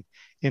we're doing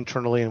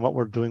internally and what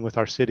we're doing with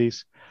our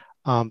cities.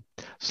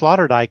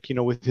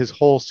 Sloterdijk, with his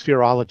whole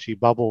spherology,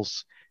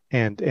 bubbles,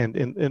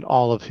 and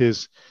all of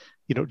his,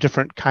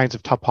 different kinds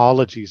of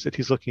topologies that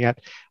he's looking at.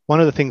 One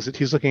of the things that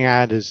he's looking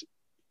at is,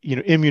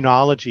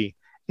 immunology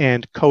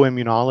and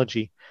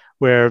co-immunology,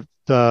 where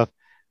the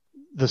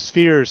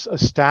spheres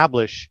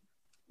establish,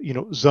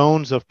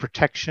 zones of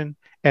protection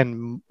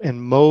and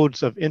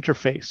modes of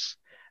interface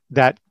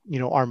that,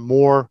 are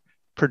more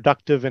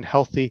productive and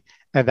healthy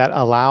and that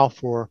allow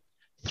for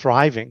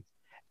thriving.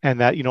 And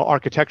that,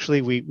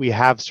 architecturally, we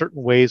have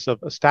certain ways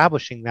of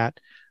establishing that.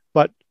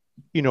 But,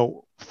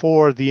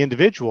 for the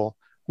individual,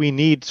 we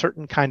need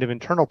certain kind of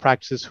internal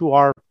practices who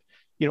are,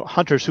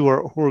 hunters who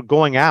are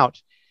going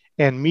out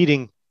and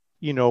meeting,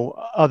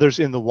 others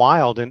in the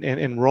wild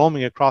and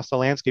roaming across the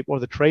landscape, or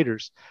the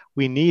traders.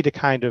 We need a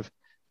kind of,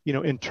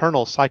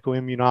 internal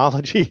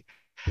psychoimmunology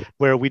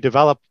where we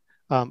develop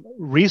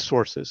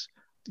resources,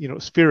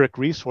 spheric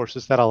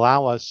resources that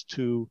allow us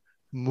to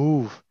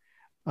move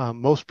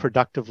most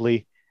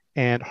productively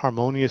and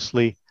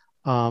harmoniously,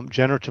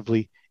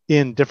 generatively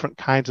in different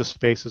kinds of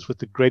spaces with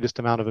the greatest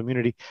amount of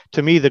immunity.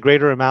 To me, the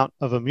greater amount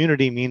of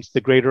immunity means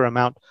the greater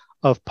amount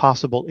of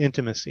possible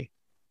intimacy.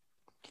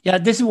 Yeah,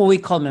 this is what we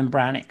call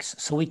membranics.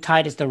 So we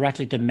tie this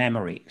directly to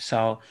memory.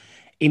 So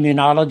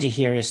immunology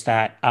here is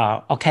that,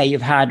 okay,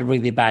 you've had a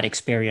really bad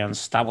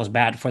experience. That was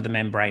bad for the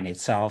membrane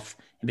itself.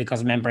 And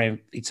because membrane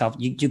itself,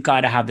 you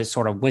got to have this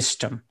sort of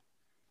wisdom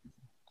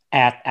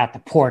at the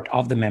port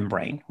of the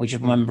membrane, which is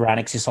what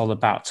membranics is all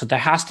about. So there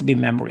has to be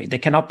memory. There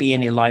cannot be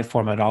any life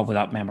form at all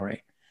without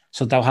memory.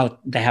 So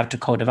they have to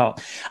co-develop.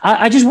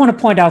 I just want to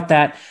point out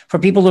that for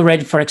people who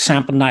read, for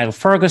example, Niall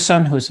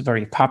Ferguson, who's a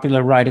very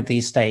popular writer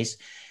these days,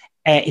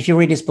 if you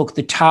read his book,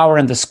 The Tower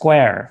and the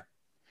Square,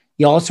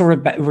 you also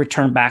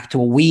return back to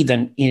what we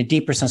then, in a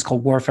deeper sense,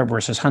 called warfare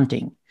versus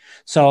hunting.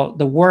 So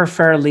the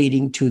warfare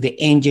leading to the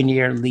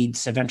engineer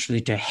leads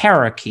eventually to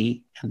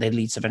hierarchy, and that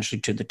leads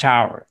eventually to the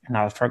tower in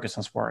Niall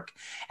Ferguson's work.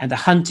 And the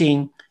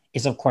hunting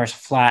is, of course,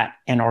 flat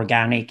and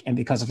organic. And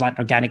because of flat and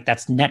organic,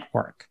 that's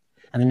network.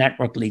 and the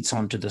network leads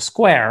on to the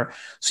square.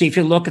 So if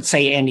you look at,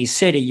 say, any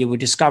city, you would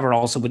discover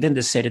also within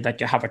the city that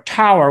you have a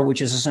tower,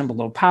 which is a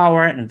symbol of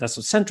power, and that's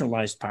a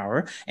centralized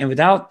power. And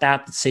without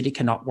that, the city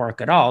cannot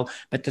work at all.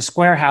 But the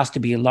square has to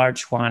be a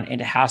large one,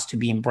 and it has to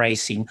be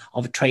embracing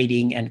of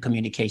trading and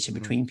communication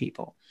between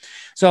people.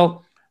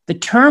 So the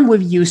term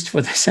we've used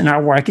for this in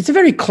our work, it's a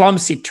very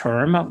clumsy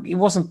term. It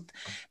wasn't,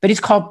 but it's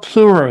called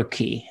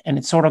plurarchy, and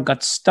it sort of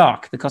got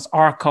stuck because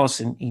archos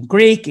in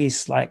Greek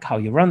is like how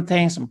you run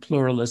things, and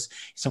pluralis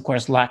is, of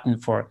course, Latin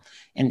for,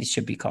 and it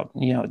should be called,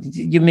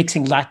 you're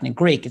mixing Latin and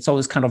Greek. It's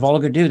always kind of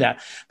vulgar to do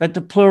that. But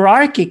the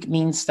plurarchic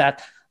means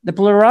that the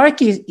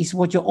plurarchy is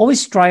what you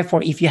always strive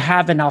for if you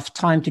have enough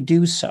time to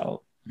do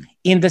so,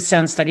 in the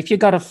sense that if you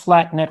got a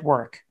flat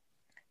network,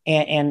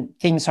 and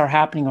things are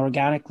happening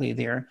organically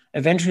there,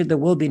 eventually there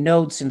will be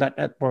nodes in that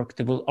network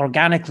that will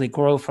organically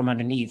grow from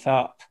underneath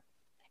up.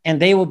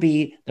 And they will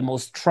be the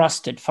most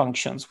trusted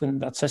functions within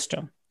that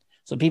system.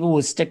 So people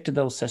will stick to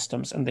those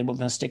systems, and they will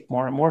then stick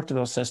more and more to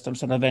those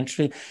systems. And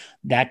eventually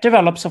that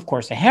develops, of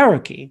course, a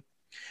hierarchy.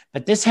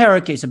 But this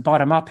hierarchy is a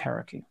bottom-up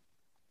hierarchy.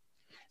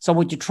 So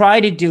what you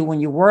try to do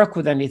when you work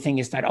with anything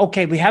is that,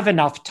 okay, we have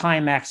enough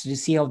time actually to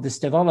see how this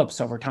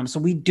develops over time. So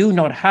we do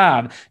not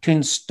have to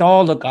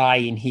install a guy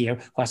in here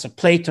who has a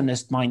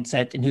Platonist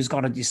mindset and who's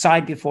got to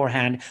decide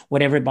beforehand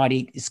what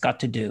everybody has got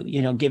to do,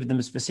 give them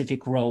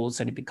specific roles,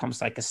 and it becomes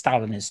like a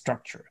Stalinist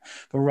structure.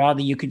 But rather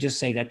you could just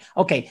say that,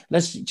 okay,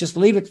 let's just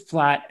leave it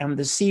flat and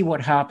to see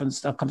what happens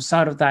that comes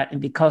out of that.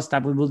 And because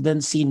that, we will then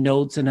see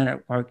nodes in the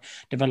network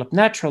develop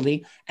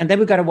naturally. And then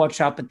we've got to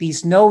watch out that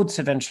these nodes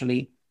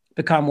eventually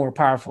become more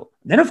powerful.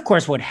 Then, of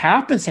course, what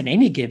happens in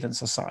any given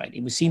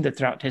society, we've seen that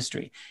throughout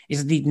history,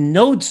 is the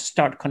nodes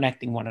start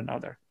connecting one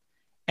another.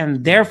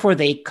 And therefore,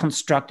 they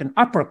construct an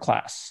upper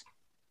class.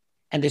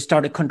 And they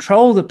start to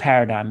control the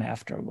paradigm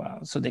after a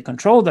while. So they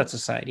control that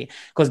society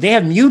because they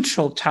have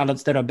mutual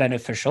talents that are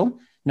beneficial,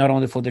 not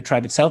only for the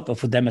tribe itself, but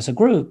for them as a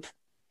group.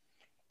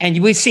 And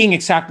we're seeing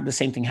exactly the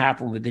same thing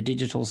happen with the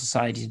digital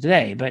society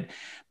today. But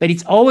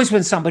it's always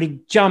when somebody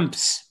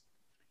jumps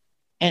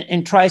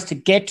and tries to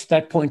get to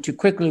that point too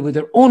quickly with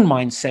their own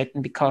mindset,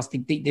 and because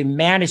they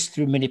manage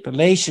through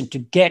manipulation to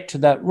get to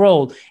that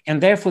role, and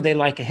therefore they,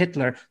 like a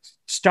Hitler,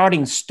 start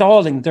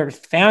installing their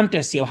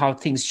fantasy of how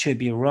things should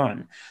be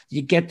run.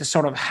 You get the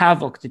sort of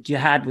havoc that you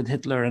had with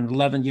Hitler and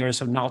 11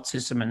 years of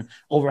Nazism and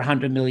over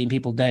 100 million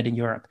people dead in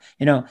Europe.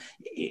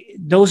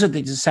 Those are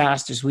the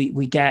disasters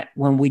we get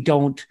when we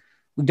don't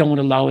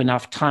allow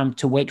enough time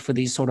to wait for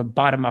these sort of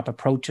bottom-up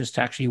approaches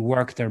to actually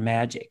work their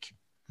magic.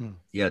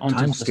 Yeah,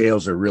 time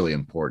scales are really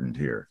important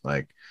here.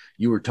 Like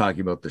you were talking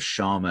about the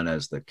shaman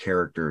as the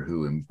character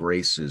who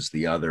embraces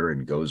the other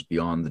and goes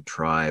beyond the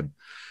tribe.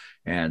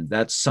 And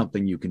that's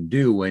something you can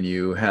do when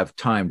you have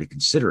time to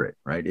consider it,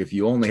 right? If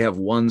you only have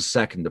 1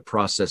 second to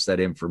process that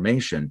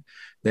information,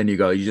 then you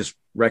just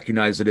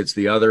recognize that it's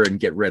the other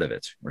and get rid of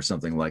it or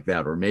something like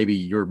that. Or maybe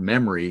your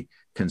memory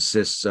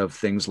consists of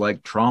things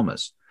like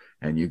traumas,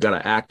 and you got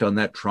to act on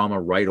that trauma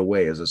right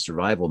away as a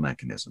survival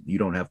mechanism. You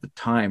don't have the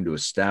time to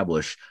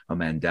establish a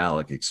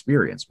mandalic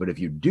experience. But if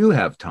you do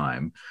have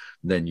time,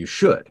 then you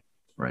should,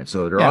 right?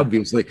 So there are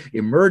obviously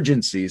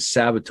emergencies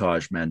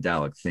sabotage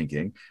mandalic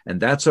thinking, and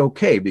that's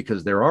okay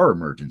because there are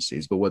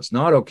emergencies. But what's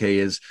not okay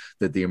is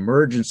that the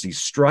emergency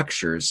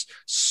structures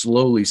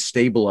slowly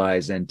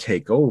stabilize and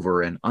take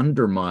over and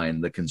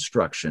undermine the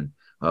construction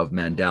of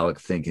mandalic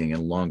thinking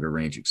and longer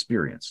range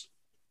experience.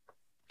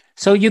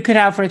 So you could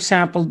have, for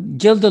example,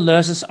 Gilles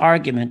Deleuze's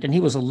argument, and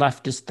he was a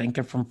leftist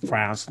thinker from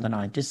France in the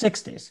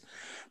 1960s,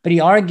 but he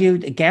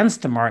argued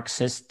against the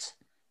Marxists,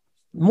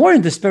 more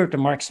in the spirit of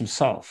Marx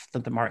himself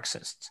than the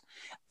Marxists,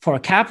 for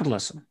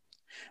capitalism,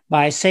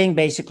 by saying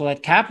basically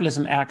that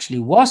capitalism actually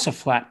was a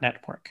flat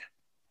network.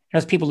 It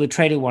has people who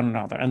traded one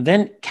another, and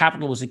then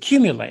capital was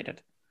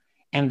accumulated.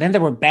 And then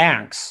there were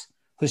banks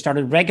who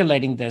started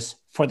regulating this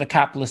for the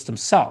capitalists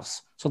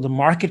themselves, so the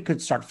market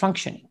could start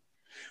functioning.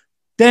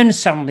 Then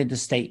suddenly the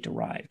state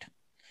arrived.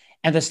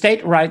 And the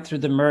state arrived through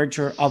the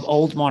merger of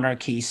old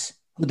monarchies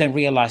who then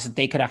realized that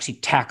they could actually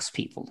tax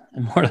people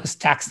and more or less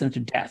tax them to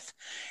death.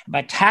 And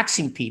by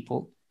taxing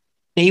people,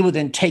 they would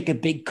then take a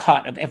big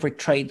cut of every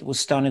trade that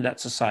was done in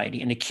that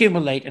society and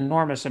accumulate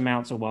enormous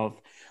amounts of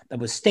wealth that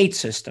was state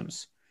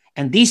systems.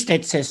 And these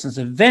state systems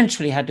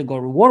eventually had to go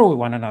to war with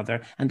one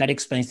another. And that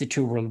explains the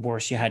 2 world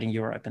wars you had in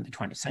Europe in the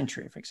 20th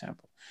century, for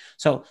example.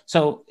 So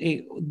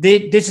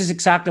this is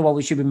exactly what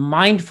we should be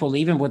mindful,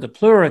 even where the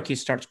plurality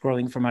starts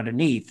growing from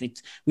underneath.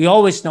 We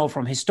always know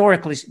from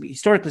historically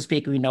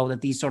speaking, we know that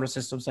these sort of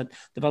systems that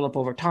develop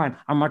over time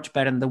are much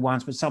better than the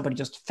ones where somebody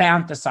just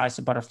fantasizes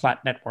about a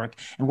flat network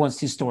and wants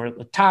to store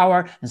a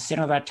tower and sit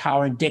on that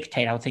tower and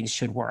dictate how things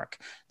should work.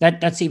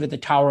 That's even the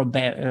Tower of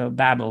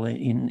Babel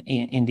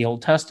in the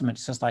Old Testament.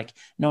 It's just like,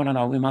 no,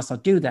 we must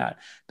not do that.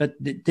 But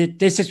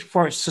this is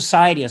for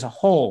society as a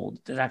whole.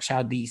 That's actually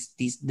how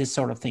this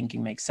sort of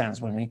thinking makes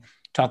sense when we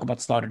talk about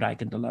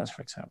Sloterdijk and Deleuze,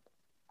 for example.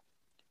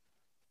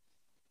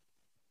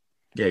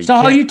 Yeah, so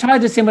how you tie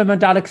this in with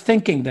Mandalic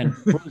thinking then?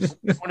 Bruce,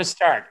 you want to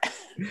start?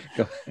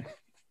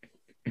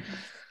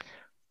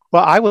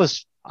 Well, I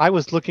was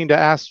looking to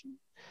ask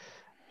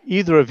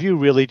either of you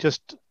really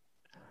just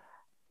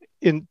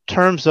in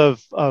terms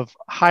of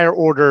higher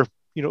order,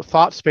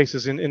 thought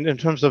spaces in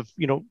terms of,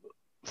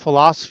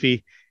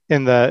 philosophy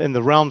in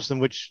the realms in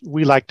which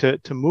we like to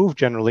move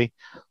generally.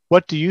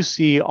 What do you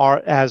see are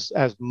as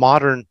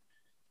modern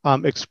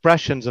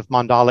expressions of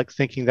Mandalic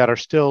thinking that are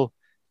still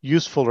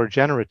useful or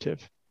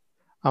generative?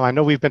 I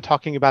know we've been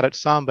talking about it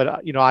some,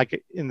 but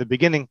in the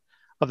beginning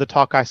of the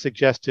talk, I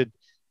suggested,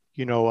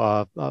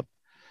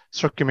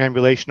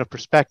 circumambulation of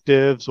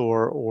perspectives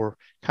or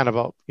kind of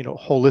a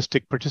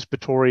holistic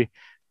participatory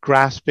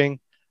grasping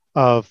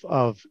of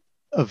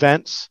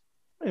events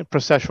and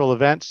processual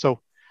events. So,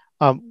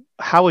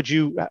 how would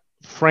you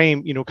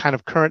frame kind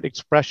of current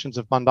expressions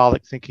of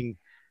Mandalic thinking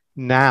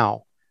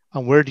now?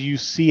 Where do you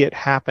see it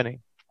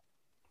happening?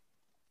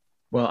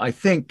 Well, I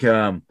think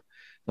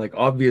like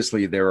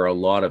obviously there are a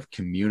lot of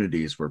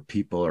communities where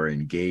people are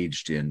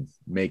engaged in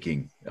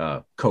making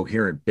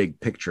coherent big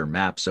picture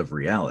maps of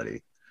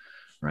reality,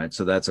 right?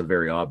 So that's a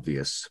very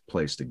obvious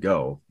place to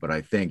go. But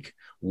I think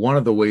one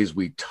of the ways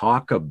we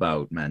talk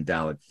about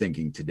Mandalic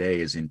thinking today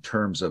is in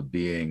terms of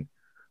being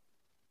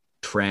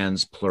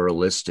trans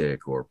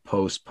pluralistic or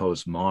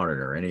postmodern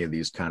or any of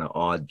these kind of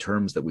odd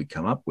terms that we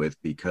come up with,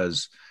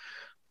 because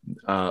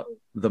the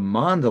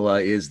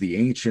mandala is the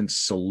ancient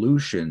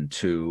solution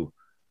to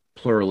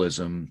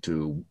pluralism,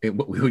 to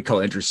what we would call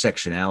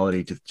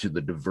intersectionality, to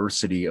the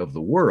diversity of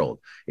the world.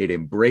 It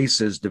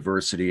embraces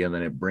diversity and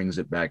then it brings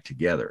it back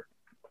together.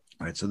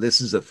 Right. So this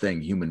is a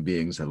thing human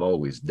beings have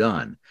always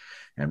done.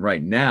 And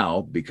right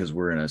now, because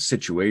we're in a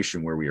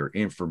situation where we are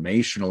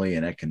informationally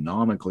and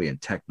economically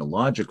and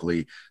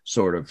technologically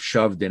sort of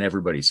shoved in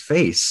everybody's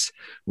face,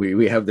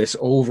 we have this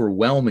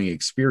overwhelming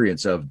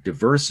experience of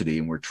diversity,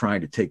 and we're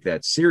trying to take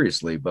that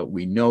seriously, but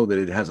we know that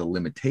it has a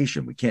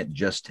limitation. We can't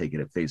just take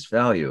it at face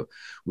value.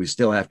 We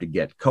still have to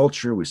get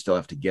culture. We still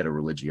have to get a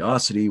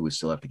religiosity. We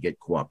still have to get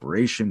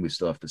cooperation. We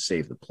still have to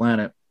save the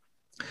planet.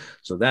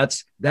 So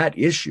that's that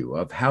issue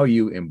of how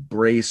you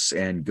embrace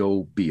and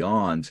go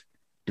beyond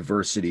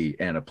diversity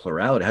and a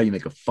plurality, how you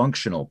make a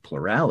functional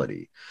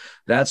plurality.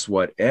 That's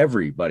what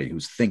everybody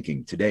who's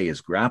thinking today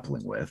is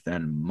grappling with.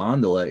 And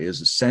mandala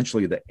is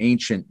essentially the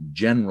ancient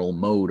general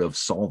mode of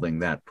solving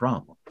that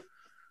problem.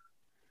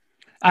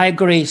 I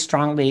agree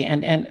strongly.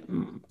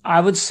 And I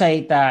would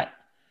say that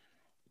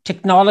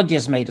technology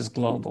has made us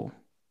global.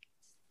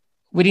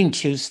 We didn't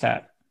choose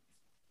that.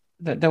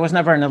 There was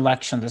never an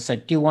election that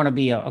said, do you want to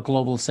be a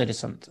global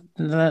citizen?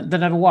 There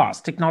never was.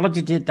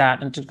 Technology did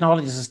that, and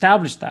technology has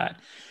established that.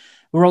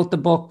 We wrote a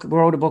book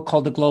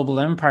called The Global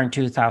Empire in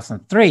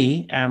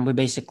 2003, and we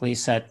basically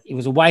said it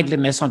was a widely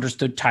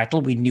misunderstood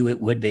title. We knew it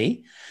would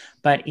be,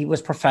 but it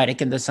was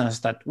prophetic in the sense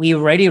that we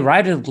already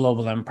write a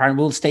global empire and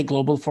we'll stay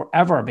global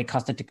forever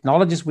because the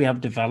technologies we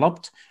have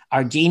developed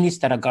are genies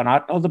that have gone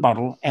out of the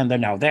bottle and they're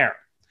now there.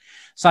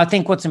 So I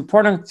think what's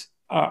important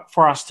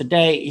for us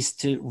today is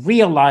to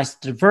realize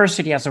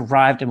diversity has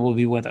arrived and will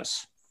be with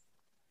us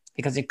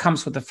because it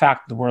comes with the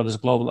fact that the world is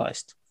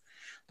globalized.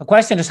 The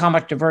question is, how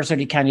much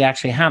diversity can you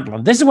actually handle?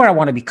 And this is where I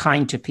want to be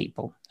kind to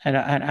people. And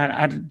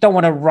I don't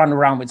want to run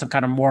around with some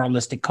kind of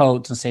moralistic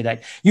codes and say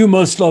that you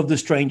must love the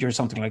stranger or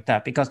something like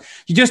that, because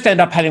you just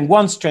end up having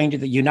one stranger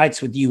that unites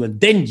with you, and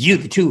then you,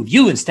 the two of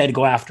you, instead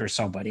go after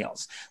somebody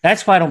else.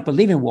 That's why I don't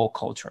believe in woke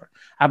culture.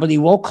 I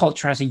believe woke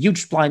culture has a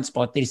huge blind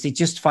spot. That is, it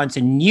just finds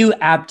a new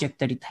object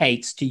that it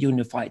hates to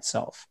unify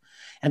itself.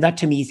 And that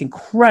to me is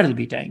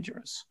incredibly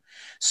dangerous.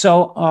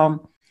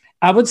 So,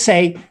 I would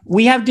say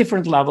we have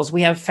different levels.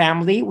 We have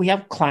family, we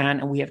have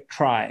clan, and we have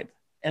tribe.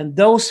 And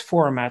those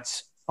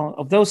formats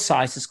of those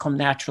sizes come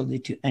naturally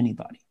to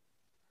anybody.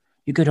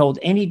 You could hold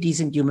any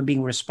decent human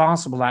being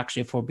responsible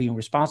actually for being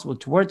responsible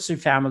towards their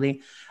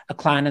family, a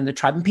clan, and the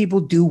tribe. And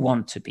people do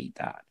want to be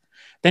that.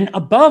 Then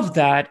above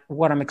that,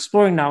 what I'm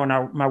exploring now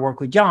in my work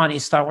with John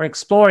is that we're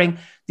exploring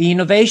the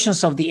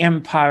innovations of the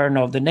empire and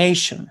of the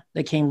nation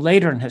that came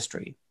later in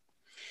history.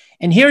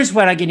 And here's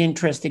where I get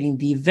interested in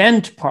the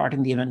event part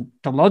and the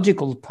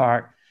eventological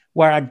part,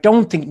 where I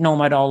don't think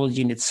nomadology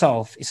in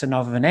itself is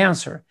enough of an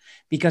answer,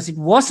 because it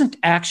wasn't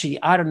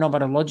actually out of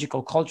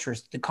nomadological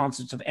cultures the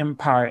concepts of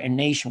empire and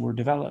nation were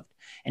developed.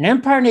 And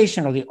empire and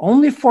nation are the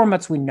only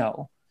formats we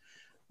know.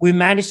 We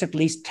managed at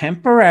least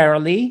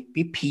temporarily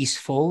be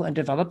peaceful and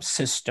develop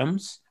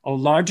systems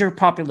of larger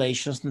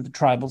populations than the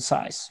tribal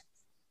size.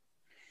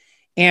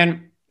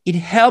 And it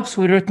helps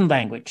with written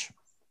language.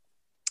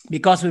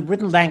 Because with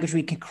written language,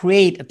 we can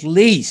create at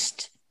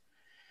least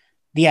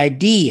the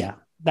idea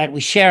that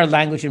we share a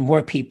language and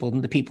more people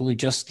than the people who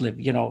just live,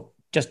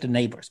 just the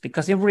neighbors.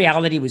 Because in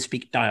reality, we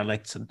speak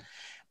dialects and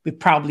we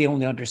probably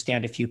only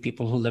understand a few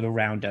people who live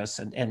around us.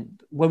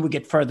 And when we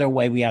get further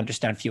away, we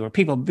understand fewer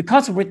people.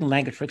 Because of written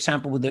language, for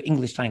example, with the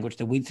English language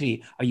that we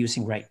three are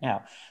using right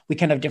now, we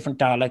can have different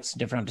dialects and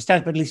different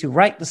understandings, but at least we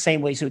write the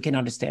same way so we can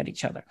understand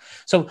each other.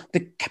 So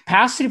the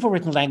capacity for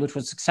written language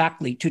was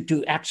exactly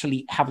to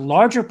actually have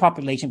larger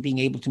population being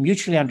able to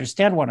mutually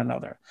understand one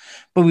another.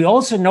 But we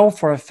also know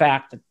for a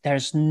fact that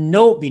there's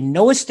been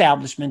no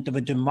establishment of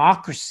a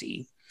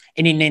democracy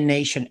in a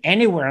nation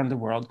anywhere in the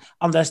world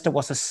unless there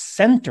was a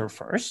center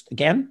first.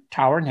 Again,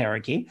 tower and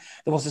hierarchy.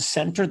 There was a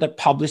center that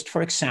published,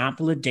 for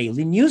example, a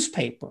daily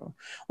newspaper,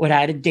 or it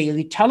had a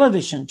daily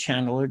television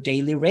channel or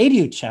daily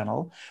radio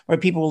channel where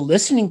people were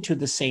listening to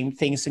the same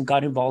things and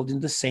got involved in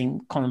the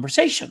same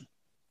conversation.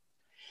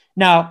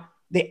 Now,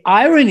 the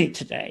irony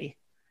today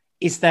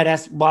is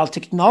that while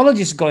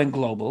technology is going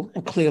global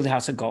and clearly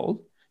has a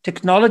goal,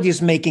 technology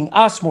is making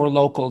us more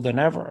local than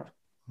ever.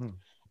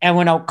 And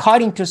we're now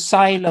cut into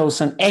silos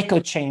and echo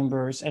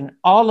chambers and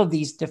all of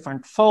these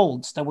different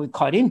folds that we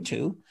cut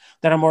into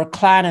that are more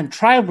clan and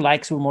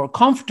tribe-like, so we're more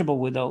comfortable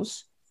with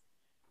those.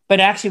 But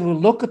actually, we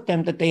look at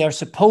them that they are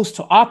supposed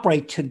to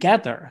operate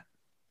together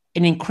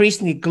in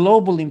increasingly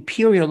global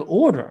imperial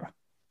order.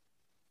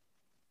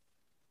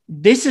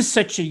 This is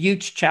such a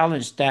huge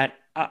challenge that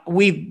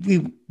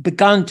we've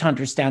begun to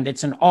understand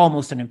it's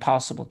almost an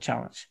impossible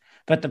challenge,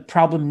 but the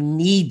problem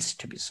needs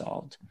to be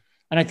solved.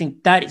 And I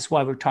think that is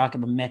why we're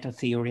talking about meta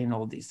theory and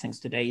all these things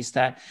today, is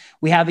that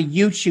we have a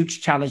huge,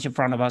 huge challenge in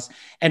front of us.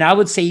 And I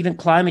would say even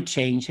climate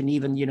change and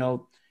even,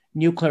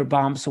 nuclear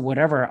bombs or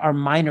whatever are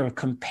minor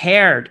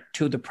compared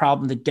to the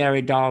problem that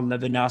Derrida,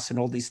 Levinas, and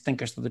all these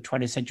thinkers of the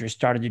 20th century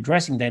started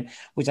addressing then,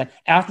 which that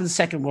after the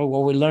Second World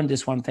War, we learned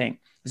this one thing.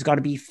 It's got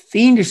to be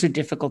fiendishly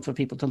difficult for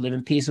people to live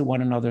in peace with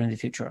one another in the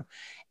future.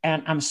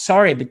 And I'm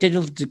sorry, but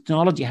digital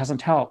technology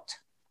hasn't helped.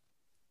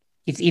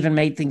 It's even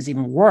made things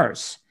even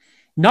worse.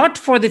 Not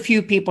for the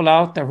few people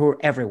out there who are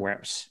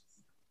everywheres.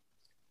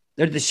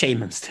 They're the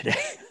shamans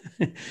today.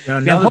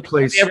 Another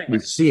place we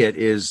see it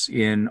is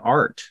in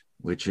art,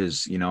 which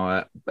is,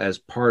 as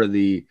part of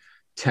the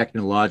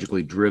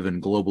technologically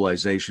driven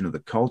globalization of the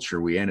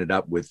culture, we ended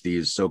up with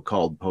these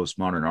so-called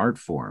postmodern art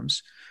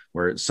forms,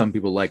 where some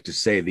people like to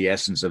say the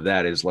essence of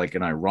that is like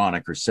an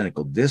ironic or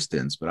cynical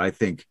distance. But I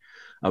think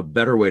a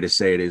better way to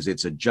say it is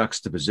it's a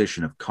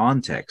juxtaposition of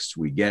context.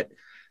 We get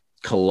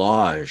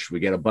collage, we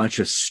get a bunch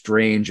of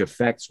strange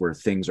effects where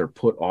things are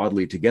put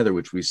oddly together,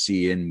 which we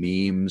see in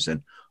memes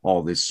and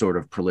all this sort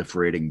of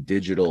proliferating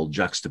digital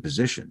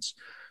juxtapositions.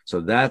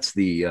 So that's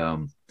the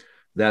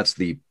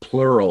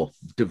plural,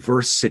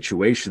 diverse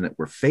situation that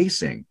we're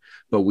facing.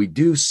 But we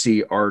do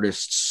see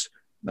artists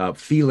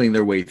feeling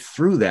their way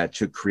through that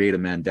to create a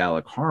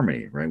mandalic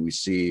harmony, right? We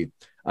see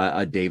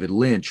a David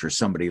Lynch or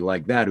somebody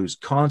like that who's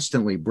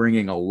constantly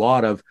bringing a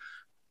lot of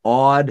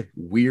odd,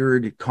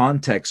 weird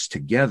contexts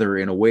together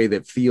in a way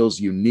that feels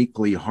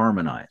uniquely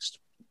harmonized.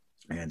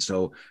 And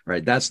so,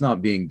 right, that's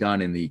not being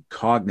done in the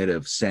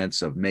cognitive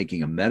sense of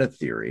making a meta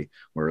theory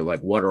where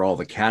like, what are all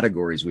the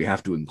categories we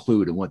have to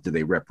include and what do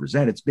they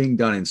represent? It's being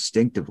done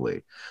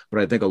instinctively. But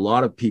I think a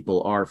lot of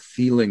people are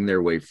feeling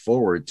their way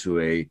forward to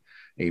a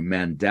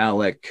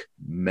mandalic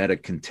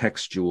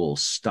meta-contextual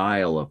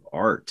style of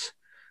art.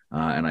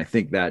 And I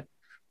think that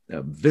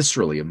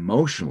viscerally,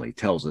 emotionally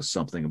tells us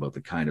something about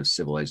the kind of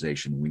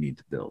civilization we need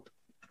to build.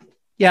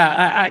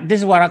 Yeah, this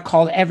is what I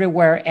call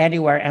everywhere,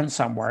 anywhere, and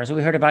somewhere. So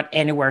we heard about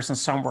anywheres and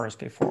somewheres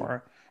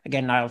before.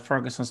 Again, Niall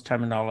Ferguson's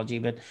terminology,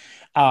 but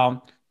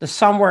the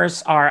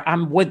somewheres are,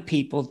 I'm with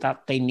people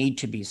that they need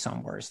to be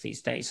somewheres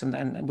these days.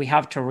 And we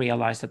have to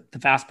realize that the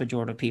vast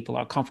majority of people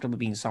are comfortable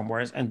being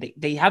somewheres and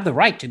they have the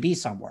right to be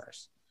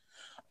somewheres.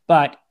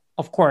 But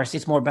of course,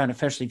 it's more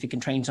beneficial if you can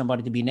train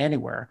somebody to be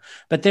anywhere.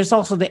 But there's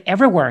also the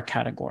everywhere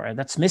category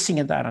that's missing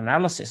in that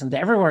analysis. And the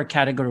everywhere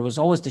category was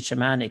always the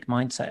shamanic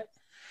mindset.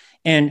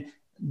 And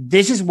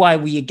this is why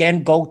we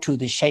again go to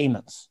the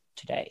shamans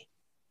today.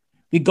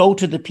 We go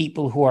to the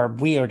people who are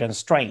weird and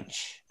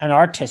strange and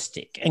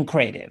artistic and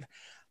creative,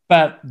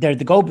 but they're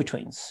the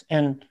go-betweens.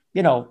 And,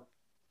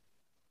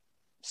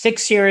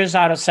 6 years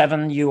out of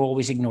 7, you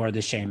always ignore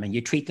the shaman.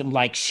 You treat them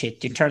like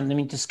shit. You turn them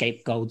into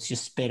scapegoats. You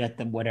spit at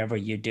them, whatever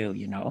you do,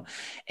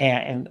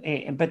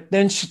 But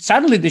then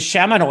suddenly the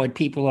shamanoid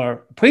people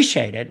are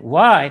appreciated.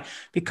 Why?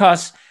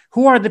 Because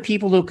who are the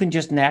people who can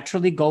just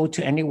naturally go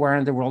to anywhere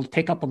in the world,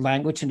 pick up a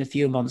language in a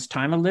few months'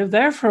 time and live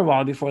there for a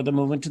while before they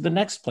move into the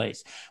next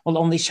place? Well,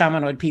 only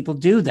shamanoid people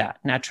do that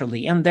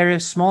naturally. And they're a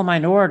small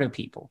minority of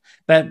people,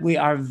 but we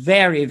are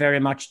very,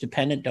 very much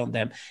dependent on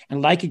them.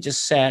 And like you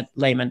just said,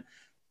 Layman,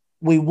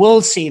 we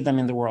will see them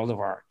in the world of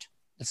art.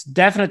 It's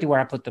definitely where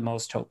I put the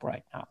most hope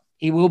right now.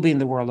 It will be in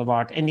the world of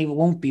art, and it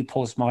won't be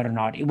postmodern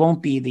art. It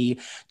won't be the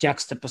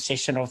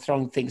juxtaposition of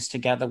throwing things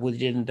together we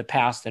did in the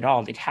past at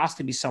all. It has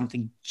to be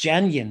something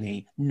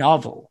genuinely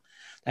novel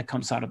that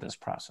comes out of this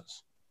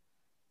process.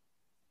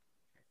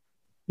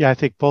 Yeah, I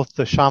think both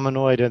the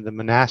shamanoid and the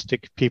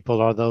monastic people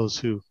are those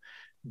who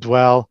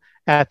dwell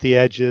at the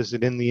edges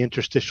and in the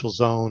interstitial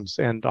zones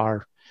and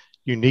are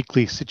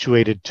uniquely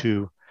situated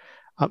to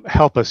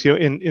help us.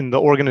 In the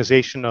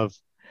organization of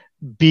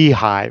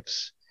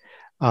beehives,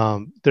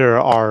 there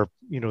are,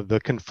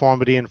 the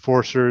conformity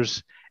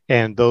enforcers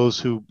and those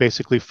who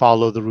basically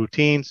follow the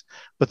routines,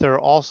 but there are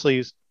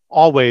also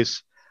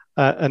always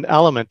an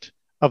element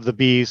of the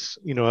bees,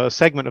 a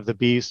segment of the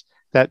bees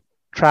that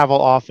travel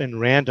off in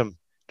random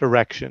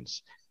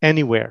directions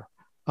anywhere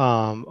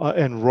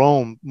and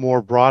roam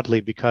more broadly,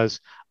 because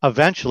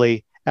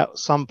eventually at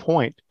some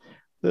point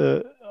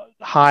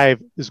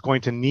hive is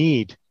going to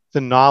need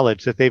the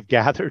knowledge that they've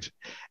gathered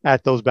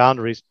at those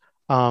boundaries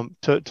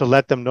to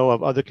let them know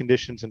of other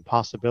conditions and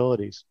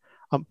possibilities.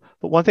 But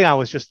one thing I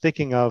was just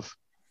thinking of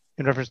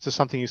in reference to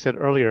something you said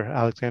earlier,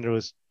 Alexander,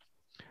 was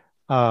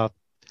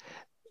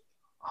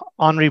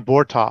Henri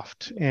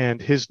Bortoft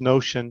and his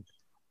notion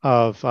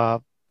of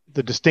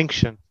the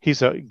distinction.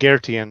 He's a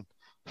Goethean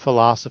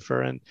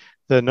philosopher, and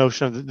the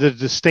notion of the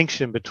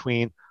distinction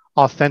between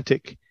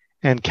authentic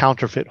and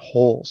counterfeit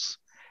wholes.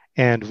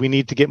 And we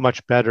need to get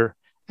much better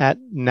at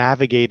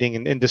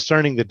navigating and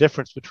discerning the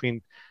difference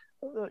between,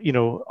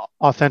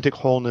 authentic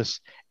wholeness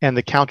and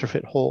the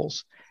counterfeit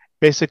wholes.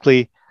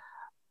 Basically,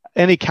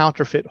 any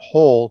counterfeit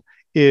whole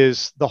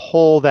is the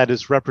whole that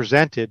is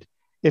represented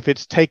if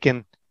it's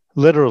taken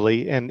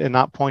literally and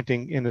not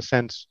pointing, in a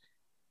sense,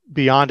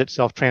 beyond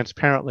itself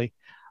transparently.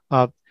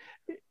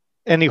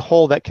 Any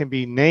whole that can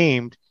be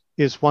named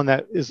is one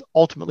that is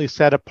ultimately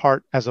set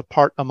apart as a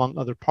part among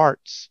other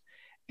parts.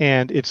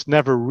 And it's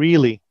never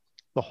really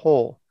the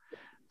whole.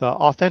 The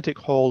authentic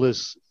whole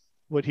is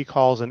what he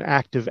calls an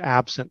active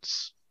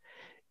absence.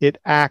 It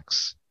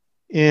acts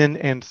in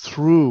and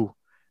through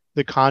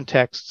the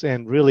contexts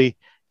and really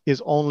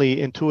is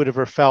only intuitive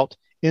or felt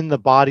in the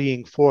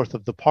bodying forth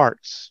of the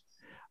parts,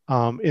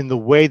 in the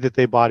way that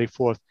they body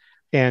forth.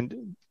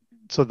 And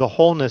so the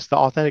wholeness, the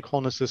authentic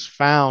wholeness, is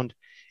found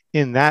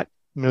in that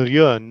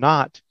milieu,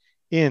 not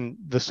in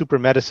the super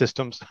meta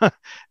systems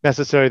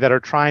necessary that are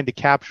trying to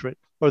capture it,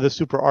 or the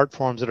super art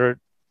forms that are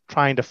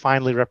trying to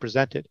finally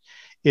represent it.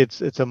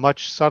 It's a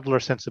much subtler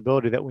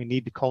sensibility that we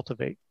need to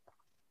cultivate.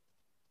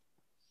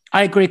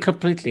 I agree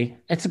completely.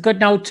 It's a good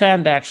note to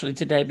end actually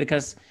today,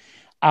 because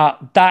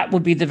that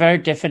would be the very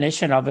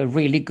definition of a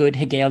really good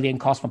Hegelian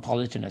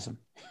cosmopolitanism.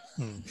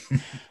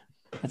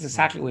 That's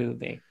exactly what it would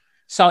be.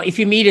 So if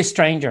you meet a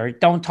stranger,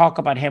 don't talk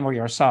about him or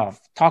yourself.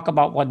 Talk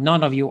about what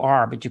none of you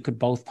are, but you could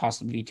both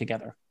possibly be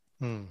together.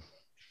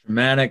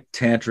 Shamanic,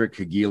 tantric,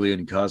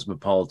 Hegelian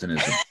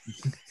cosmopolitanism.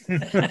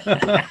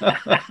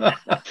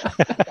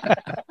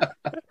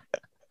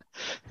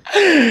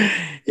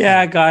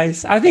 Yeah,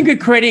 guys. I think we're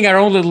creating our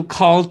own little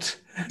cult,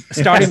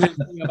 starting with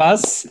three of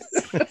us,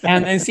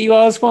 and then see who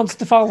else wants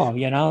to follow.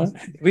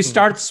 We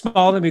start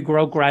small and we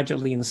grow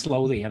gradually and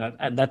slowly,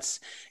 and that's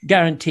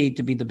guaranteed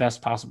to be the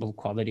best possible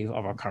quality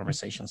of our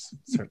conversations.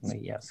 Certainly,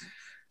 yes.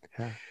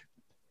 Yeah.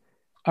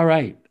 All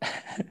right.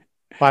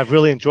 Well, I've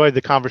really enjoyed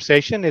the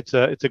conversation. It's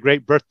a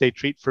great birthday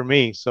treat for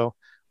me. So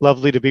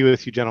lovely to be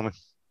with you, gentlemen.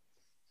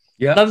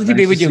 Yeah, lovely to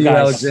be with you guys,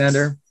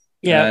 Alexander.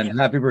 Yeah, and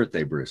happy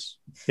birthday, Bruce.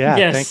 Yeah,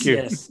 yes, thank you.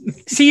 Yes.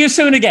 See you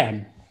soon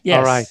again. Yes.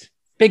 All right.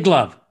 Big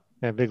love.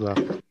 Yeah, big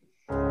love.